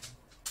spin, right?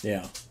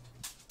 Yeah.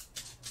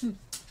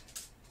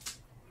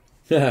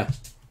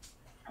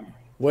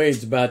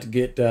 Wade's about to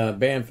get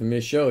banned from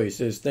this show. He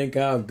says, "Think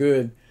how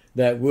good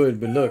that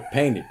would look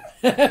painted."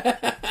 Not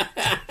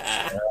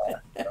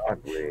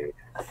Wade.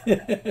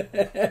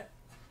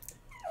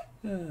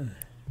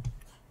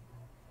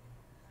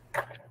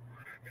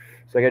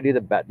 So I got to do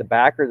the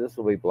backer. This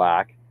will be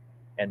black,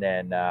 and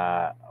then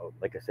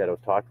like I said, I was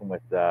talking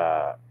with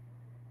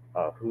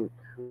whose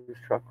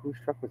truck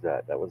was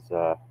that? That was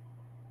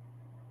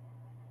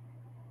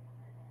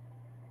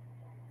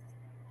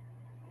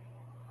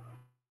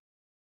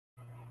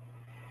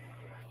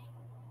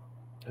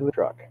whose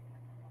truck?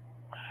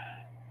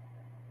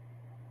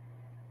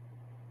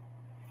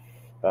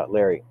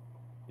 Larry.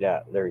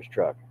 Yeah, Larry's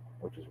truck,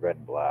 which is red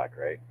and black,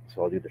 right?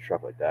 So I'll do the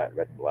truck like that,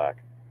 red and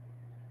black.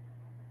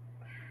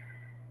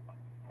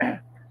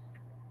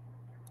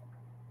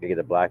 You get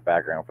the black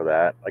background for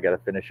that. I got to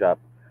finish up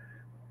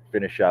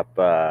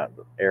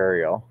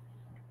Ariel.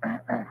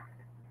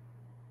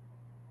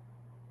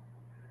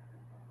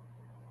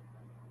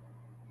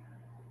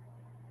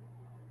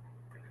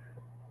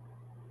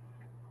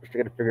 Just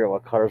got to figure out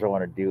what colors I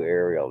want to do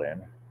Ariel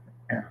in.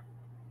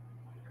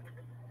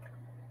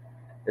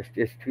 It's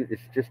just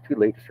too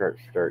late to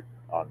start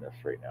on this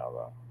right now,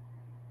 though.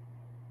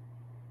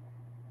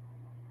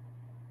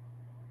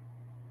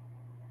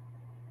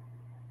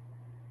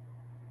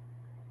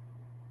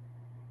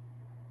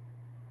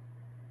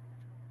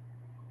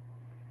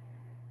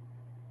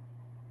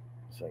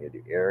 So I'm gonna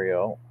do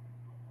Ariel,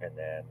 and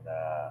then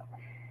the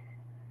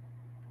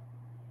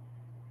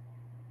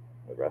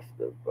rest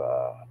of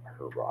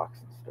her rocks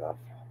and stuff.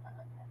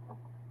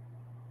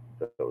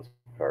 Those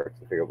parts.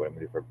 I figure out what I'm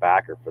gonna do for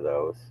backer for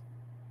those.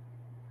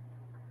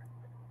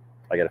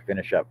 I got to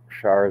finish up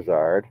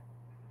Charizard.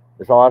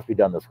 This all has to be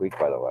done this week,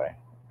 by the way.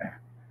 So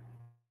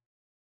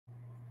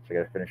I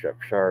got to finish up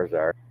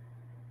Charizard.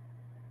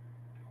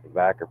 The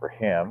backer for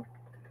him.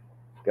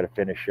 Got to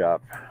finish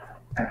up.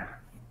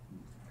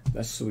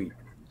 That's sweet.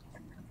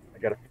 I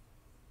got to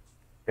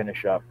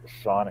finish up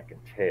Sonic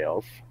and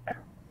Tails.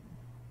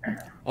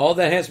 All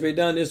that has to be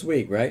done this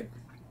week, right?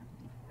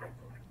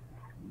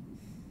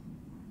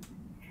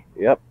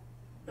 Yep.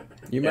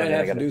 You might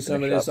have to do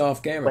some of this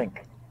off camera.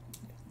 Link.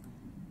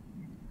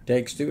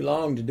 Takes too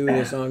long to do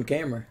this on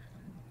camera.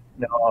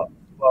 No,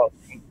 well,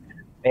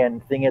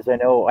 and the thing is, I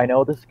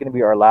know this is going to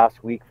be our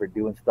last week for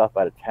doing stuff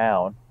out of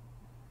town,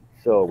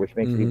 so which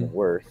makes it even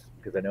worse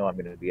because I know I'm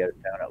going to be out of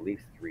town at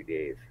least 3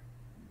 days.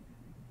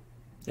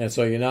 And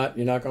so you're not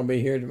going to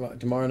be here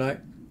tomorrow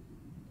night?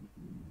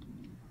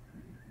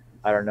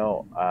 I don't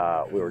know.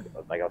 I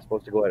was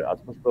supposed to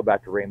go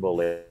back to Rainbow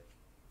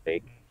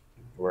Lake,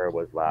 where it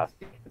was last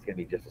week. It's going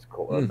to be just as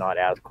cold, not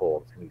as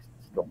cold. It's going to be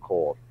still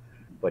cold.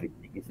 But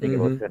he's thinking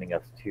about sending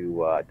us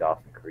to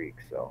Dawson Creek.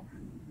 So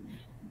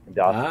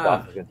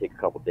Dawson's going to take a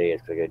couple days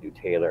because I got to do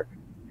Taylor.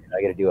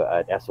 I got to do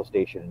an Esso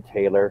station in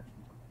Taylor,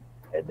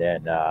 and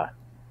then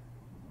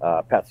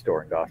pet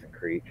store in Dawson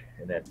Creek,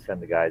 and then send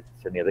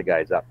the other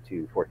guys up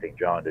to Fort St.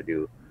 John to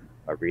do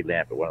a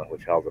relamp at one of the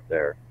hotels up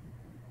there.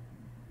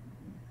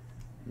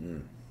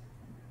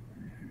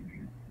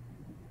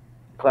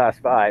 Class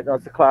 5. No,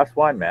 it's a Class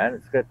 1, man.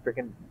 It's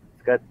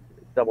got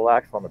double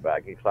axle on the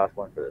back. You need Class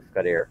 1 for this. It's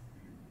got air.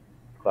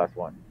 Class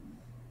 1.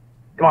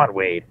 Come on,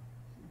 Wade.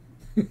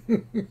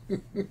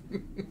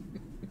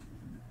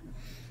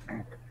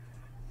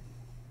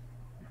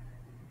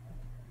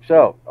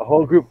 So, a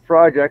whole group of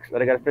projects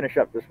that I got to finish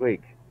up this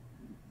week.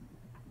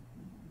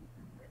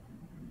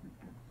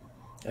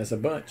 That's a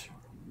bunch.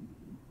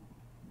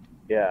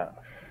 Yeah.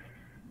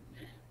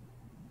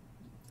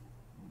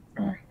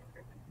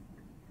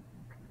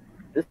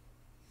 This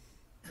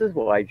is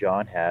why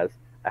John has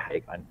a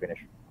big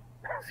unfinished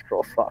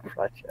scroll saw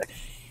project.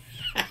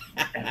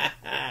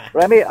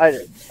 But I mean, I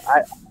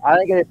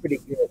think I did pretty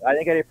good. I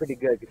think I did pretty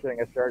good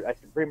considering I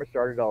pretty much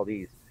started all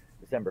these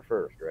December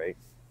 1st, right?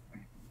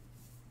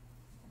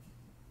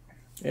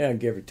 Yeah,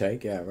 give or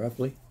take. Yeah,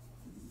 roughly.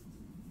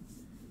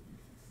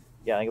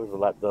 Yeah, I think it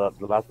was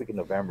the last week in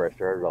November I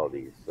started all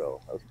these,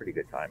 so that was pretty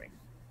good timing.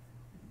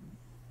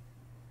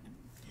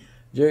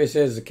 Jerry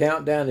says the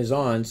countdown is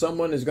on.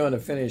 Someone is going to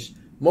finish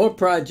more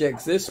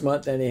projects this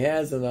month than he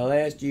has in the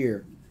last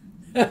year.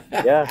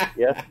 Yes,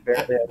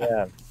 apparently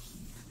I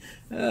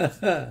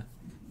am.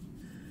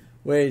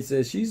 Wade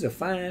says she's a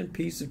fine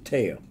piece of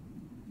tail.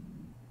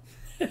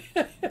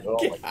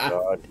 Oh my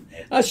God.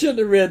 I shouldn't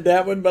have read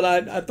that one, but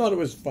I thought it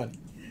was funny.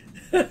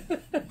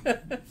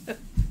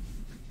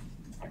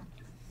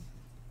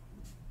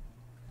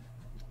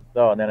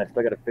 So, and then I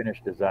still got to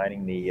finish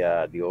designing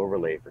the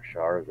overlay for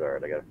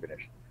Charizard. I got to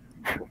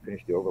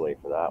finish the overlay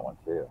for that one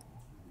too,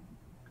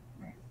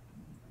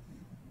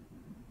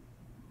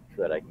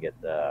 so that I can get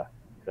a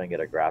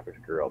graphics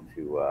girl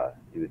to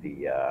do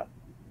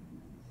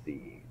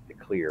the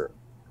clear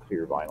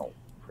vinyl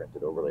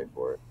printed overlay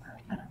for it.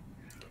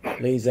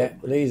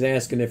 Lee's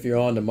asking if you're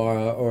on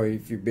tomorrow or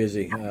if you're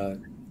busy. I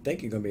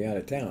think you're going to be out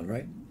of town,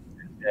 right?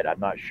 And I'm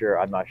not sure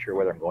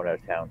whether I'm going out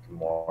of town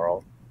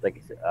tomorrow.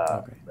 Like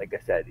I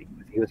said,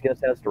 he was going to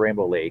send us to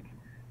Rainbow Lake,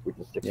 which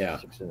is six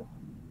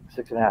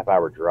and a half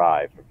hour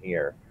drive from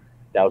here.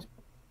 That was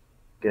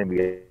going to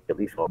be at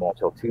least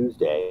until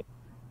Tuesday,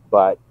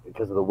 but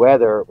because of the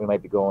weather, we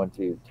might be going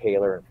to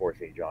Taylor and Fort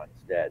St. John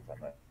instead. So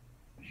I'm not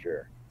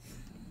sure.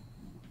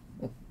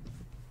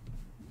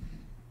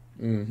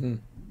 Mm-hmm.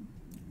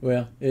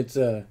 Well, it's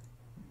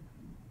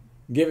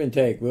give and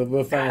take.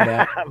 We'll find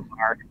out.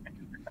 Mark.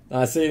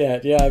 I see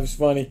that. Yeah, it was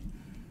funny.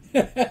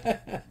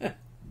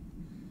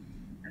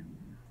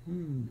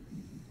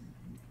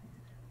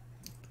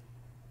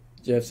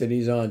 Jeff said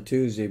he's on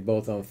Tuesday,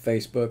 both on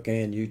Facebook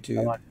and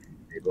YouTube.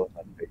 Both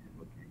on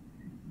Facebook.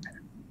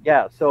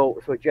 Yeah.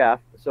 So Jeff.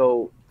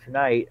 So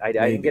tonight I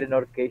didn't get a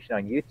notification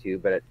on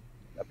YouTube, but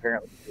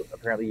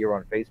apparently you're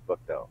on Facebook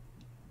though.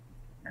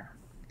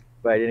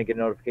 But I didn't get a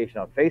notification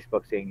on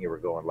Facebook saying you were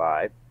going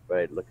live. But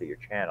I looked at your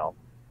channel,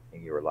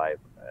 and you were live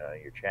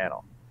on your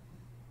channel.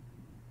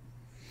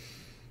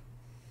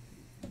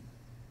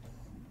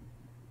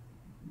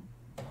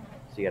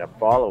 See, and I'm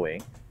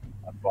following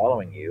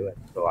you, and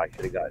so I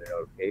should have gotten a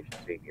notification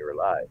saying you were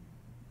live,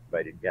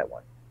 but I didn't get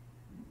one.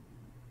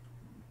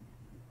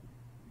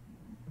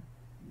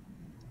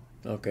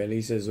 Okay,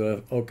 Lee says,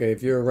 okay,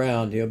 if you're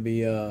around, he'll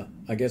be,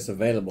 I guess,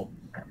 available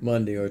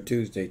Monday or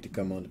Tuesday to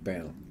come on the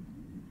panel.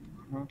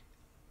 Mm-hmm.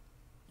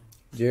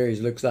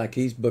 Jerry's looks like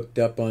he's booked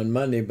up on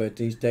Monday, but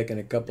he's taking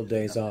a couple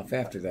days off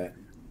after that.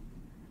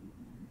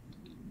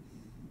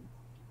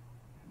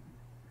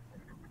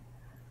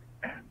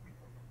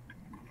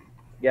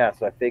 Yeah,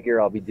 so I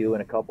figure I'll be doing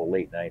a couple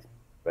late nights,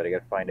 but I got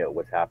to find out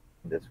what's happened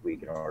this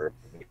week in order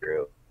for me to figure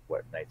out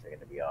what nights I'm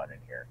going to be on in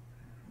here.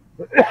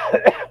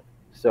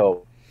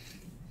 So,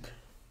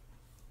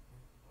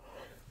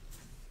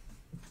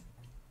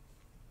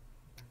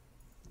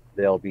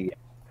 they'll be,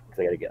 because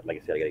I got to get,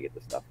 like I said, I got to get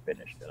this stuff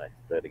finished, and I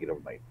still got to get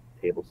over my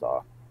table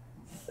saw.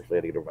 I still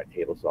got to get over my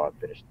table saw and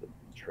finish the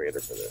trailer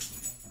for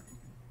this.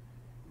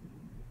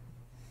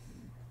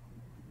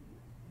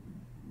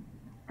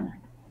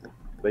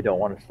 I don't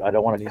want to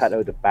cut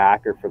out the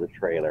backer for the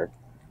trailer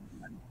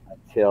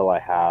until I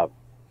have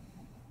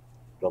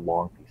the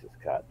long pieces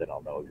cut. Then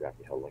I'll know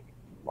exactly how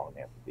long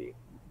they have to be.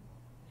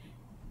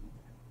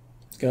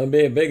 It's gonna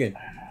be a big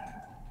one.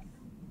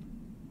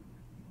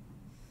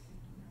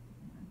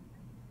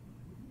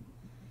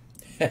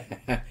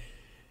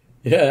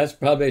 Yeah, that's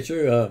probably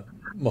true,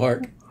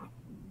 Mark.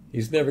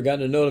 He's never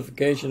gotten a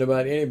notification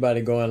about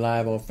anybody going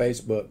live on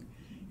Facebook.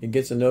 He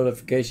gets a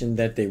notification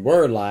that they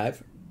were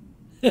live.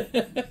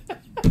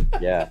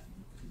 Yeah.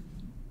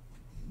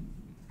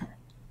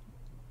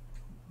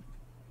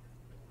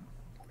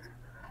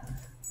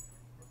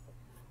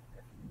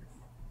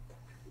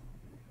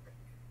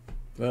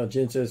 Well,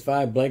 Jen says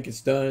 5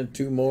 blankets done,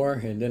 2 more,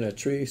 and then a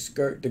tree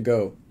skirt to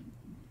go.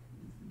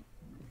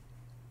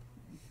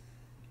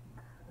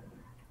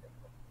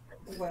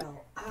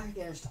 Well, I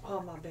finished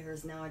all my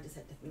bears now. I just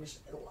had to finish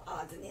little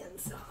odds and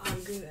ends, so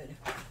I'm good.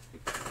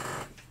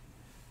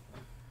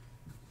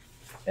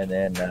 And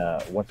then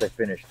once I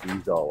finish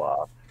these all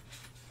off,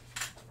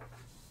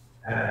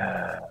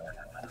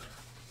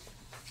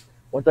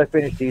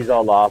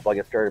 I'll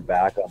get started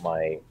back on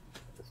my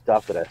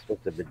stuff that I was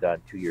supposed to have been done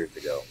 2 years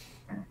ago.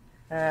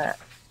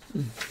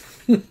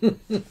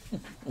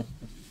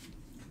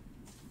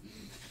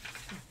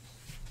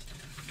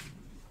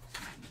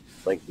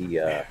 Like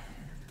the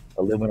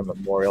aluminum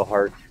memorial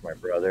hearts for my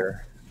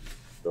brother,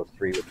 those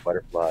 3 with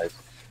butterflies.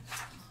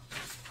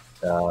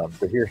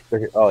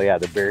 Oh yeah,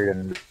 they're buried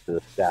into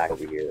the stack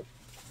over here.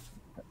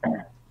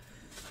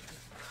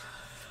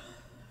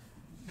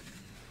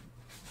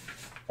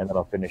 And then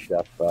I'll finish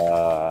up.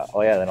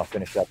 Oh yeah, then I'll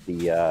finish up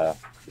the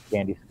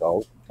candy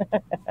skulls.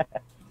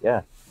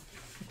 Yeah,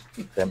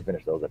 I haven't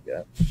finished those up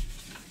yet.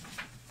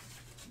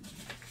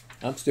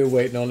 I'm still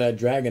waiting on that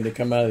dragon to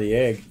come out of the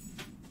egg.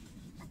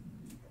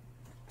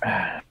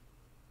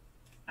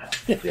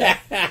 Yeah.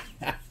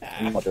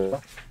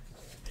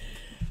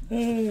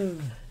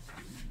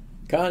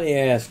 Connie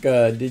asked,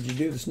 "Did you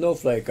do the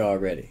snowflake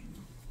already?"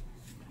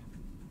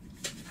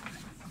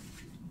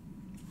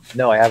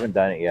 No, I haven't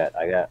done it yet.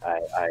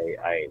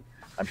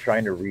 I'm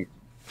trying to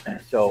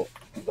So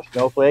the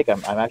snowflake,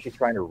 I'm actually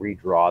trying to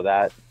redraw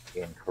that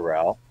in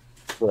Corel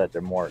so that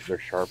they're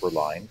sharper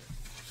lines.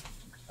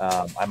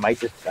 I might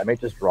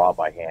just draw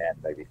by hand,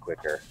 maybe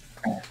quicker.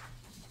 I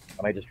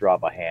might just draw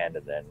by hand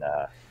and then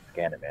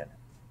scan them in.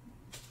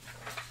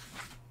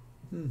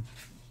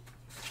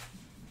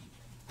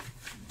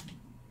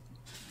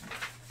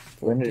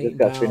 Linda just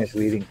got finished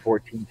weaving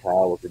 14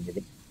 towels and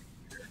knitting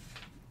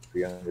for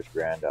your youngest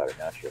granddaughter.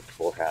 Now she has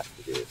 4 hats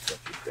to do it since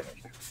she's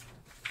finished.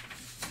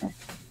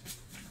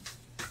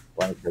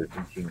 Finally started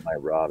finishing my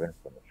robin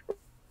from the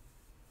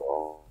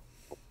scroll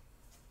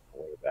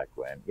way back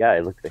when. Yeah,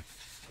 it looks like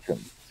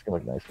it's gonna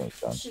look nice when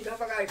it's done. Shoot, I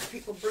forgot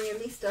people bringing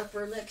me stuff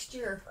for next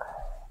year.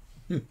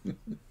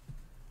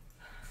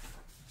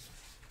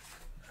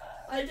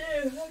 I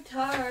do. I'm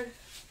tired.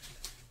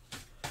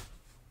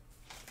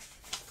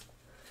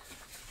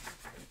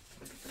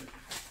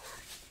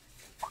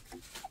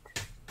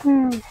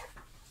 I'm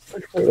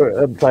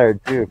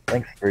tired too.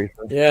 Thanks,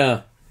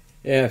 Teresa.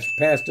 Yeah, she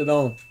passed it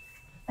on.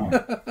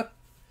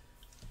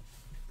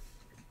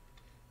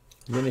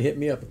 Then it hit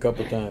me up a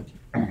couple times.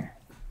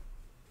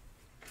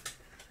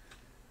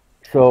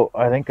 So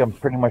I think I'm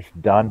pretty much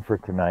done for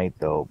tonight,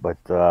 though. But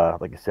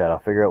like I said, I'll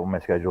figure out what my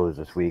schedule is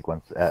this week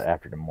once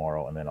after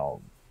tomorrow, and then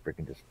I'll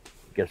freaking just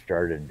get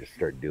started and just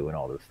start doing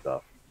all this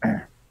stuff.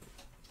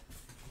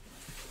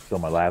 So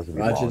my labs will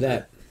be Roger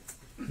that.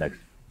 Next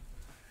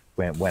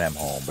when I'm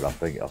home, but I'll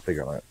figure out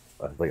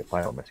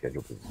find out my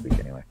schedule for this week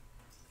anyway.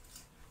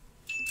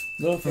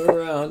 No, for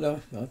around.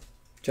 I'll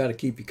try to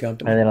keep you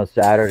comfortable. And then on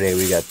Saturday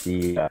we got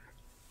the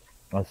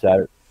on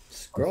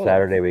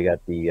Saturday we got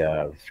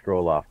the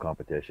scroll off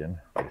competition.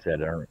 Like I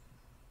said, on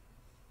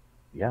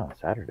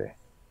Saturday.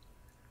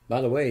 By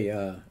the way,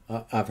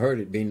 I've heard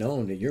it be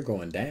known that you're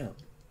going down.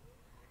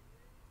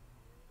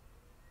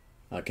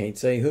 I can't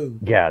say who.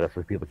 Yeah, that's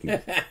what people keep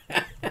saying.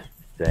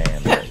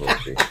 But we'll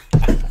see.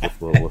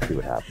 We'll see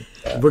what happens.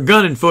 We're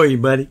gunning for you,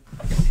 buddy.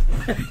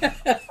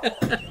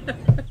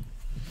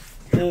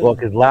 Well,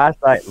 because last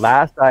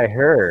I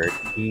heard,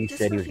 he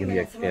said he was going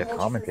to be a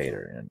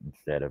commentator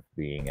instead of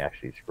being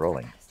actually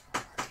scrolling.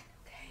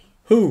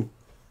 Who?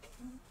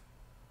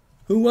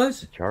 Who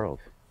was? Charles.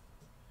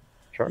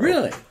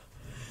 Really?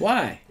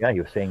 Why? Yeah,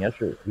 he was saying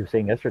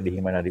yesterday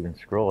he might not even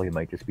scroll. He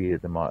might just be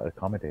the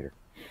commentator.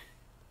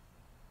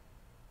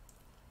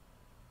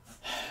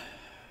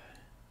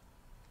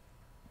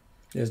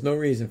 There's no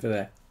reason for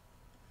that.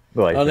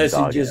 Well, unless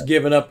he's just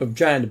giving up and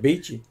trying to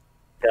beat you.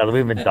 Yeah,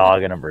 we've been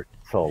dogging him for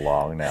so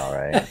long now,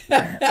 right?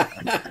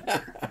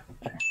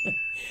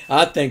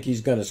 I think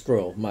he's going to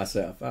scroll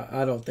myself.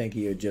 I don't think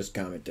he'll just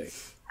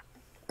commentate.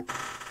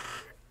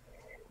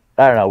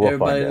 I don't know. We'll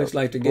Everybody find looks out.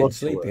 like they're getting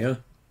sleepy, huh?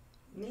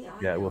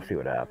 Yeah, we'll see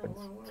what happens.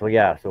 So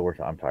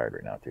I'm tired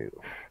right now too.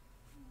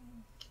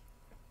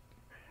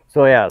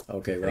 So yeah.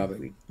 Okay,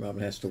 Robin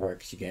has to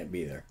work. She can't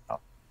be there.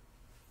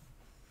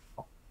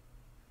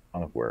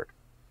 I'm at work.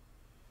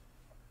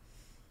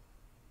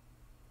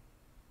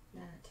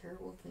 Not a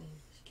terrible thing.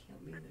 She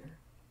can't be there.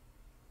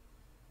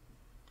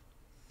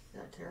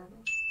 Not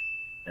terrible.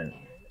 And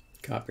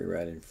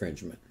Copyright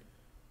infringement.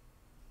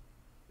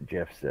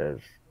 Jeff says,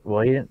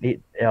 well, he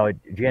didn't.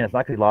 Jan, it's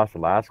not because he lost the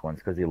last one.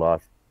 It's because he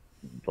lost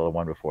the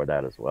one before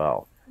that as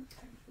well.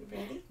 You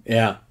ready?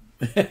 Yeah.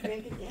 Break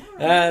it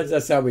down.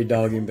 That's how we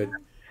dog him, but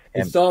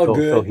it's And all so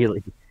good.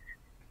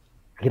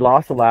 he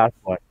lost the last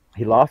one.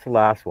 He lost the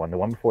last one. The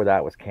one before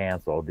that was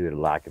canceled due to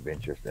lack of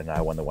interest, and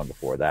I won the one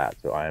before that.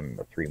 So I'm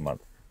a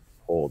 3-month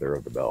holder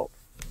of the belt,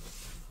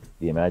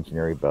 the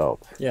imaginary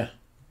belt. Yeah,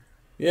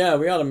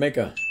 we ought to make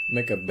a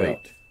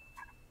belt.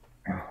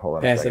 Hold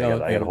on Pass a it second.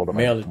 on I gotta hold and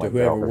my mail it to belt.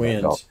 whoever There's my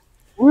wins. belt.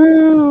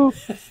 Woo! Woo!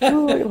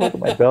 I gotta hold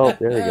my belt.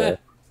 There we go.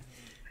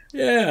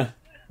 Yeah.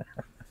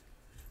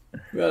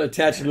 We ought to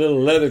attach a little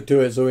leather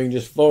to it so we can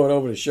just flow it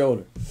over the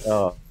shoulder.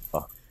 Oh.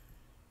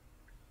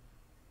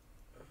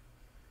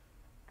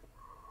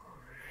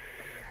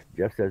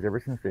 Jeff says, ever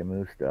since they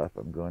moved stuff,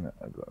 I'm going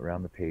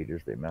around the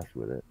pages. They mess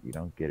with it. You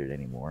don't get it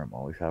anymore. I'm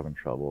always having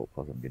trouble.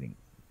 Plus, I'm getting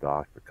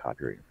docked for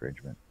copyright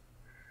infringement.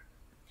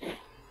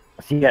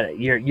 See, yeah,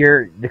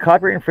 you're the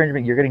copyright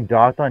infringement you're getting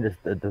docked on. Just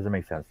it doesn't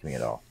make sense to me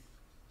at all.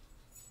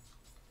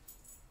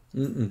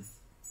 Mm-mm.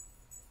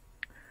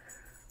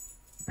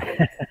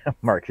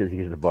 Mark says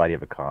he's the body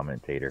of a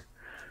commentator.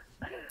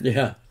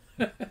 Yeah.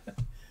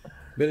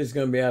 Billy's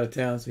going to be out of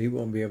town, so he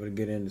won't be able to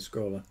get in the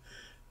scroller.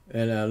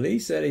 And Lee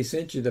said he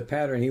sent you the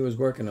pattern he was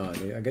working on.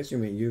 I guess you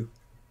mean you.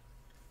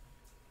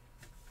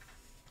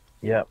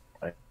 Yep.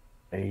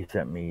 He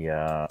sent me,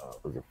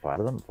 was it 5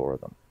 of them? 4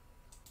 of them.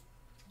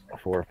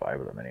 4 or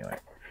 5 of them, anyway.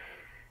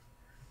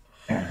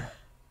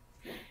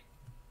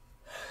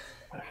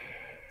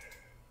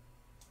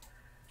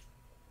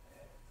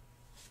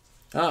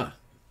 Ah,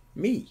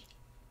 me.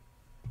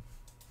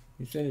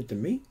 You sent it to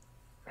me?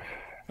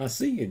 I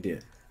see you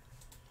did.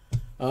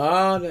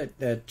 Ah,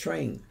 that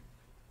train.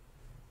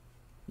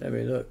 Let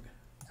me look.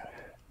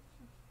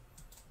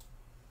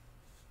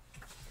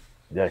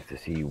 I'd like to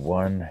see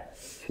 1,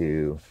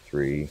 2,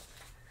 3,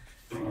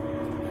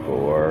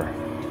 4,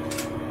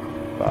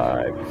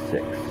 5,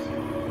 6.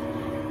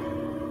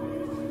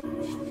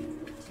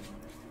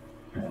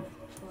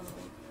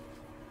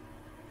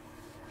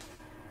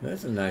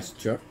 That's a nice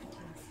truck.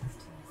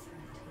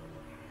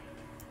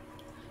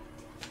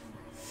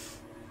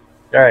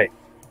 All right.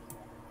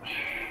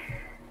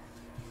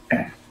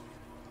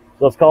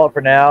 So let's call it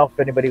for now. If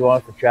anybody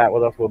wants to chat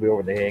with us, we'll be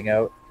over the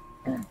Hangout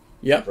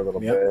Yep. for a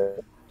little yep.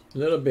 bit. A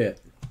little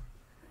bit.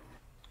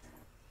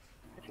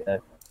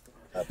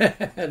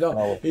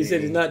 We'll He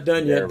said he's see. not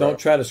done Yeah, yet. Don't right.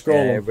 try to scroll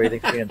And him. everybody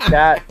can in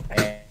chat,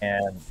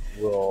 and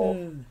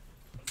we'll.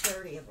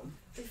 30 of them.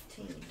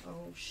 15.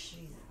 Oh, shit.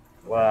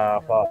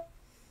 Well,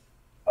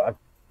 if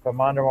I'm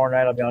on tomorrow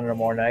night, I'll be on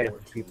tomorrow night.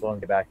 If people want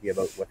to get back to you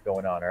about what's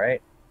going on, all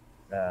right?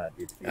 So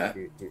have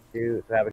a